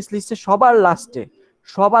প্র্যাকটিস লিস্টে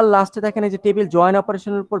সবার লাস্টে দেখেন এই যে টেবিল জয়েন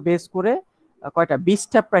অপারেশনের উপর বেস করে কয়টা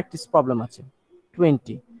 20টা প্র্যাকটিস প্রবলেম আছে,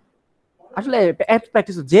 20। আসলে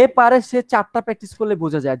প্র্যাকটিস যে পারে সে 4টা প্র্যাকটিস করলে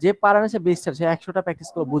বোঝা যায়, যে পারে না সে 20টা, সে 100টা প্র্যাকটিস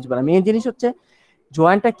করে বুঝবে না। মেইন জিনিস হচ্ছে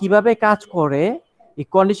জয়েন্টটা কিভাবে কাজ করে, এই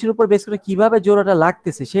কন্ডিশনের উপর বেস করে কিভাবে জোড়াটা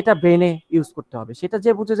লাগতেছে সেটা ব্রেনে ইউজ করতে হবে। সেটা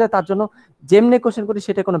যে বুঝে যায় তার জন্য যেমনি কোশ্চেন করি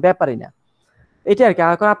সেটা কোনো ব্যাপারই না। এটা আর কি।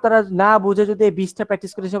 এখন আপনারা না বুঝে যদি এই 20টা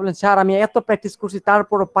প্র্যাকটিস করে এসে বলেন স্যার আমি এত প্র্যাকটিস করছি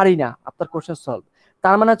তারপরও পারি না আপনার কোশ্চেন সলভ,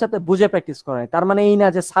 তার মানে হচ্ছে আপনি বুঝে প্র্যাকটিস করেন। তার মানে এই না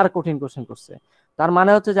যে স্যার কঠিন কোশ্চেন করছে, তার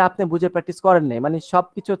মানে হচ্ছে যে আপনি বুঝে প্র্যাকটিস করেন নাই। মানে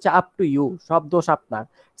সবকিছু হচ্ছে আপ টু ইউ, সব দোষ আপনার,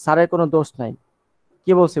 স্যারের কোনো দোষ নাই।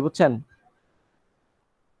 কি বলছি বুঝছেন?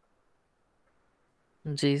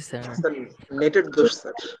 জি স্যার। নেটের দোষ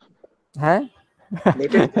স্যার। হ্যাঁ,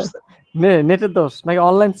 নেটের দোষ স্যার। নেটের দোষ নাকি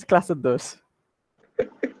অনলাইন ক্লাসের দোষ?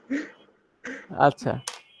 আচ্ছা,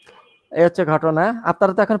 এই হচ্ছে ঘটনা।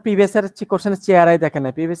 আপনারা তো এখন প্রিভিয়াস ইয়ার কোশ্চেনের চেহারাই দেখেন না।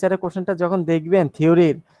 প্রিভিয়াস ইয়ারের কোশ্চেনটা যখন দেখবেন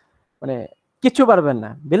থিওরির, মানে কিছু পারবেন না,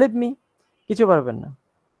 বিলিভ মি, কিছু পারবেন না।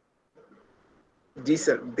 জি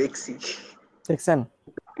স্যার দেখছি। না দেখছেন?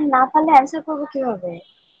 পারলে অ্যানসার করবো কিভাবে?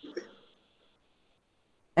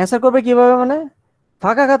 অ্যান্সার করবে কিভাবে মানে?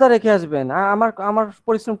 ফাঁকা খাতা রেখে আসবেন, আমার আমার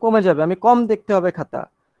পরিশ্রম কমে যাবে, আমি কম দেখতে হবে খাতা,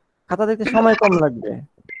 খাতা দেখতে সময় কম লাগবে।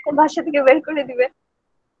 বাসা থেকে বের করে দিবে।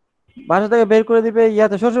 বাসা থেকে বের করে দিবে,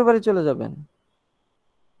 ইয়াতে শ্বশুর বাড়ি চলে যাবেন।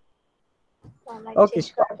 ওকে, শেষ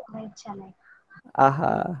করার কোনো ইচ্ছা নাই।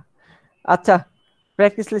 আহা, আচ্ছা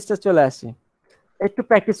প্র্যাকটিস লিস্টে চলে আসি। একটু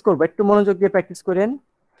প্র্যাকটিস করবো, একটু মনোযোগ দিয়ে প্র্যাকটিস করেন।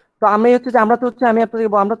 তো আমি হচ্ছে যে আমরা তো হচ্ছে আমি আপনাদেরকে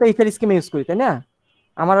আমরা তো এইচআর স্কিম ইউজ করি তাই না?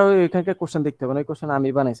 আমার ওইখানকার কোশ্চেন দেখতে হবে না, ওই কোশ্চেন আমি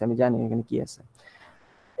বানাইছি, আমি জানি এখানে কি আছে।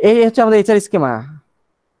 এই হচ্ছে আমাদের এইচআর স্কিমা।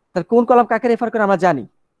 তাহলে কোন কলাম কাকে রেফার করে আমরা জানি।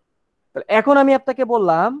 তাহলে এখন আমি আপনাকে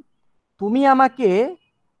বললাম তুমি আমাকে,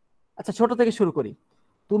 আচ্ছা ছোট থেকে শুরু করি,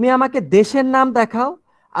 তুমি আমাকে দেশের নাম দেখাও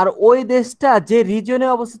আর ওই দেশটা যে রিজিয়নে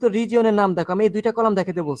অবস্থিত রিজিয়নের নাম দেখাও। আমি এই দুইটা কলাম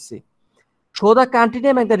দেখাতে বলছি, show the country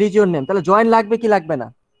name and the region name. তাহলে জয়েন লাগবে কি লাগবে না?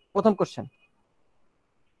 প্রথম কোশ্চেন।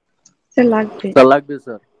 স্যার লাগবে। স্যার লাগবে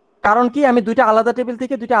স্যার। কারণ কি আমি দুইটা আলাদা টেবিল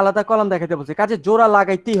থেকে দুইটা আলাদা কলাম দেখাতে বলছি, কাজে জোড়া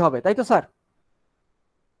লাগাইতেই হবে, তাই তো স্যার?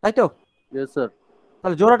 তাই তো? Yes sir.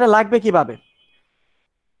 তাহলে জোড়াটা লাগবে কিভাবে?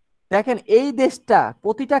 দেখেন এই দেশটা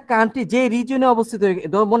প্রতিটা কান্ট্রি যে রিজিয়নে অবস্থিত,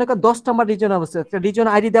 মনে করেন 10 নম্বর রিজিয়নে অবস্থিত, একটা রিজিয়ন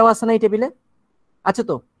আইডি দেওয়া আছে না এই টেবিলে? আছে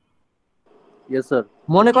তো? Yes sir.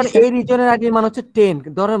 মনে করেন এই রিজিয়নের আইডির মান হচ্ছে 10,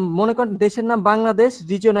 ধরেন মনে করেন দেশের নাম বাংলাদেশ,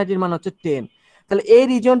 রিজিয়ন আইডির মান হচ্ছে 10। তাহলে এই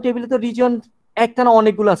রিজিয়ন টেবিলে তো রিজিয়ন একটা না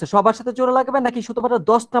অনেকগুলো আছে, সবার সাথে জোড়া লাগবে নাকি শুধুমাত্র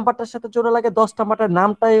 10 নাম্বারটার সাথে জোড়া লাগে? 10 নাম্বারটার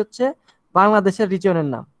নামটাই হচ্ছে বাংলাদেশের রিজিয়নের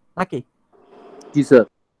নাম নাকি? জি স্যার।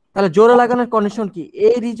 তাহলে জোড়া লাগানোর কন্ডিশন কি?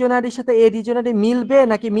 এই রিজিয়নারির সাথে এই রিজিয়নারি মিলবে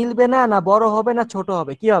নাকি মিলবে না, না বড় হবে না ছোট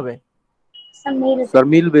হবে, কি হবে? স্যার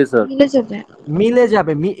মিলবে স্যার। মিলে যাবে। মিলে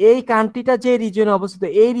যাবে। এই কান্ট্রিটা যে রিজিয়নে অবস্থিত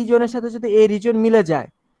এই রিজিয়নের সাথে যদি এই রিজিয়ন মিলে যায়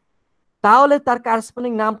তাহলে তার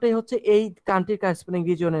কারেসপন্ডিং নামটাই হচ্ছে এই কান্ট্রির কারেসপন্ডিং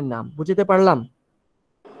রিজিয়নের নাম। বুঝতে পারলাম?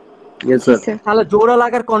 Yes sir. তাহলে জোড়া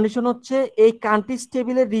লাগার কন্ডিশন হচ্ছে এই কান্ট্রিজ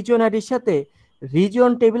টেবিলের রিজিয়নারির সাথে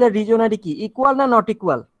রিজিয়ন টেবিলের রিজিয়নারি কি ইকুয়াল না not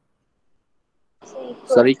equal?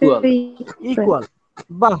 Sir equal. Equal.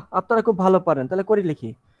 বাহ, আপনারা খুব ভালো পারেন। তাহলে করি লিখি,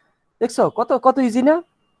 দেখছো কত কত ইজি না?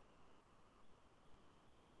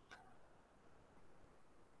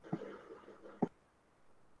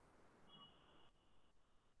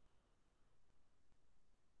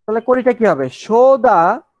 তাহলে করিটা কি হবে? Show the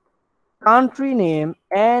country name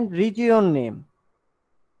and region name.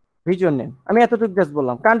 Region name আমি এতটুকু জাস্ট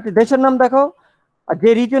বললাম। কান্ট্রি দেশের নাম দেখো, আর যে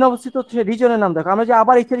রিজিয়ন অবস্থিত সে রিজিয়নের নাম দেখো। আমরা যে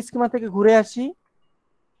আবার এক্সেল স্কিমা থেকে ঘুরে আসি,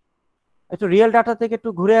 একটু রিয়েল ডাটা থেকে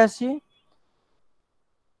একটু ঘুরে আসি,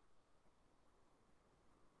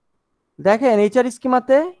 দেখেন এইচআর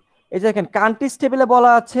স্কিমাতে এই যে দেখেন কান্ট্রিজ টেবিলে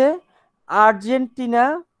বলা আছে আর্জেন্টিনা।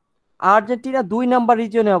 আর্জেন্টিনা 2 নাম্বার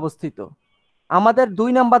রিজিয়নে অবস্থিত। আমাদের 2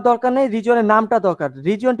 নাম্বার দরকার নেই, রিজিয়নের নামটা দরকার।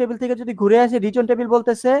 রিজিয়ন টেবিল থেকে যদি ঘুরে আসি, রিজিয়ন টেবিল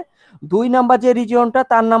বলতেছে 2 নাম্বার যে রিজিয়নটা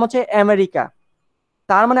তার নাম হচ্ছে আমেরিকা।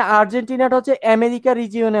 তার মানে আর্জেন্টিনাটা হচ্ছে আমেরিকা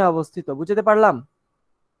রিজিয়নে অবস্থিত। বুঝতে পারলাম?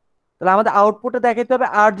 তাহলে আমাদের আউটপুটে দেখাতে হবে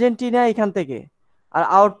আর্জেন্টিনা এখান থেকে, আর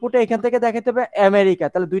আউটপুটে এখান থেকে দেখাতে হবে আমেরিকা।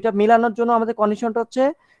 তাহলে দুইটা মিলানোর জন্য আমাদের কন্ডিশনটা হচ্ছে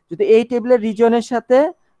যদি এই টেবিলের রিজিয়নের সাথে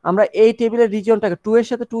আমরা এই টেবিলের রিজিয়নটাকে 2 এর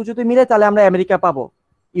সাথে 2 যদি মিলে তাহলে আমরা আমেরিকা পাবো,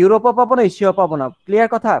 ইউরোপও পাবো না, এশিয়াও পাবো না।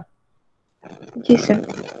 ক্লিয়ার কথা? জি স্যার।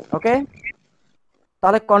 ওকে,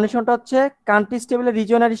 তাহলে কন্ডিশনটা হচ্ছে কান্ট্রিজ টেবিলের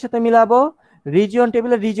রিজিয়নারির সাথে মিলাবো, রিজিয়ন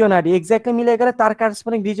টেবিলের রিজিয়নারি এক্স্যাক্টলি মিলে গেলে তার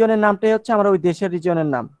কারেসপন্ডিং রিজিয়নের নামটাই হচ্ছে আমরা ওই দেশের রিজিয়নের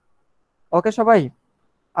নাম। ওকে সবাই,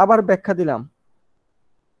 আবার ব্যাখ্যা দিলাম,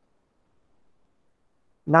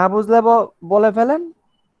 না বুঝলে বলে ফেলেন।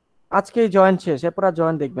 আজকেই জয়েন শেষ, এরপর আর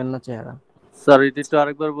জয়েন দেখবেন না চেহারা। স্যার এটা একটু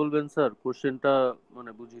আরেকবার বলবেন স্যার, কোশ্চেনটা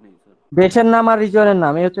মানে বুঝিনি স্যার। দেশের নাম আর রিজিয়নের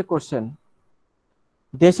নাম, এই হচ্ছে কোশ্চেন।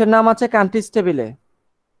 দেশের নাম আছে কান্ট্রিজ টেবিলে,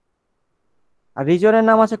 আর রিজিয়নের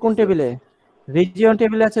নাম আছে কোন টেবিলে? রিজিয়ন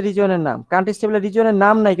টেবিলে আছে রিজিয়নের নাম। কান্ট্রিজ টেবিলে রিজিয়নের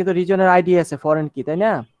নাম নাই, কিন্তু রিজিয়নের আইডি আছে, ফরেন কি, তাই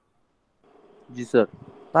না? জি স্যার।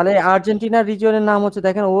 তাহলে আর্জেন্টিনার রিজিয়নের নাম হচ্ছে,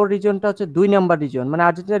 দেখেন ওর রিজিয়নটা হচ্ছে 2 নাম্বার রিজিয়ন, মানে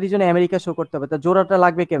আর্জেন্টিনার রিজিয়নে আমেরিকা শো করতে হবে। তা জোড়াটা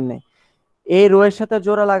লাগবে কেমনে? এই রো এর সাথে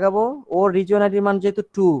জোড়া লাগাবো, ওর রিজিয়নারির মান যেহেতু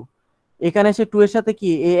 2, এখানে এসে 2 এর সাথে কি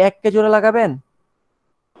এই 1 কে জোড়া লাগাবেন?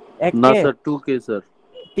 1 না কে, স্যার 2K স্যার।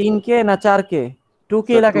 3 কে না 4 কে? 2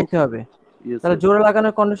 কে স্যার 2K। লাগাইতে হবে। ইয়েস তাহলে স্যার। জোড়া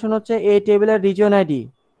লাগানোর কন্ডিশন হচ্ছে এই টেবিলের রিজিয়ন আইডি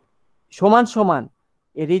সমান সমান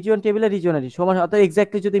এই রিজিয়ন টেবিলের রিজিয়নারি সমান, অর্থাৎ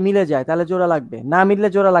এক্স্যাক্টলি যদি মিলে যায় তাহলে জোড়া লাগবে, না মিললে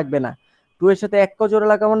জোড়া লাগবে না। 2 এর সাথে 1 কেও জোড়া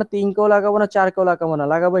লাগাবো না, 3 কেও লাগাবো না, 4 কেও লাগাবো না,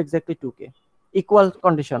 লাগাবো এক্স্যাক্টলি 2 কে। ইকুয়াল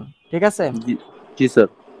কন্ডিশন, ঠিক আছে? জি স্যার।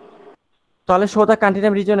 তাহলে সোদা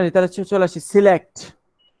কন্টিনিউম রিজিয়নারি, তাহলে চলে আসি সিলেক্ট।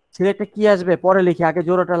 সিলেক্টে কি আসবে পরে লিখি, আগে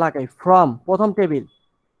জোড়াটা লাগাই। ফ্রম প্রথম টেবিল,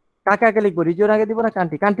 কাকে আগে লিখবো? রিজিয়ন আগে দিব না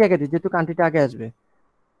কান্ট্রি? কান্ট্রি আগে দিই, যেহেতু কান্ট্রিটা আগে আসবে।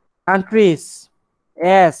 কান্ট্রিজ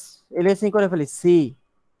এস, এলএসি করে ফেলি সি।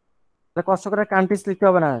 কষ্ট করে কান্ট্রিজ লিখতে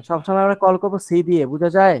হবে না, সবসময় আমরা কল করবো সি দিয়ে, বুঝা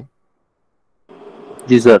যায়?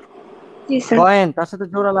 জি স্যার। জি স্যার। জয়েন, তার সাথে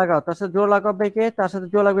জোড়া লাগাও, তার সাথে জোড়া লাগাবে কে? তার সাথে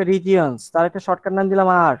জোড়া লাগবে রিজিয়নস, তার একটা শর্টকাট নাম দিলাম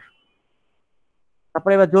আর।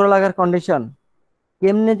 তারপরে এবার জোড়া লাগার কন্ডিশন,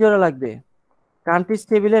 কেমনে জোড়া লাগবে? কান্ট্রিজ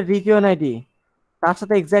টেবিলের রিজিয়ন আইডি তার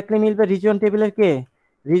সাথে এক্স্যাক্টলি মিলবে রিজিয়ন টেবিলের কে?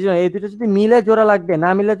 রিজিয়ন। এই দুটো যদি মিলে জোড়া লাগবে, না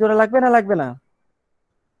মিলে জোড়া লাগবে না লাগবে না?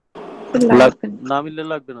 না মিললে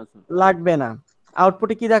লাগবে না স্যার। লাগবে না।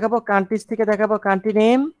 আউটপুটে কি দেখাবো? কান্ট্রিজ থেকে দেখাবো কান্ট্রি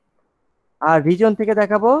নেম, আর রিজিয়ন থেকে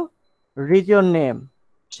দেখাবো রিজিয়ন নেম।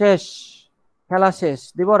 শেষ, খেলা শেষ।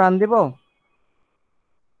 দিব, রান দিব।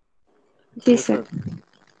 জি স্যার।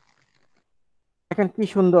 দেখেন কি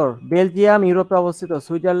সুন্দর, বেলজিয়াম ইউরোপে অবস্থিত,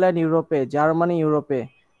 সুইজারল্যান্ড ইউরোপে, জার্মানি ইউরোপে,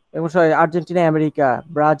 এবং sorry Argentina America,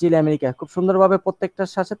 Brazil America, খুব সুন্দরভাবে প্রত্যেকটার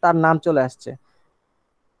সাথে তার নাম চলে আসছে।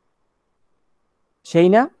 সেই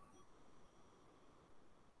না?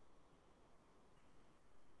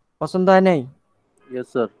 পছন্দ হয় নাই? Yes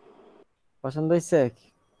sir. পছন্দ হয়েছে?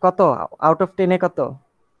 কত আউট অফ 10-এ কত?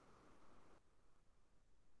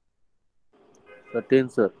 Sir 10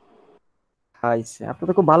 sir. হাইছে, আপনি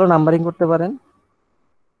তো খুব ভালো নাম্বারিং করতে পারেন।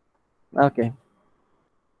 ওকে,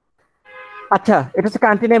 আচ্ছা এটা হচ্ছে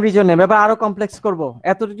কান্ট্রি নেম রিজন নেম। এবার আরো কমপ্লেক্স করব,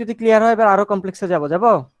 এতটুকু যদি ক্লিয়ার হয় এবার আরো কমপ্লেক্সে যাব।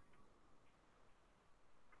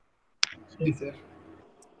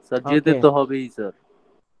 স্যার যেতে তো হবেই স্যার।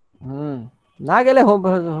 না গেলে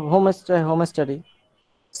হোম স্টাডি,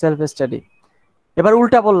 সেলফ স্টাডি। এবার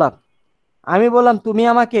উল্টা বললাম, আমি বললাম তুমি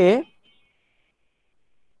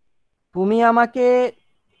আমাকে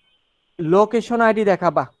লোকেশন আইডি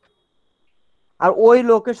দেখাবা, আর ওই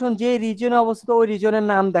লোকেশন যে রিজিয়নে অবস্থিত ওই রিজিয়নের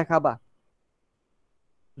নাম দেখাবা।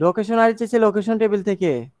 লোকেশন আইডি চেয়েছে লোকেশন টেবিল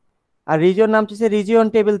থেকে, আর রিজিয়ন নাম চেয়েছে রিজিয়ন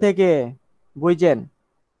টেবিল থেকে। বুঝছেন?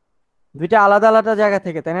 দুইটা আলাদা আলাদা জায়গা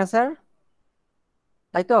থেকে, তাই না স্যার?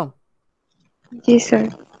 তাই তো? জি স্যার।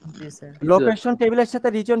 জি স্যার। লোকেশন টেবিলের সাথে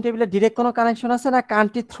রিজিয়ন টেবিলের ডিরেক্ট কোনো কানেকশন আছে না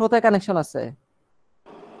কান্ট্রি থ্রুতে কানেকশন আছে?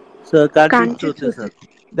 স্যার কান্ট্রি থ্রুতে স্যার।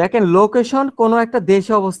 দেখেন লোকেশন কোনো একটা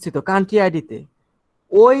দেশে অবস্থিত কান্ট্রি আইডিতে,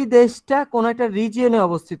 ওই দেশটা কোনো একটা রিজিয়নে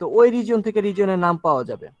অবস্থিত, ওই রিজিয়ন থেকে রিজিয়নের নাম পাওয়া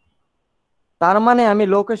যাবে। তার মানে আমি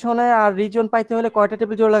লোকেশনে আর রিজিয়ন পাইতে হলে কয়টা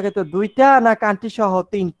টেবিল জোড়া লাগাইতে? 2টা না কান্ট্রি সহ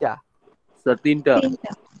 3টা? স্যার 3টা।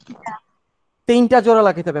 3টা জোড়া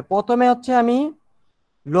লাগাইতে হবে। প্রথমে হচ্ছে আমি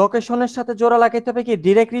লোকেশনের সাথে জোড়া লাগাইতে হবে কি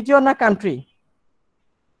ডিরেক্ট রিজিয়ন না country?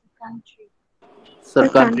 Country. Sir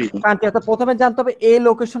country. Country. অর্থাৎ প্রথমে জানতে হবে এই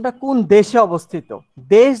লোকেশনটা কোন দেশে অবস্থিত।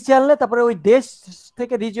 দেশ জানলে তারপরে ওই দেশ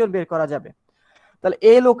থেকে রিজিয়ন বের করা যাবে। তাহলে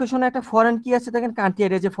এই লোকেশনে একটা ফরেন কি আছে দেখেন, কান্ট্রি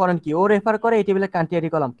এরিয়া যে ফরেন কি ও রেফার করে এই টেবিলের কান্ট্রি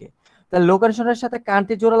এরিয়া কলামকে। তাহলে লোকেশনের সাথে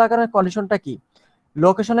কান্ট্রি জোড়া লাগানোর কন্ডিশনটা কি?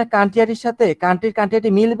 লোকেশনের কান্ট্রি এরিয়ার সাথে কান্ট্রি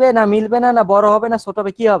এরিয়া মিলবে না মিলবে না, না বড় হবে না ছোট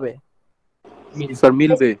হবে, কি হবে? স্যার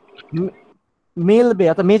মিলবে। মিলবে।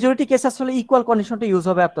 অর্থাৎ মেজরিটি কেস আসলে ইকুয়াল কন্ডিশনটা ইউজ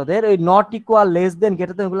হবে আপনাদের, ওই not equal, less than,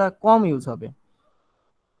 greater than এগুলো কম ইউজ হবে।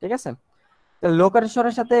 ঠিক আছে?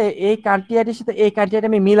 লোকেশনের সাথে এই কান্ট্রি আইডির সাথে এই কান্ট্রি আইডি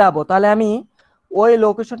আমি মিলাবো, তাহলে আমি ওই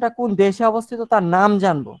লোকেশনটা কোন দেশে অবস্থিত তার নাম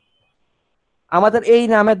জানবো। আমাদের এই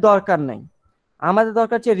নামের দরকার নাই, আমাদের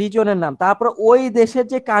দরকার হচ্ছে রিজিয়নের নাম, তারপর ওই দেশের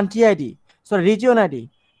যে country ID sorry region ID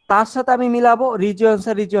তার সাথে আমি মিলাবো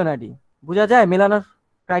রিজিয়ন আইডি। বোঝা যায় মেলানোর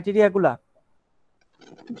ক্রাইটেরিয়া গুলা?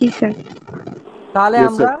 জি স্যার। তাহলে Yes,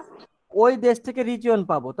 আমরা sir. ওই দেশ থেকে রিজিয়ন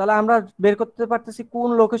পাবো, তাহলে আমরা বের করতে পারতেছি কোন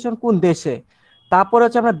লোকেশন কোন দেশে। তারপরে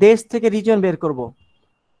হচ্ছে আমরা দেশ থেকে রিজিয়ন বের করব।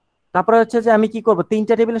 তারপরে হচ্ছে যে আমি কি করব,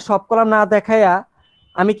 তিনটা টেবিলে সব কলাম না দেখাইয়া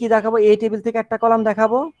আমি কি দেখাবো, এই টেবিল থেকে একটা কলাম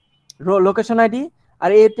দেখাবো লোকেশন আইডি, আর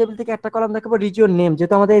এই টেবিল থেকে একটা কলাম দেখাবো রিজিয়ন নেম,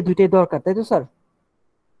 যেহেতু আমাদের এই দুইটাই দরকার, তাই তো স্যার?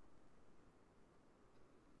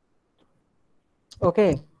 ওকে,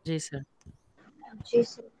 জি স্যার। জি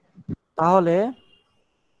স্যার। তাহলে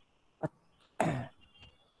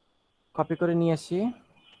কপি করে নিয়ে আসি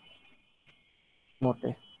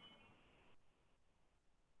নোটে।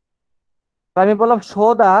 আমি বললাম show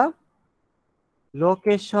the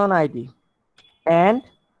location ID and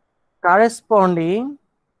corresponding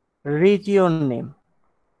region name.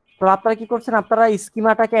 তো আপনারা কি করছেন, আপনারা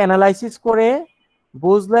স্কিমাটাকে অ্যানালাইসিস করে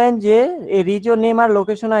বুঝলেন যে এই রিজিয়ন নেম আর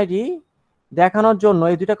লোকেশন আইডি দেখানোর জন্য,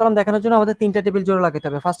 এই দুইটা কলাম দেখানোর জন্য আমাদের তিনটা টেবিল জোড়া লাগাতে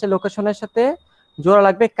হবে। ফার্স্টে লোকেশনের সাথে জোড়া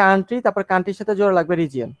লাগবে কান্ট্রি, তারপর কান্ট্রির সাথে জোড়া লাগবে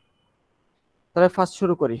রিজিয়ন। তাহলে ফার্স্ট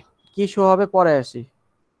শুরু করি, কি শো হবে পরে আসি,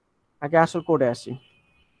 আগে আসল কোডে আসি।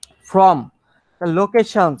 ফ্রম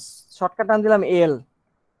লোকেশনস, শর্টকাট নাম দিলাম এল,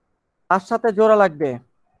 তার সাথে জোড়া লাগবে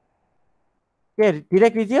কে,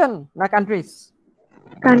 ডিরেক্ট রিজিয়ন না কান্ট্রিজ?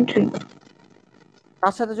 কান্ট্রি।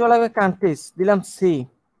 তার সাথে জোড়া লাগবে কান্ট্রিজ, দিলাম সি।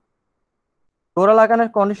 জোড়া লাগানোর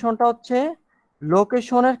কন্ডিশনটা হচ্ছে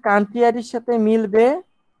লোকেশনের কান্ট্রি আইডির সাথে মিলবে,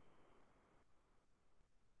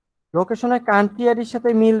 লোকেশনের কান্ট্রি আইডির সাথে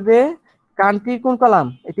মিলবে কান্ট্রির কোন কলাম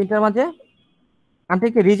এই তিনটার মাঝে? কান্ট্রি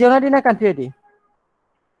কি রিজিয়ন আইডি না country ID?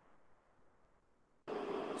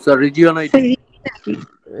 Sir region ID.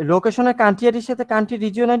 লোকেশনের country আইডির সাথে কান্ট্রি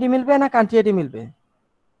রিজিয়ন আইডি মিলবে না কান্ট্রি আইডি মিলবে?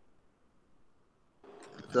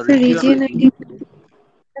 Sir sir region region ID.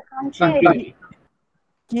 ID.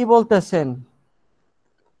 কি বলতেছেন?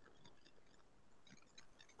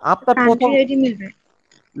 আপনার কান্ট্রি প্রথম আইডি মিলবে।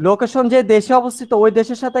 লোকেশন যে দেশে অবস্থিত ওই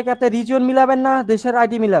দেশের সাথে কি আপনি রিজিয়ন মিলাবেন না দেশের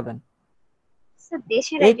আইডি মিলাবেন? স্যার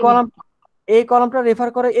দেশের এই আইডি কলাম, এই কলামটা রেফার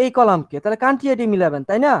করে এই কলামকে, তাহলে কান্ট্রি আইডি মিলাবেন,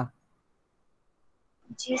 তাই না?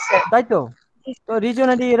 জি স্যার। তাই তো? তো রিজিয়ন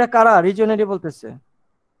আইডি এরা কারা রিজিয়ন আইডি বলতেছে?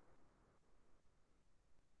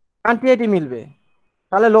 কান্ট্রি আইডি মিলবে।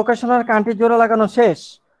 তাহলে লোকেশন আর কান্ট্রি জোড়া লাগানো শেষ,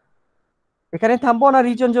 এখানে থামবো না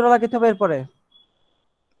রিজিয়ন জোড়া লাগাতে হবে এরপরে?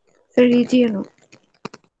 Sir region.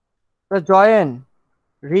 Join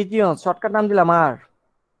region, shortcut নাম দিলাম আর,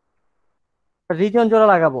 রিজিয়ন জোড়া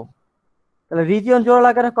লাগাবো। তাহলে রিজিয়ন জোড়া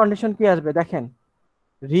লাগানোর কন্ডিশন কি আসবে দেখেন,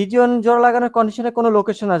 রিজিয়ন জোড়া লাগানোর কন্ডিশনে কোনো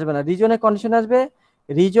লোকেশন আসবে না, রিজিয়নের কন্ডিশন আসবে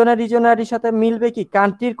রিজিয়ন আইডির সাথে মিলবে কি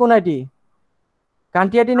কান্ট্রির কোন আইডি,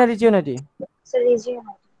 কান্ট্রি আইডি না region ID? Sir region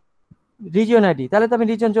ID. Region ID, তাহলে তো আমি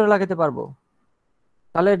রিজিয়ন জোড়া লাগাতে পারবো।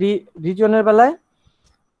 তাহলে রিজিয়নের বেলায়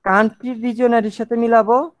কান্ট্রির রিজিয়ন আইডির সাথে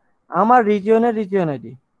মিলাবো আমার রিজিয়নের রিজিয়ন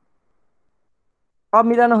আইডি। সব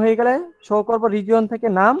মিলানো হয়ে গেলে শো করবো রিজিয়ন থেকে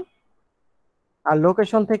নাম আর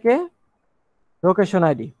লোকেশন থেকে location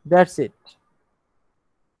ID, that's it.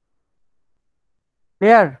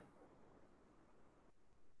 Clear?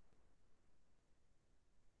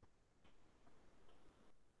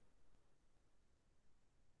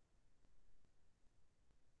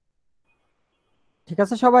 ঠিক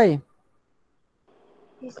আছে সবাই?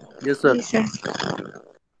 Yes sir. জি স্যার।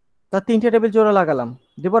 তার তিনটে টেবিল জোড়া লাগালাম,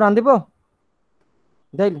 দিব রান দিব,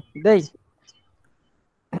 দেই দেই।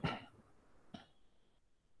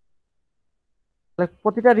 তাহলে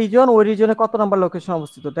প্রতিটা রিজন ওই রিজনে কত নাম্বার লোকেশন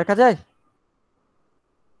অবস্থিত দেখা যায়?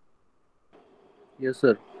 Yes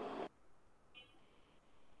sir.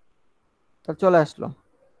 তাহলে চলে আসলো।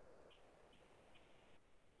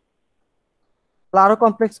 তাহলে আরো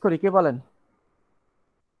কমপ্লেক্স করি, কে বলেন?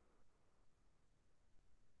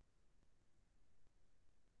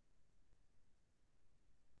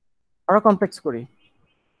 আরো কমপ্লেক্স করি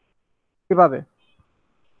কিভাবে?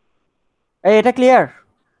 এই এটা ক্লিয়ার?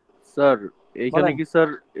 স্যার এইখানে বলেন। কি স্যার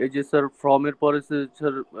এই যে স্যার ফর্ম এর পরে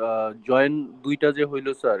স্যার জয়েন দুইটা যে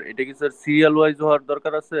হইলো স্যার, এটা কি স্যার সিরিয়াল ওয়াইজ হওয়ার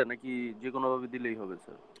দরকার আছে নাকি যে কোনো ভাবে দিলেই হবে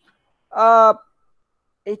স্যার? আহ,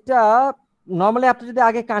 এটা নর্মালি আপনি যদি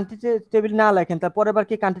আগে কান্ট্রি টেবিল না লেখেন তারপরে আবার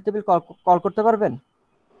কি কান্ট্রি টেবিল কল করতে পারবেন?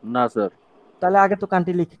 না স্যার। তাহলে আগে তো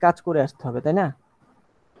কান্ট্রি লিখে কাজ করে আসতে হবে, তাই না?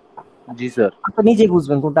 জি স্যার। আপনি নিজেই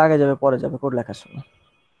বুঝবেন কোনটা আগে যাবে পরে যাবে কোড লেখার সময়।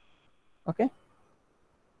 ওকে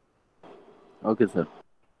ওকে স্যার।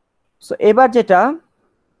 সো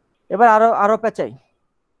এবার আরো আরো পেঁচাই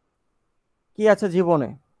কি আছে জীবনে,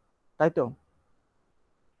 তাই তো?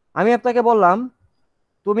 আমি আপনাকে বললাম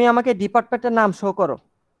তুমি আমাকে ডিপার্টমেন্টের নাম শো করো,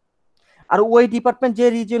 আর ওই ডিপার্টমেন্ট যে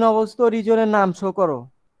রিজন অবস্থিত রিজনের নাম শো করো।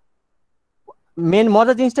 মেন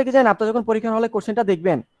মজার জিনিসটা কি জানেন? আপনি যখন পরীক্ষার হলে কোশ্চেনটা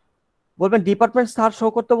দেখবেন বলবেন ডিপার্টমেন্ট স্যার শো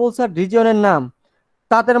করতে বলছে আর রিজনের নাম,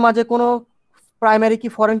 তাদের মাঝে কোনো প্রাইমারি কি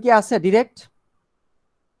ফরেন কি আছে? ডিরেক্ট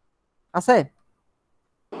আছে?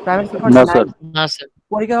 প্রাইমারি কি ফরেন না নাই। স্যার। না স্যার।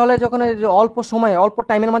 পরীক্ষা হলে যখন এই যে অল্প সময় অল্প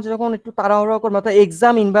টাইমের মাঝে যখন একটু তাড়াহুড়ো করবেন অর্থাৎ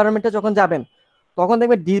এক্সাম এনভায়রনমেন্টে যখন যাবেন তখন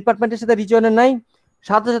দেখবেন ডিপার্টমেন্টের সাথে রিজনের নাই,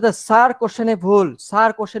 সাথে সাথে স্যার কোশ্চেনে ভুল, স্যার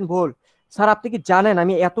কোশ্চেন ভুল। স্যার আপনি কি জানেন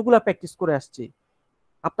আমি এতগুলা প্র্যাকটিস করে আসছি,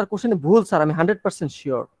 আপনার কোশ্চেনে ভুল স্যার, আমি 100%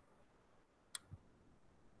 শিওর।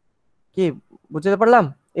 কি বুঝতে পারলাম?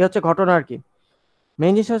 এই হচ্ছে ঘটনা আর কি।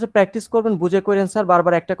 মেইন জিনিস হচ্ছে প্র্যাকটিস করবেন, বুঝে করেন স্যার।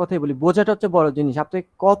 বারবার একটা কথাই বলি, বোঝাটা হচ্ছে বড় জিনিস, আপনি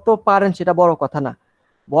কত পারেন সেটা বড় কথা না।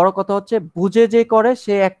 বড় কথা হচ্ছে বুঝে যে করে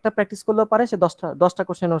সে একটা প্র্যাকটিস করলেও পারে, সে 10টা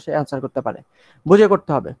কোশ্চেনও সে অ্যান্সার করতে পারে। বুঝে করতে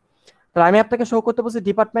হবে। তাহলে আমি আপনাকে শো করতে বলছি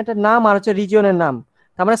ডিপার্টমেন্টের নাম আর হচ্ছে রিজিয়নের নাম।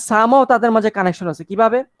 তার মানে সামও তাদের মাঝে কানেকশন আছে।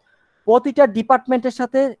 কিভাবে? প্রতিটা ডিপার্টমেন্টের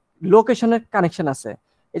সাথে লোকেশনের কানেকশন আছে।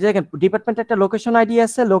 এই যে দেখেন ডিপার্টমেন্টের একটা লোকেশন আইডি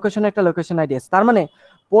আছে, লোকেশনের একটা লোকেশন আইডি আছে, তার মানে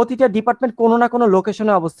প্রতিটা ডিপার্টমেন্ট কোনো না কোনো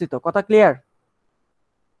লোকেশনে অবস্থিত। কথা ক্লিয়ার?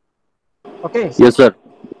 ওকে। Yes sir.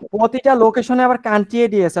 প্রতিটা লোকেশনে আবার কান্ট্রি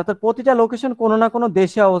দিয়েছে, অর্থাৎ প্রতিটা লোকেশন কোনো না কোনো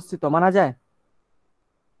দেশে অবস্থিত, মানা যায়?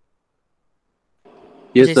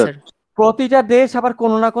 ইয়েস জি স্যার। স্যার। প্রতিটা দেশ আবার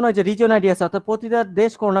কোনো না কোনো যে রিজিয়ন আইডি আছে, অর্থাৎ প্রতিটা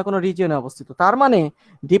দেশ কোনো না কোনো রিজিয়নে অবস্থিত। তার মানে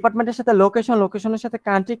ডিপার্টমেন্টের সাথে লোকেশন, লোকেশনের সাথে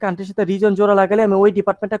কান্ট্রি, কান্ট্রির সাথে রিজন জোড়া লাগালে আমি ওই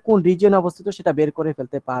ডিপার্টমেন্টটা কোন রিজিয়নে অবস্থিত সেটা বের করে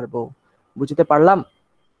ফেলতে পারবো। বুঝতে পারলাম?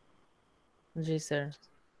 জি স্যার।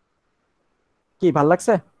 কি ভাল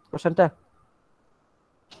লাগছে কোশ্চেনটা?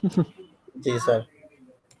 জি স্যার।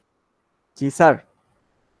 জি স্যার।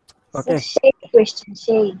 ওকে সেই কোয়েশ্চেন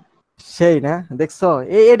সেই সেই না, দেখছো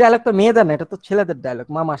এই ডায়লগ তো মেয়েদের না, এটা তো ছেলেদের ডায়লগ।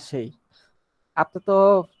 মামা সেই, আপনি তো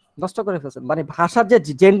নষ্ট করে ফেলছেন, মানে ভাষার যে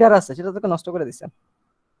জেন্ডার আছে সেটা তো নষ্ট করে দিচ্ছেন।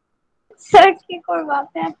 স্যার কি করবো,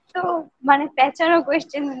 আপনি এত মানে পেঁচানো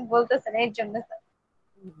কোয়েশ্চেন বলতেছেন এর জন্য স্যার।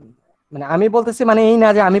 মানে আমি বলতেছি মানে এই না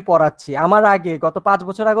যে আমি পড়াচ্ছি, আমার আগে গত 5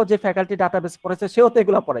 বছর আগে যে ফ্যাকাল্টি ডাটাবেস পড়াইছে সেও তো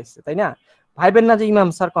এগুলো পড়াইছে, তাই না? ভাইবেন না যে ইমাম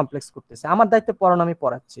স্যার কমপ্লেক্স করতেছে, আমার দায়িত্ব পড়ানো, আমি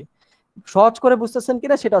পড়াচ্ছি। সহজ করে বুঝতেছেন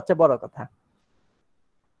কিনা সেটা হচ্ছে বড় কথা।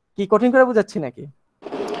 কি কঠিন করে বুঝাচ্ছি নাকি?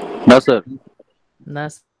 না স্যার। না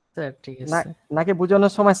স্যার, ঠিক না আছে। নাকি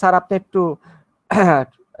বোঝানোর সময় স্যার আপনি একটু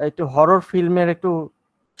একটু হরর ফিল্মের একটু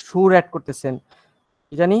সুর অ্যাড করতেছেন,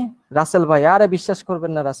 কি জানি রাসেল ভাই? আরে বিশ্বাস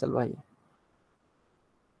করবেন না রাসেল ভাই।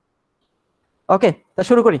 ওকে, তা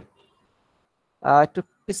শুরু করি। একটু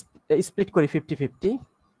স্প্লিট করি 50-50।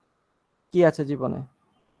 কি আছে জীবনে?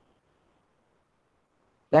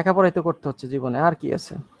 লেখাপড়াই তো করতে হচ্ছে জীবনে, আর কি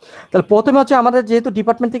আছে? তাহলে প্রথমে হচ্ছে আমাদের যেহেতু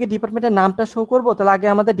ডিপার্টমেন্ট থেকে ডিপার্টমেন্টের নামটা শো করবো, তাহলে আগে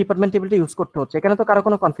আমাদের ডিপার্টমেন্ট টেবিলটা ইউজ করতে হচ্ছে। এখানে তো কারো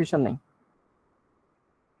কোনো কনফিউশন নেই।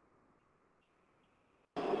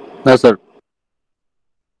 না স্যার।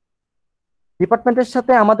 ডিপার্টমেন্টের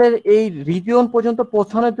সাথে আমাদের এই রিজিয়ন পর্যন্ত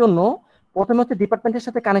পৌঁছানোর জন্য প্রথমে হচ্ছে ডিপার্টমেন্টের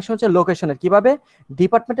সাথে কানেকশন হচ্ছে লোকেশনের। কিভাবে?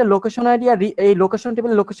 ডিপার্টমেন্টের লোকেশন আইডি আর এই লোকেশন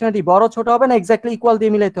টেবিলের লোকেশন আইডি বড় ছোট হবে না এক্স্যাক্টলি ইকুয়াল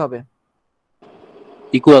দিয়ে মিলাইতে হবে?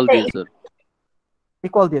 ইকুয়াল দিয়ে স্যার।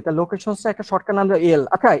 ইকুয়াল দিয়ে। তার লোকেশনস একটা শর্টকাট নাম এল।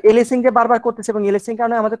 আচ্ছা, এলএসিং যে বারবার করতেছে এবং এলএসিং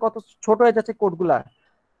কারণে আমাদের কত ছোট হয়ে যাচ্ছে কোডগুলা,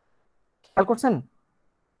 খেয়াল করছেন?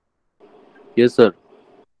 Yes sir.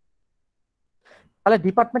 তাহলে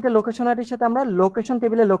ডিপার্টমেন্টের লোকেশন আইডির সাথে আমরা লোকেশন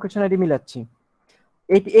টেবিলের লোকেশন আইডি মিলাচ্ছি।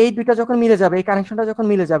 এই দুইটা যখন মিলে যাবে, এই কানেকশনটা যখন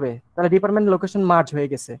মিলে যাবে, তাহলে ডিপার্টমেন্ট লোকেশন মার্জ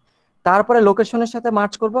হয়ে গেছে। তারপরে লোকেশনের সাথে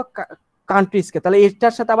মার্জ করব কান্ট্রিজকে, তাহলে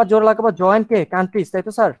এটার সাথে আবার জোড়া লাগাবো জয়েন্ট কে কান্ট্রিজ, তাই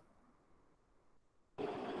তো স্যার?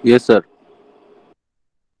 Yes sir.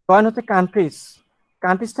 জয়েন্ট হচ্ছে কান্ট্রিজ।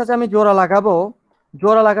 কান্ট্রিজটা যে আমি জোড়া লাগাবো,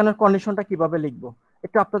 জোড়া লাগানোর কন্ডিশনটা কিভাবে লিখবো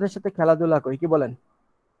একটু আপনাদের সাথে খেলাধুলা করি, কি বলেন?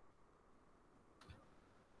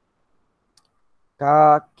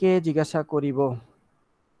 কাকে জিজ্ঞাসা করিব?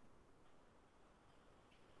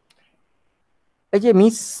 এই যে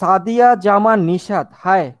মিস সাদিয়া জামান নিশাত,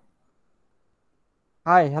 হাই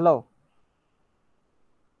হাই হ্যালো।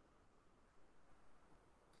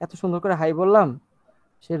 এত সুন্দর করে হাই বললাম,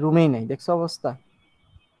 সে রুমেই নেই, দেখছো অবস্থা।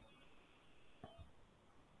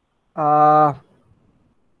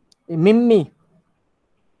 মিম্মি,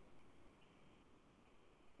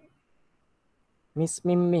 মিস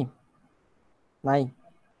মিম্মি নাই,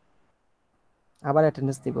 আবার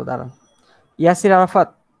অ্যাটেন্ডেন্স দিব, দাঁড়ান। Yasir Arafat,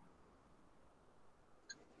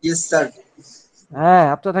 yes sir. হ্যাঁ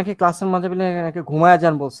আপনার নাকি ক্লাসের মাঝে বলে নাকি ঘুমায়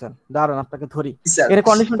যান বলছেন, দাঁড়ান আপনাকে ধরি। স্যার এর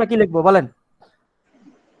কন্ডিশনটা কি লিখবো বলেন?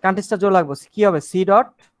 কান্টিসটা জোর লাগবো, কি হবে? সি ডট,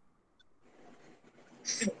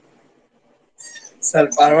 স্যার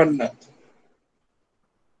পারবেন না।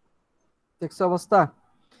 দেখছো অবস্থা?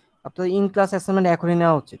 আপনার ইন ক্লাস অ্যাসাইনমেন্ট এখনই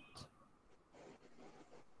নেওয়া উচিত।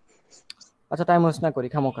 আচ্ছা টাইম ওয়েস্ট না করি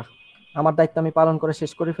খামোকা, আমার দায়িত্ব আমি পালন করে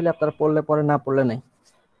শেষ করে ফেলি, আপনারা পড়লে পরে, না পড়লে নাই।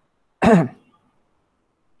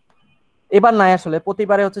 এবার নাই আসলে,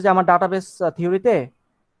 প্রতিবারে হচ্ছে যে আমার ডাটাবেস থিওরিতে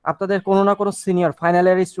আপনাদের কোনো না কোনো সিনিয়র ফাইনাল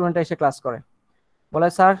ইয়ার স্টুডেন্ট এসে ক্লাস করে, বলে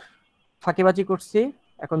স্যার ফাঁকিবাজি করছি,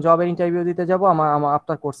 এখন জবের ইন্টারভিউ দিতে যাব,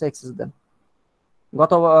 আপনার কোর্সে অ্যাক্সেস দেন।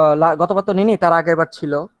 গতবার তো নিনি, তার আগের বার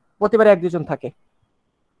ছিল। প্রতিবারে এক দুজন থাকে,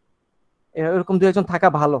 এরকম দু একজন থাকা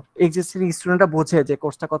ভালো, এক্সিস্টিং স্টুডেন্টরা বোঝে যে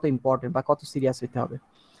কোর্সটা কত ইম্পর্টেন্ট বা কত সিরিয়াস হইতে হবে।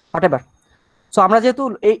 হোয়াটএভার। সো আমরা যেহেতু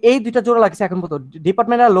এই দুইটা জোড়া লাগছে এখন পর্যন্ত,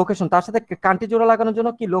 ডিপার্টমেন্ট আর লোকেশন, তার সাথে কান্ট্রি জোড়া লাগানোর জন্য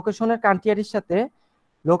কি লোকেশনের কান্ট্রিয়ারির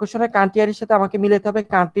সাথে আমাকে মিলাতে হবে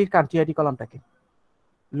কান্ট্রির কান্ট্রি আইডি কলামটাকে।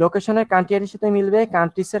 লোকেশনের কান্ট্রি আইডির সাথে মিলবে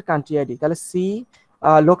কান্ট্রিসের কান্ট্রি আইডি, তাহলে সি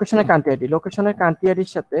লোকেশনের কান্ট্রি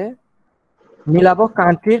আইডির সাথে মিলাবো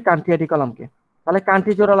কান্ট্রির কান্ট্রি আইডি কলামকে, তাহলে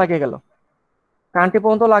কান্ট্রি জোড়া লাগে গেল। কান্ট্রি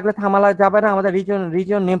পর্যন্ত লাগলে থামালা যাবে না, আমাদের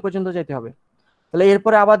রিজন নেম পর্যন্ত যেতে হবে। তাহলে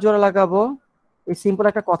এরপরে আবার জোড়া লাগাবো। এই সিম্পল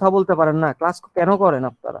একটা কথা বলতে পারেন না, ক্লাস কেন করেন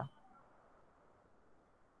আপনারা?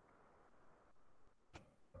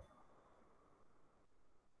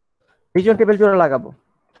 রিজন টেবিল জোড়া লাগাবো।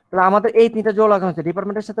 তাহলে আমাদের এই তিনটা জোড়া লাগানো হচ্ছে,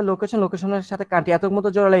 ডিপার্টমেন্টের সাথে লোকেশন, লোকেশনের সাথে কান্ট্রি, এত মতো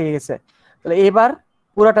জোড়া লেগে গেছে। তাহলে এবার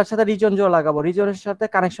পুরাটার সাথে রিজন জোড়া লাগাবো, রিজনের সাথে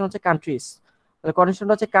কানেকশন হচ্ছে কান্ট্রিজ, তাহলে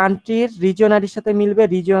কানেকশনটা হচ্ছে কান্ট্রির রিজন আইডির সাথে মিলবে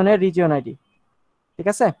রিজনের রিজন আইডি। ঠিক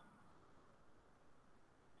আছে?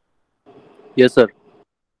 Yes sir.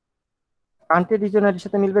 কান্ট্রি রিজন আইডির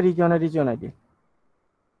সাথে মিলবে রিজনের রিজন আইডি।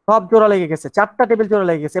 সব জোড়া লেগে গেছে, 4টা টেবিল জোড়া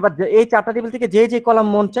লেগে গেছে। এবার এই 4টা টেবিল থেকে যে যে কলাম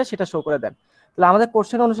মন চায় সেটা শো করে দেন। তাহলে আমাদের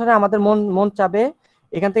কোশ্চেন অনুসারে আমাদের মন চাবে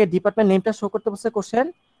এখান থেকে ডিপার্টমেন্ট নেমটা শো করতে বলছে কোশ্চেন,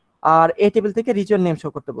 আর এই টেবিল থেকে রিজন নেম শো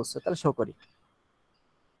করতে বলছে, তাহলে শো করি।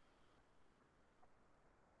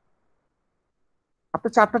 আপনি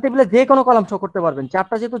 4টা টেবিলে যে কোনো কলাম শো করতে পারবেন,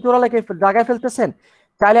 4টা যেহেতু জোড়া লেগে জায়গায় ফেলতেছেন,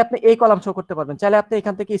 চাইলে আপনি এই কলাম শো করতে পারবেন, চাইলে আপনি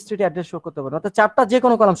এখান থেকে স্ট্রিট অ্যাড্রেস শো করতে পারবেন, অর্থাৎ 4টা যে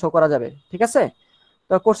কোনো কলাম শো করা যাবে। ঠিক আছে?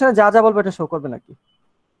 তো কোশ্চেনে যা যা বলবে এটা শো করবে নাকি?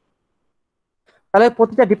 তাহলে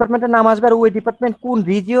প্রতিটা ডিপার্টমেন্টের নাম আসবে আর ওই ডিপার্টমেন্ট কোন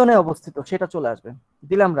রিজিয়নে অবস্থিত সেটা চলে আসবে।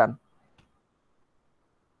 দিলাম রান।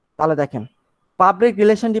 তাহলে দেখেন, পাবলিক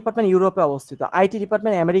রিলেশন ডিপার্টমেন্ট ইউরোপে অবস্থিত, আইটি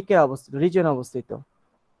ডিপার্টমেন্ট আমেরিকায় অবস্থিত, রিজিয়নে অবস্থিত,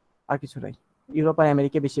 আর কিছু নাই। ইউরোপ আর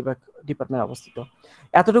আমেরিকা বেশিরভাগ ডিপার্টমেন্ট অবস্থিত।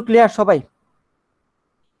 এতটুকু ক্লিয়ার সবাই?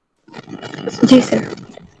 জি স্যার।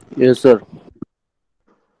 Yes sir.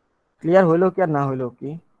 ক্লিয়ার হইলো কি আর না হইলো কি?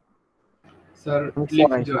 স্যার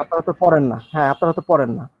আপনারা তো পড়েন না। হ্যাঁ আপনারা তো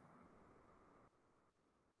পড়েন না।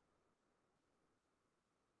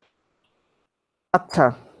 আচ্ছা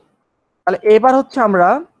তাহলে এবার হচ্ছে আমরা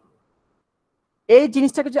এই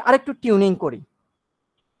জিনিসটাকে যদি আরেকটু টিউনিং করি।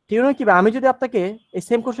 টিউনিং কি? আমি যদি আপনাকে এই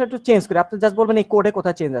সেম কোশ্চেন একটু চেঞ্জ করি, আপনি জাস্ট বলবেন এই কোডে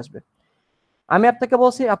কোথায় চেঞ্জ আসবে। আমি আপনাকে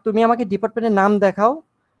বলছি তুমি আমাকে ডিপার্টমেন্টের নাম দেখাও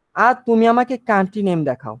আর তুমি আমাকে কান্ট্রি নেম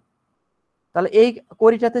দেখাও, তাহলে এই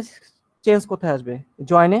কোরিটাতে চেঞ্জ কোথায় আসবে?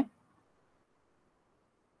 জয়েনে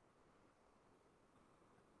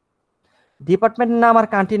ডিপার্টমেন্টের নাম আর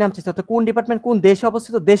কান্ট্রি নাম চেঞ্জ, তো কোন ডিপার্টমেন্ট কোন দেশে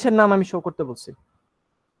অবস্থিত দেশের নাম আমি শো করতে বলছি।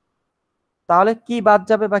 তাহলে কি বাদ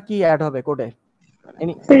যাবে বা কি অ্যাড হবে কোডে?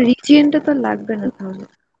 রিজিয়নটা তো লাগবে না তাহলে।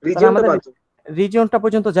 আমাদের রিজিয়নটা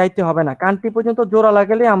পর্যন্ত যাইতে হবে না, কান্ট্রি পর্যন্ত জোড়া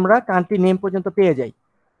লাগালে আমরা কান্ট্রি নেম পর্যন্ত পেয়ে যাই।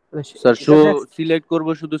 স্যার শো সিলেক্ট করব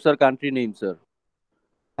শুধু স্যার কান্ট্রি নেম স্যার।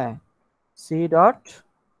 হ্যাঁ সি ডট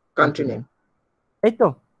কান্ট্রি নেম। এই তো।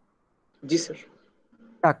 জি স্যার।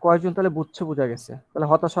 কয়জন তাহলে বুঝছে? বোঝা গেছে। তাহলে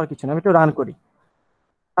হতাশ হওয়ার কিছু না, আমি একটু রান করি।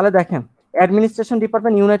 তাহলে দেখেন, administration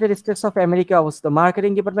department United states of America অবস্থিত,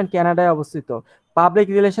 মার্কেটিং ডিপার্টমেন্ট কানাডায় অবস্থিত, পাবলিক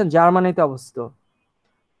রিলেশন জার্মানিতে অবস্থিত।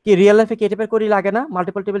 কি রিয়েল লাইফে কি এই টাইপের করি লাগে না?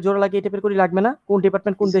 মাল্টিপল টেবিল জোড়া লাগে এই টাইপের করি লাগবে না? কোন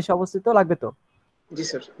ডিপার্টমেন্ট কোন দেশে অবস্থিত লাগবে তো? জি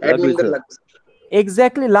স্যার। অ্যাডমিনদের লাগবে।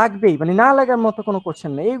 এক্স্যাক্টলি লাগবেই, মানে না লাগার মতো কোনো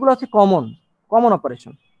কোশ্চেন নেই। এইগুলো হচ্ছে কমন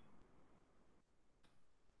অপারেশন।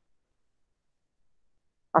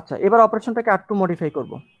 আচ্ছা এবার অপারেশনটাকে আরেকটু মডিফাই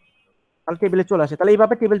করব। তাহলে টেবিলে চলে আসে, তাহলে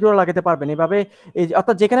এইভাবে টেবিল জোড়া লাগাতে পারবেন এইভাবে। এই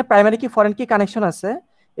অর্থাৎ যেখানে প্রাইমারি কি ফরেন কি কানেকশন আছে,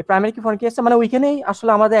 এই প্রাইমারি কি ফরেন কি আছে মানে ওইখানেই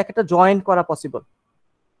আসলে আমাদের একটা জয়েন করা পসিবল।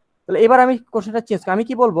 তাহলে এবার আমি কোশ্চেনটা চেঞ্জ করি, আমি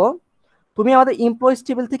কি বলবো? তুমি আমাদের এমপ্লয়িজ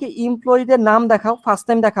টেবিল থেকে এমপ্লয়ীদের নাম দেখাও, ফার্স্ট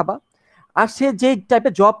টাইম দেখাবা, আর সে যে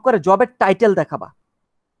টাইপের জব করে জবের টাইটেল দেখাবা।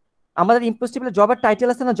 আমাদের ইমপ্লয়েজ টেবিলে জবের টাইটেল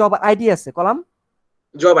আছে না জব আইডি আছে কলাম?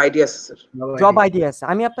 জব আইডি আছে স্যার। জব আইডি আছে।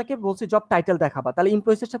 আমি আপনাকে বলছি জব টাইটেল দেখাবা, তাহলে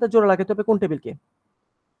ইমপ্লয়েজ এর সাথে জোড়া লাগাতে হবে কোন টেবিলকে?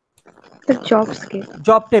 জবস কে।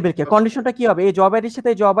 জব টেবিলকে। কন্ডিশনটা কি হবে? এই জব আইডির সাথে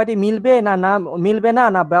এই জব আইডি মিলবে না না মিলবে না,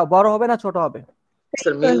 না বড় হবে না ছোট হবে?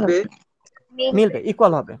 স্যার মিলবে। মিলবে,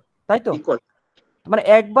 ইকুয়াল হবে, তাই তো? ইকুয়াল। মানে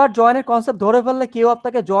একবার জয়েনের কনসেপ্ট ধরে ফেললে কেউ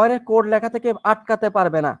আপনাকে জয়েনের কোড লেখা থেকে আটকাতে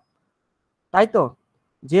পারবে না, তাই তো?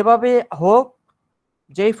 যেভাবে হোক,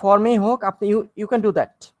 যেই ফর্মেই হোক, আপনি ইউ ক্যান ডু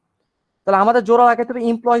দ্যাট। তাহলে আমাদের জোড়া লাগাতে হবে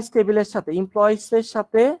এমপ্লয়িজ টেবিলের সাথে। এমপ্লয়িজের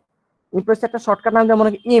সাথে এমপ্লয়িজ একটা শর্টকাট নাম যেমন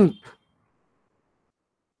ইম্প,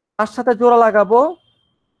 তার সাথে জোড়া লাগাবো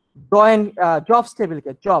জয়েন জবস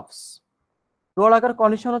টেবিলকে। জবস জোড়া লাগার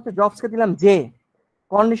কন্ডিশন হচ্ছে জবসকে দিলাম জে।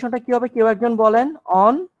 কন্ডিশনটা কি হবে কেউ একজন বলেন?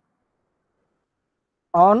 অন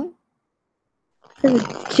অন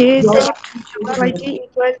যে dot job ID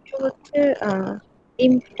equal to হচ্ছে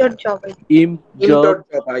imp dot job ID. imp dot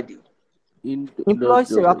job ID employees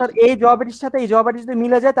অর্থাৎ এই জব আইডির সাথে এই জব আইডি যদি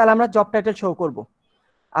মিলে যায় তাহলে আমরা জব টাইটেল শো করব।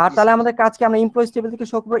 আর তাহলে আমাদের কাজকে আমরা এমপ্লয়িজ টেবিল থেকে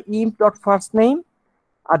শো করব imp ডট ফার্স্ট নেম,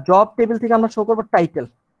 আর জব টেবিল থেকে আমরা শো করব টাইটেল।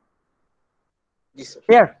 জি স্যার।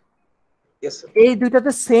 ক্লিয়ার? Yes sir. এই দুইটাতে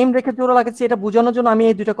সেম রেখে জোড়া লাগাচ্ছি, এটা বোঝানোর জন্য আমি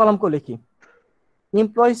এই দুইটা কলাম করে লিখি।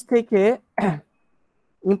 এমপ্লয়িজ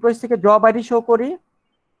থেকে জব আইডি শো করি,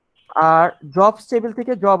 আর জবস টেবিল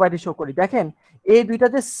থেকে জব আইডি শো করি। দেখেন এই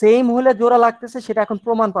দুইটাতে সেম হলে জোড়া লাগতেছে, সেটা এখন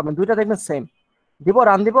প্রমাণ পাবেন। দুইটা দেখবেন সেম। দিব,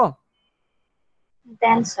 রান দিব?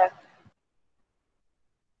 দেন স্যার।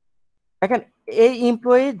 দেখেন এই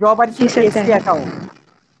employee job ID AC account,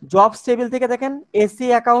 jobs table থেকে দেখেন এসি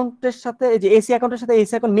অ্যাকাউন্টের সাথে এই যে এসি অ্যাকাউন্টের সাথে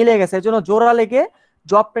এসি অ্যাকাউন্ট মিলে গেছে, এজন্য জোড়া লেগে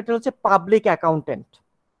জব টাইটেল হচ্ছে পাবলিক অ্যাকাউন্টেন্ট।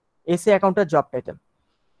 এসি অ্যাকাউন্টের জব টাইটেল।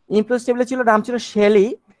 এমপ্লয়িজ টেবিলে ছিল নাম ছিল Shelley,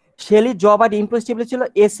 Shelley job ID employees টেবিলে ছিল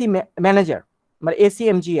এসি ম্যানেজার মানে এসি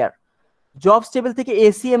এমজিআর। জবস টেবিল থেকে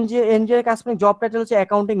এসি এমজিআর কাজ করে জব টাইটেল হচ্ছে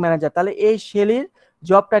অ্যাকাউন্টিং ম্যানেজার, তাহলে এই শেলির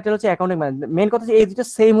জব টাইটেল হচ্ছে অ্যাকাউন্টিং ম্যানেজার। মেইন কথা হচ্ছে এই দুটো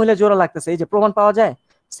সেম হলে জোড়া লাগতেছে, এই যে প্রমাণ পাওয়া যায়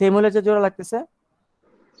সেম হলে যে জোড়া লাগতেছে,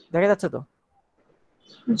 দেখা যাচ্ছে তো?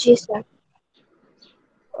 জি স্যার।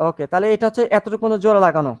 ওকে, তাহলে এটা হচ্ছে এতটুকু মতো জোড়া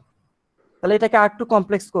লাগানো। তাহলে এটাকে আরেকটু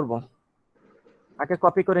কমপ্লেক্স করব, আগে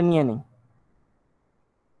কপি করে নিয়ে নিই।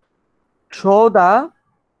 শো দা,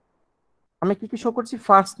 আমি কি কি শো করছি?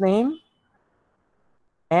 First name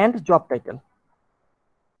and job title.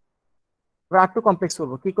 আরেকটু কমপ্লেক্স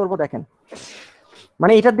করব, কি করব দেখেন।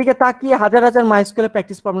 মানে এটার দিকে তাকিয়ে হাজার হাজার মাইস্কুলে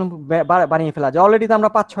প্র্যাকটিস প্রবলেম বানিয়ে ফেলা যায়। অলরেডি তো আমরা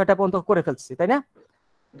 5-6টা পর্যন্ত করে ফেলছি, তাই না?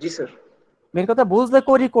 জি স্যার। মেন কথা বুঝলে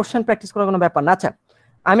করি, কোশ্চেন প্র্যাকটিস করার কোনো ব্যাপার না। আচ্ছা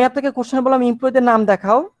আমি আপনাকে কোশ্চেন বললাম এমপ্লয়ীদের নাম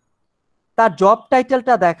দেখাও, তার জব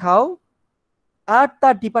টাইটেলটা দেখাও, আর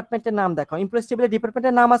তার ডিপার্টমেন্টের নাম দেখাও। এমপ্লয়িজ টেবিলে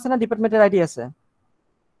ডিপার্টমেন্টের নাম আছে না ডিপার্টমেন্টের আইডি আছে?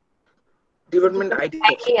 ডিপার্টমেন্ট আইডি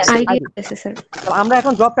আছে স্যার। আমরা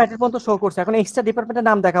এখন জব টাইটেল পর্যন্ত শো করছি, এখন এক্সট্রা ডিপার্টমেন্টের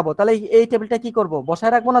নাম দেখাবো। তাহলে এই টেবিলটা কি করব?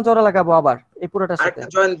 বসায় রাখবো না জোড়া লাগাবো আবার এই পুরোটার সাথে?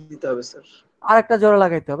 আরেকটা জয়েন দিতে হবে স্যার। আরেকটা জোড়া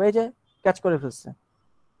লাগাইতে হবে, এই যে ক্যাচ করে ফেলছে।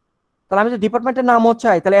 তাহলে আমি যে ডিপার্টমেন্টের নামও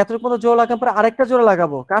চাই, তাহলে এতটুকু মতো জোড়া লাগানোর পরে আরেকটা জোড়া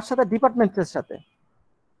লাগাবো, কার সাথে? ডিপার্টমেন্টের সাথে।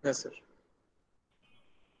 হ্যাঁ স্যার।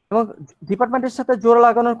 এবং ডিপার্টমেন্টের সাথে জোড়া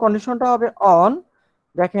লাগানোর কন্ডিশনটা হবে অন।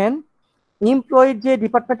 দেখেন এমপ্লয়ির যে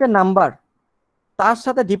ডিপার্টমেন্টের নাম্বার তার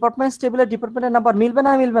সাথে ডিপার্টমেন্ট টেবিলের ডিপার্টমেন্টের নাম্বার মিলবে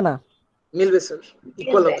না মিলবে না? মিলবে স্যার,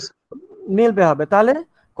 ইকুয়াল হবে স্যার। মিলবে হবে। তাহলে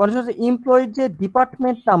কন্ডিশন হচ্ছে এমপ্লয়ির যে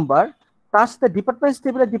ডিপার্টমেন্ট নাম্বার তার সাথে ডিপার্টমেন্ট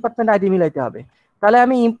টেবিলের ডিপার্টমেন্ট আইডি মিলাইতে হবে। তাহলে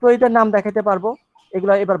আমি এমপ্লয়ীদের নাম দেখাতে পারবো,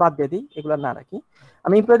 এগুলো এবার বাদ দিয়ে দিই, এগুলো না রাখি।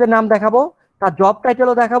 আমি এমপ্লয়ীদের নাম দেখাবো, তার জব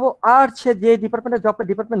টাইটেলও দেখাবো, আর সে যে ডিপার্টমেন্টের জব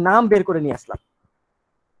ডিপার্টমেন্ট নাম বের করে নিয়ে আসলাম।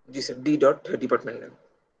 জি sir. D dot department name.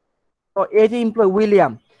 তো এই যে এমপ্লয়ি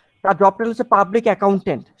উইলিয়াম, তার জব টাইটেল হচ্ছে পাবলিক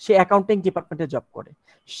অ্যাকাউন্টেন্ট, সে অ্যাকাউন্টিং ডিপার্টমেন্টে জব করে।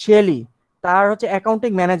 শেলি, তার হচ্ছে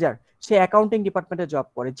অ্যাকাউন্টিং ম্যানেজার, সে অ্যাকাউন্টিং ডিপার্টমেন্টে জব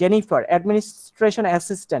করে। জেনিফার, অ্যাডমিনিস্ট্রেশন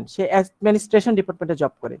অ্যাসিস্ট্যান্ট, সে অ্যাডমিনিস্ট্রেশন ডিপার্টমেন্টে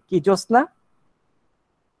জব করে। কি জোসনা?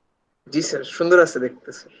 জি স্যার, সুন্দর আছে দেখতে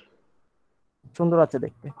স্যার। সুন্দর আছে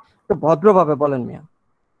দেখতে, তো ভদ্রভাবে বলেন মিয়া,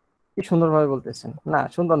 কি সুন্দরভাবে বলতেছেন? না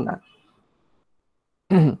সুন্দর না।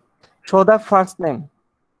 শো দা ফার্স্ট নেম,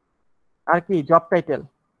 আর কি job title?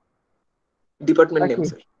 Department name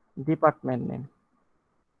sir. Department name.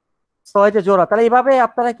 So এই যে জোড়া, তাহলে এইভাবে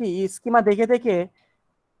আপনারা কি স্কিমা দেখে দেখে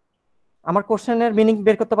আমার কোশ্চেনের মিনিং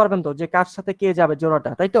বের করতে পারবেন তো, যে কার সাথে কে যাবে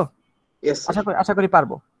জোড়াটা, তাই তো? আশা করি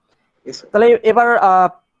পারবো। তাহলে এবার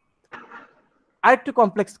আরেকটু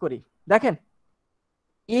কমপ্লেক্স করি। দেখেন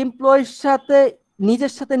এমপ্লয়ির সাথে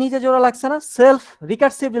নিজের সাথে নিজে জোড়া লাগছে না, সেলফ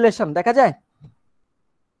রিকার্সিভ রিলেশন দেখা যায়?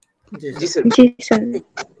 জি স্যার। জি স্যার।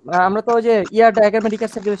 আমরা তো ওই যে ইয়ার ডায়াগ্রামে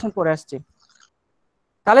রিকার্সিভ রিলেশন পড়ে আসছি।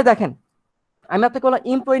 তাহলে দেখেন আমি আপনাকে বললাম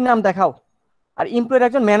এমপ্লয়ির নাম দেখাও, আর এমপ্লয়ির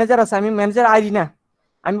একজন ম্যানেজার আছে, আমি ম্যানেজার আইডি না,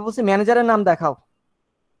 আমি বলছি ম্যানেজারের নাম দেখাও,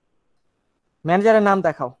 ম্যানেজারের নাম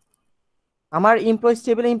দেখাও। আমার এমপ্লয়িজ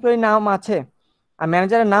টেবিলে এমপ্লয়ি নাম আছে আর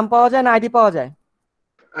ম্যানেজারের নাম পাওয়া যায় না আইডি পাওয়া যায়?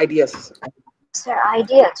 আইডি আছে স্যার। স্যার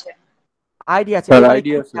আইডি আছে। আইডি আছে। স্যার এবার আইডি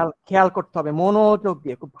একটু আছে। খেয়াল করতে হবে, মনোযোগ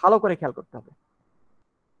দিয়ে খুব ভালো করে খেয়াল করতে হবে।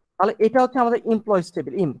 তাহলে এটা হচ্ছে আমাদের এমপ্লয়িজ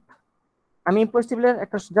টেবিল ইম্প। আমি এমপ্লয়িজ টেবিলের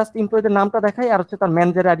একটা জাস্ট এমপ্লয়ীদের নামটা দেখাই আর হচ্ছে তার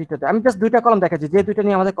ম্যানেজার আইডিটা দেয়। আমি জাস্ট দুইটা কলাম দেখাচ্ছি যে দুইটা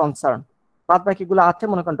নিয়ে আমাদের কনসার্ন, বাদ বাকিগুলো আছে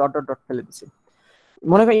মনে করেন ডট ডট ডট ফেলে দিছি।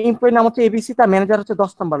 মনে করেন এমপ্লয়ির নাম হচ্ছে এবিসি, তার ম্যানেজার হচ্ছে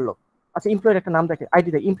 10 নম্বর লোক। আচ্ছা এমপ্লয়ির একটা নাম দেখে আইডি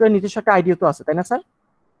দেয়, এমপ্লয়ির নিজস্ব একটা আইডিও তো আছে তাই না স্যার?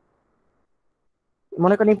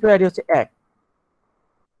 মনে করেন এমপ্লয়ি আইডি হচ্ছে 1।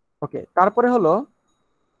 ওকে, তারপরে হলো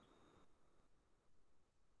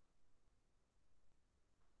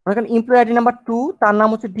মনে করেন এমপ্লয়ি আইডি নাম্বার 2, তার নাম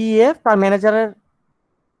হচ্ছে ডিএফ, তার ম্যানেজারের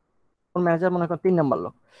ম্যানেজার মনে করেন 3 নম্বর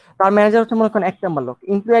লোক, তার ম্যানেজার হচ্ছে মনে করেন 1 নম্বর লোক।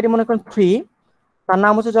 এমপ্লয়ি আইডি মনে করেন 3, তার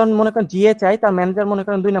নাম হচ্ছে যখন মনে করেন জিএচআই, তার ম্যানেজার মনে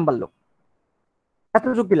করেন 2 নম্বর লোক।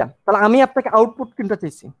 এতটুকু দিলাম। তাহলে আমি আপনাকে আউটপুট কিনতে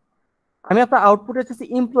চাইছি, আমি আপনার আউটপুটে চাইছি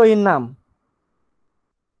এমপ্লয়ির নাম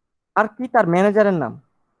আর কি তার ম্যানেজারের নাম,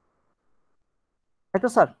 তাই তো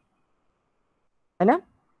স্যার? তাই না?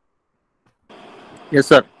 Yes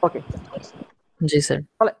sir. ওকে, জি স্যার।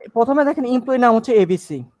 তাহলে প্রথমে দেখেন এমপ্লয়ি নাম হচ্ছে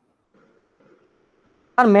এবিসি,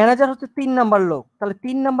 আর ম্যানেজার হচ্ছে 3 নাম্বার লোক। তাহলে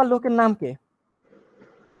 3 নাম্বার লোকের নাম কে?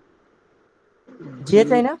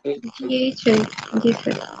 জিএচআই না?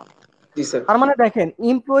 তার মানে দেখেন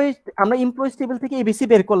এমপ্লয়ি, আমরা এমপ্লয়িজ টেবিল থেকে এবিসি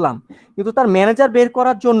বের করলাম, কিন্তু তার ম্যানেজার বের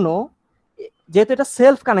করার জন্য যেহেতু এটা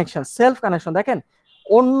সেলফ কানেকশন দেখেন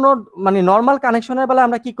অন্য মানে নর্মাল কানেকশনের বেলা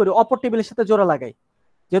আমরা কি করি অপর টেবিলের সাথে জোড়া লাগাই,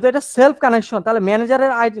 যেহেতু এটা সেলফ কানেকশন তাহলে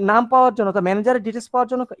ম্যানেজারের নাম পাওয়ার জন্য, তো ম্যানেজারের ডিটেলস পাওয়ার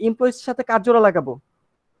জন্য এমপ্লয়িজ সাথে কার জোড়া লাগাবো?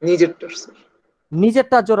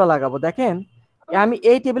 নিজেরটা জোড়া লাগাবো। দেখেন আমি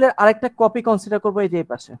এই টেবিলের আরেকটা কপি কনসিডার করবো, এই যে এই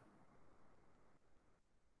পাশে,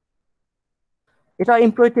 এটা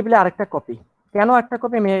এমপ্লয়ি টেবিলে আরেকটা কপি। কেন একটা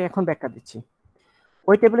কপি আমি এখন ব্যাখ্যা দিচ্ছি।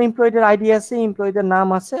 ওই টেবিলে এমপ্লয়ীদের আইডি আছে, এমপ্লয়ীদের নাম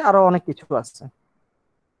আছে, আরো অনেক কিছু আছে।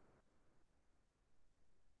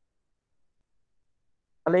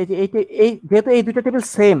 তাহলে এই যে এই যেহেতু এই দুটো টেবিল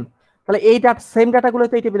সেম, তাহলে এই সেম ডাটাগুলো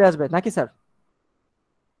তো এই টেবিলে আসবে নাকি স্যার?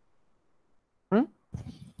 হুম,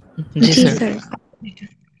 জি স্যার।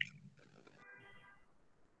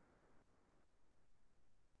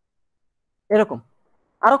 এরকম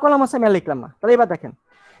আরো কলাম আছে আমি আর লিখলাম না। তাহলে এবার দেখেন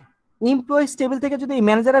এমপ্লয়িজ টেবিল থেকে যদি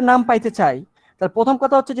ম্যানেজারের নাম পাইতে চাই, তাহলে প্রথম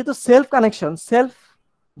কথা হচ্ছে যেহেতু সেলফ কানেকশন, সেলফ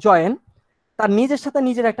জয়েন, তার নিজের সাথে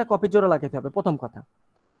নিজের একটা কপি জোড়া লাগাতে হবে। প্রথম কথা,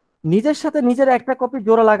 নিজের সাথে নিজের একটা কপি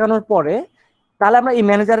জোড়া লাগানোর পরে তাহলে আমরা এই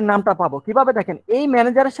ম্যানেজারের নামটা পাবো কিভাবে? দেখেন এই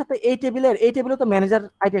ম্যানেজারের সাথে এই টেবিলে তো ম্যানেজার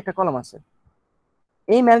আইডি একটা কলাম আছে,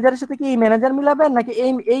 এই ম্যানেজারের সাথে কি এই ম্যানেজার মিলাবেন নাকি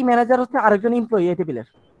এই ম্যানেজার হচ্ছে আরেকজন এমপ্লয়ি এই টেবিলের?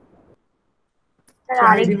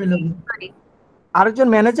 আরেকজন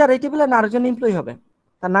ম্যানেজার এই টেবিলে না আরেকজন এমপ্লয়ি হবে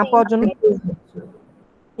তার নাম পাওয়ার জন্য?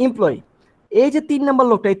 এমপ্লয়ি। এই যে 3 নম্বর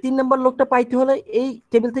লোকটা, এই 3 নম্বর লোকটা পাইতে হলে এই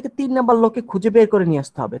টেবিল থেকে 3 নম্বর লোককে খুঁজে বের করে নিয়ে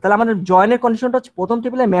আসতে হবে। তাহলে আমাদের জয়েনের কন্ডিশনটা হচ্ছে প্রথম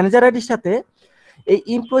টেবিলে ম্যানেজার আইডির সাথে এই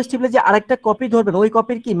এমপ্লয়িজ টেবিলে যে আরেকটা কপি ধরবেন ওই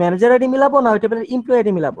কপির কি ম্যানেজার আইডি মিলাবো না ওই টেবিলের এমপ্লয়ি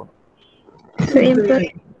আইডি মিলাবো?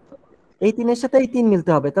 এই 3-এর সাথে এই 3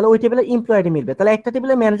 মিলতে হবে, তাহলে ওই টেবিলে এমপ্লয়ি আইডি মিলবে। তাহলে একটা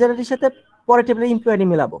টেবিলে ম্যানেজার আইডির সাথে পরের টেবিলে এমপ্লয়ি আইডি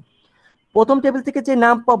মিলাবো। প্রথম টেবিল থেকে যে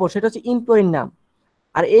নাম পাবো সেটা হচ্ছে এমপ্লয়ির নাম,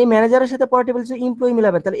 আর এই ম্যানেজারের সাথে পরের টেবিল যে এমপ্লয়ি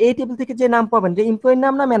মিলাবেন, তাহলে এই টেবিল থেকে যে নাম পাবেন যে এমপ্লয়ির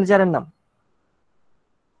নাম না ম্যানেজারের নাম?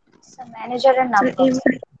 ম্যানেজারের নাম।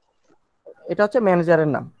 এটা হচ্ছে ম্যানেজারের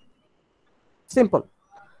নাম। সিম্পল।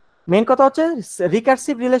 মেইন কথা হচ্ছে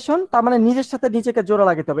রিকার্সিভ রিলেশন, তার মানে নিজের সাথে নিজেকে জোড়া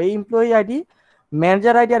লাগাতে হবে। এই এমপ্লয়ি আইডি,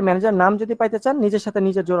 ম্যানেজার আইডি আর ম্যানেজার নাম যদি পাইতে চান নিজের সাথে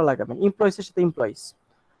নিজের জোড়া লাগাবেন, এমপ্লয়িজ এর সাথে এমপ্লয়িজ।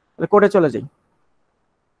 কোডে চলে যাই।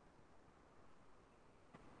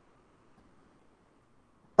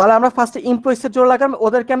 তাহলে আমরা ফার্স্টে এমপ্লয়িজ এর জোড়া লাগালাম,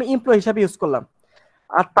 ওদেরকে আমি এমপ্লয়ি হিসাবে ইউজ করলাম,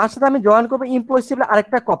 আর তার সাথে আমি জয়েন করবো এমপ্লয়িজ টেবিলে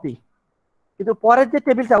আরেকটা কপি। কিন্তু পরের যে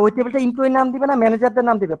টেবিলটা ওই টেবিলটা এমপ্লয়ি নাম দিবে না ম্যানেজারদের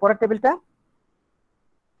নাম দিবে? পরের টেবিলটা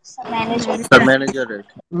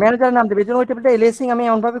ম্যানেজারের নাম দেবে। এই জন্য ওই টেবিলটা এলিয়াসিং আমি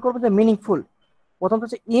এমন ভাবে করবো যে মিনিংফুল। প্রথমটা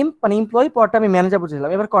হচ্ছে মানে এমপ্লয়ি, পরটা আমি ম্যানেজার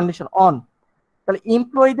বুঝলাম। এবার কন্ডিশন অন, তাহলে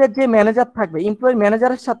এমপ্লয়ীদের যে ম্যানেজার থাকবে এমপ্লয়ি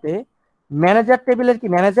ম্যানেজারের সাথে ম্যানেজার টেবিলের কি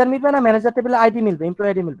ম্যানেজার মিলবে না ম্যানেজার টেবিলের আইডি মিলবে? এমপ্লয়ি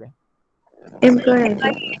আইডি মিলবে।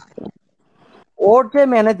 ওর যে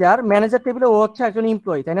ম্যানেজার টেবিলে ও হচ্ছে একজন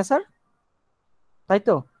এমপ্লয়ি, তাই না স্যার? তাই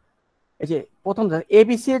তো? এই যে প্রথম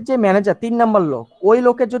এবিসি এর যে ম্যানেজার 3 নম্বর লোক, ওই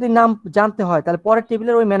লোকের যদি নাম জানতে হয় তাহলে পরের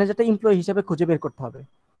টেবিলের ওই ম্যানেজারটা এমপ্লয়ি হিসেবে খুঁজে বের করতে হবে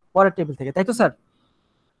পরের টেবিল থেকে, তাই তো স্যার?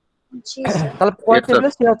 তাহলে পরের টেবিলে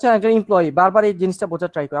সে হচ্ছে একজন এমপ্লয়ি। বারবার এই জিনিসটা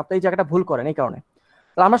বোঝার ট্রাই করেন, আপনি এই জায়গাটা ভুল করেন এই কারণে।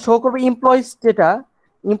 তাহলে আমরা শো করবো এমপ্লয়িজ, যেটা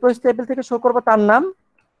এমপ্লয়িজ টেবিল থেকে শো করবো তার নাম,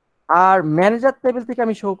 আর ম্যানেজার টেবিল থেকে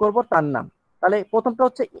আমি শো করবো তার নাম। তাহলে প্রথমটা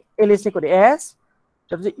হচ্ছে এলএসএ করি এস,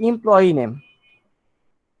 সেটা হচ্ছে এমপ্লয়ি নেম,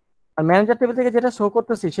 আর ম্যানেজার টেবিল থেকে যেটা শো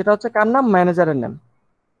করতেছি সেটা হচ্ছে কার নাম? ম্যানেজারের নাম।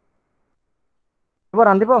 এবার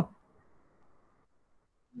রান দিব।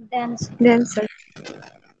 দেন স্যার।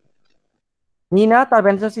 নিনা, তার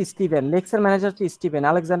ম্যানেজার হচ্ছে স্টিভেন, লেক্সের ম্যানেজার হচ্ছে স্টিভেন,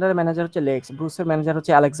 আলেকজান্ডারের ম্যানেজার হচ্ছে লেক্স, ব্রুসের ম্যানেজার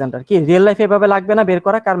হচ্ছে আলেকজান্ডার। কি রিয়েল লাইফে এভাবে লাগবে না বের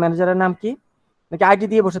করা কার ম্যানেজারের নাম কি, নাকি আইডি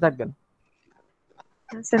দিয়ে বসে থাকবেন?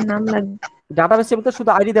 স্যার নাম লাগবে। ডাটাবেস টেবিলে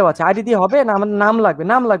শুধু আইডি দেওয়া আছে, আইডি দিয়ে হবে না, আমার নাম লাগবে,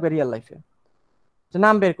 নাম লাগবে রিয়েল লাইফে, যে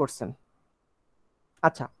নাম বের করছেন।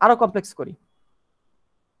 আচ্ছা, আরো কমপ্লেক্স করি।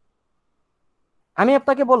 আমি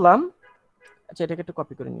আপনাকে বললাম, আচ্ছা এটাকে একটু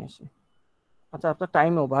কপি করে নিয়ে আসি। আচ্ছা আপনার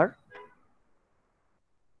টাইম ওভার,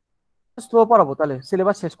 স্লো পড়াবো, তাহলে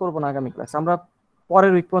সিলেবাস শেষ করবো না আগামী ক্লাস, আমরা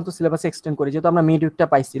পরের উইক পর্যন্ত সিলেবাস এক্সটেন্ড করি, যেহেতু আমরা মিড উইকটা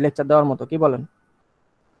পাইছি লেকচার দেওয়ার মতো। কি বলেন?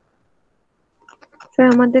 স্যার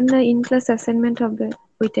আমাদের না ইন ক্লাস অ্যাসাইনমেন্ট হবে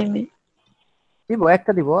ওই টাইমে। দিব,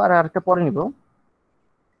 একটা দিব আর আরেকটা পরে নিব,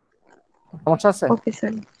 সমস্যা আছে? Okay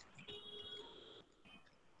sir.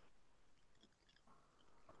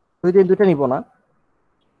 2 দিন 2টা নিব না,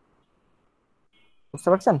 বুঝতে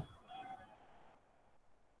পারছেন?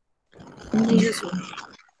 জি।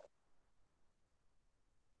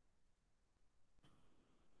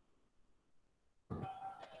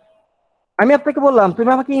 আমি আপনাকে বললাম তুমি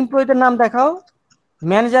আমাকে এমপ্লয়ীদের নাম দেখাও,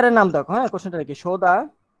 ম্যানেজারের নাম দেখো। হ্যাঁ, কোশ্চেনটা কি, show the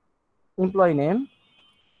employee name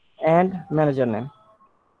and manager name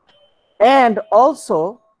and also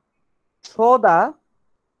show the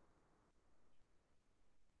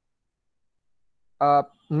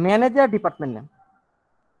manager department name,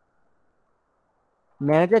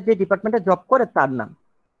 manager যে ডিপার্টমেন্টে জব করে তার নাম।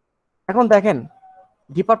 এখন দেখেন,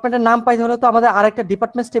 ডিপার্টমেন্টের নাম পাইতে হলে তো আমাদের আরেকটা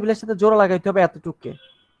ডিপার্টমেন্ট টেবিলের সাথে জোড়া লাগাইতে হবে এতটুকুকে,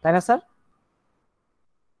 তাই না স্যার?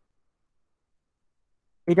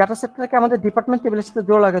 এই ডাটা সেটটাকে আমাদের ডিপার্টমেন্ট টেবিলের সাথে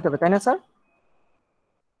জোড়া লাগাইতে হবে, তাই না স্যার?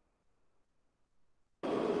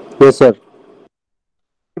 Yes, sir.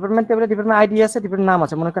 ডিপার্টমেন্ট টেবিলে ডিপার্টমেন্ট আইডি আছে, ডিপার্টমেন্ট নাম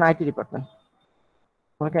আছে, মনে করেন আইটি ডিপার্টমেন্ট,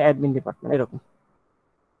 মনে করেন অ্যাডমিন ডিপার্টমেন্ট, এরকম।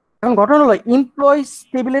 এখন ঘটনা হলো এমপ্লয়িজ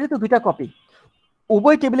টেবিলেরই তো 2টা কপি,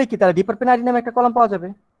 উভয় টেবিলে কি তারা ডিপার্টমেন্ট আইডি নামে একটা কলাম পাওয়া যাবে?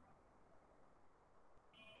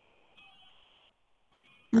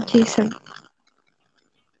 জি স্যার।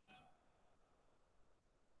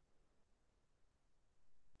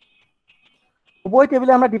 উভয়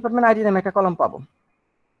টেবিলে আমরা ডিপার্টমেন্ট আইডি নামে একটা কলাম পাবো।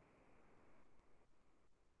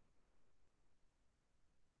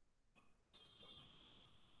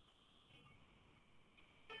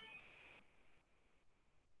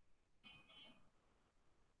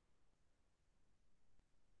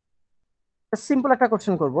 সিম্পল একটা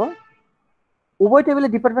কোশ্চেন করব, উভয় টেবিলে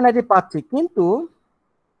ডিপার্টমেন্ট আইডি পাচ্ছি, কিন্তু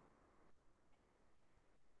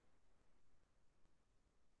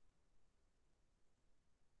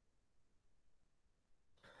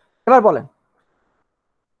এবার বলেন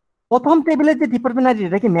প্রথম টেবিলে যে ডিপার্টমেন্ট আইডি,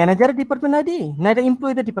 এটা কি ম্যানেজারের ডিপার্টমেন্ট আইডি না এটা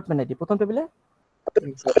এমপ্লয়ীদের ডিপার্টমেন্ট আইডি? প্রথম টেবিলে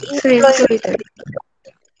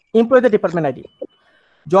এমপ্লয়ীদের ডিপার্টমেন্ট আইডি।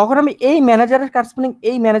 যখন আমি এই ম্যানেজারের কারেসপন্ডিং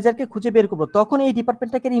এই ম্যানেজারকে খুঁজে বের করবো, তখন এই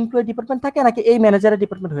ডিপার্টমেন্টটাকে এমপ্লয়ি ডিপার্টমেন্ট থাকে নাকি এই ম্যানেজারের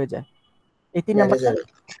ডিপার্টমেন্ট হয়ে যায়? এই 3 নাম্বারটা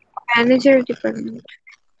ম্যানেজার ডিপার্টমেন্ট।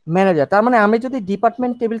 ম্যানেজার। তার মানে আমি যদি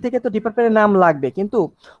ডিপার্টমেন্ট টেবিল থেকে, তো ডিপার্টমেন্টের নাম লাগবে, কিন্তু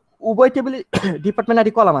উভয় টেবিলে ডিপার্টমেন্ট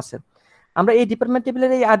আইডি কলাম আছে, আমরা এই ডিপার্টমেন্ট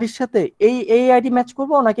টেবিলের এই আইডির সাথে এই আইডি ম্যাচ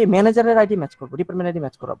করবো নাকি ম্যানেজারের আইডি ম্যাচ করবো, ডিপার্টমেন্ট আইডি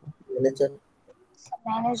ম্যাচ করাবো?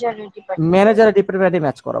 ম্যানেজারের ডিপার্টমেন্ট আইডি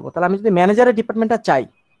ম্যাচ করাবো। তাহলে আমি যদি ম্যানেজারের ডিপার্টমেন্টটা চাই,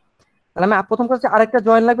 তাহলে আমি প্রথম কাছে আরেকটা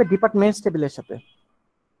জয়েন লাগবে ডিপার্টমেন্টস টেবিলের সাথে,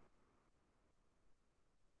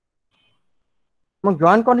 এবং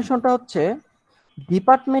জয়েন কন্ডিশনটা হচ্ছে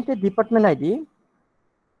ডিপার্টমেন্টের ডিপার্টমেন্ট আইডি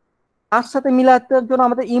তার সাথে মিলাতে জন্য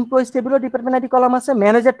আমাদের এমপ্লয়িজ টেবিলও ডিপার্টমেন্ট আইডি কলাম আছে,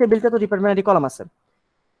 ম্যানেজার টেবিলটা তো ডিপার্টমেন্ট আইডি কলাম আছে।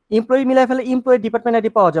 এমপ্লয়ি মিলাই ফেলে এমপ্লয়ি ডিপার্টমেন্ট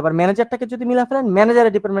আইডি পাওয়া যাবে, আর ম্যানেজারটাকে যদি মিলাই ফেলেন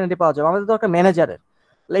ম্যানেজারের ডিপার্টমেন্ট আইডি পাওয়া যাবে। আমাদের দরকার ম্যানেজারের,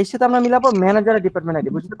 তাহলে এর সাথে আমরা মিলাবো ম্যানেজারের ডিপার্টমেন্ট আইডি।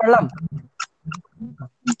 বুঝতে পারলাম?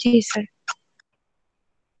 জি স্যার।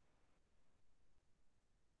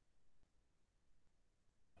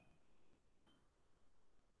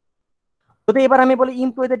 যদি এবার আমি বলি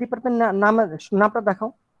এমপ্লয়ীদের ডিপার্টমেন্ট নামটা দেখাও,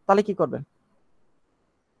 তাহলে কি করবেন?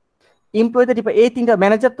 এমপ্লয়ীদের এই 3টা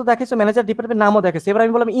ম্যানেজার তো দেখেছো, ম্যানেজার ডিপার্টমেন্ট নামও দেখেছো, এবার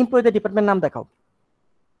আমি বললাম এমপ্লয়ীদের ডিপার্টমেন্ট নাম দেখাও,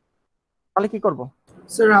 তাহলে কি করব?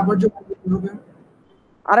 স্যার আবার জয়েন করতে হবে,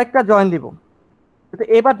 আরেকটা জয়েন দিব। কিন্তু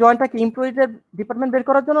এবার জয়েনটা কি এমপ্লয়ীদের ডিপার্টমেন্ট বের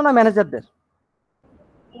করার জন্য না ম্যানেজারদের?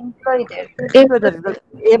 এমপ্লয়ীদের।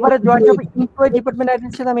 এবারে জয়েন্ট হবে এমপ্লয়ি ডিপার্টমেন্ট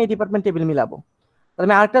আইডির সাথে আমি এই ডিপার্টমেন্ট টেবিল মিলাবো, তাহলে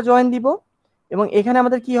আমি আরেকটা জয়েন দিব, এবং এখানে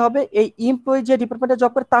আমাদের কি হবে, এই এমপ্লয়ি যে ডিপার্টমেন্টে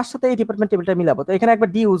জব করে তার সাথে এই ডিপার্টমেন্ট টেবিলটা মিলাবো। তো এখানে একবার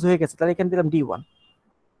ডি ইউজ হয়ে গেছে, তাহলে এখানে দিলাম D1।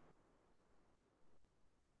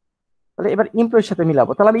 তাহলে এবার এমপ্লয়ির সাথে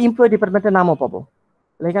মিলাবো, তাহলে আমি এমপ্লয়ি ডিপার্টমেন্টের নামও পাবো।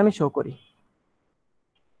 তাহলে এখানে আমি শো করি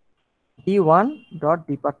D1 ডট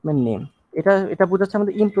ডিপার্টমেন্ট নেম, এটা এটা বোঝাচ্ছে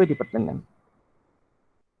আমাদের এমপ্লয়ি ডিপার্টমেন্ট নেম।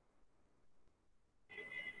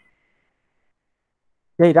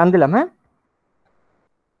 এই রান দিলাম। হ্যাঁ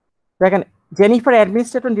দেখেন জেনিফার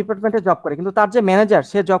অ্যাডমিনিস্ট্রেটর ডিপার্টমেন্টে জব করে, কিন্তু তার যে ম্যানেজার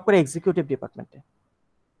সে জব করে এক্সিকিউটিভ ডিপার্টমেন্টে।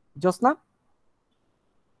 জোসনা,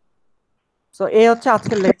 সো এই হচ্ছে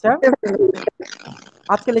আজকের লেকচার।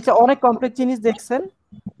 আজকের লেকচার অনেক কমপ্লেক্স জিনিস দেখছেন।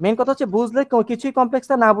 মেন কথা হচ্ছে বুঝলে কিছুই কমপ্লেক্স,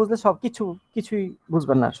 না বুঝলে কিছুই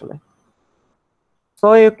বুঝবেন না আসলে। সো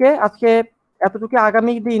ওকে, আজকে এতটুকু।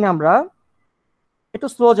 আগামী দিন আমরা একটু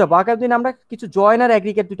স্লো যাবো। আগামী দিন আমরা কিছু জয়েন আর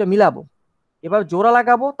অ্যাগ্রিগেট দুটো মিলাবো, এবার জোড়া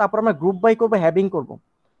লাগাবো, তারপর আমরা গ্রুপ বাই করবো, হ্যাভিং করবো,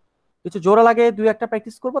 কিছু জোড়া লাগে দুই একটা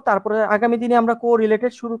প্র্যাকটিস করবো। তারপরে আগামী দিনে আমরা কো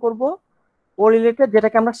রিলেটেড শুরু করব, কো রিলেটেড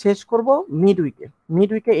যেটাকে আমরা শেষ করব মিড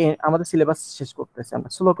উইকে আমাদের সিলেবাস শেষ করতেছি, আমরা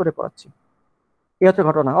স্লো করে পড়াচ্ছি। এই হচ্ছে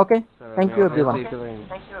ঘটনা। ওকে, থ্যাংক ইউ এভরিওয়ান।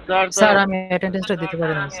 স্যার আমি অ্যাটেন্ডেন্সটা দিতে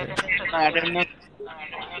পারি না স্যার।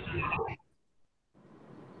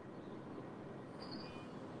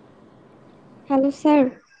 Hello sir.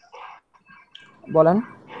 বলেন।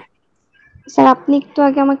 স্যার আপনি একটু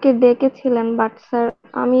আগে আমাকে ডেকেছিলেন, বাট স্যার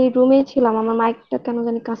আমি রুমেই ছিলাম, আমার মাইকটা কেন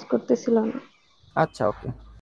জানি কাজ করতেছিল না। আচ্ছা, ওকে।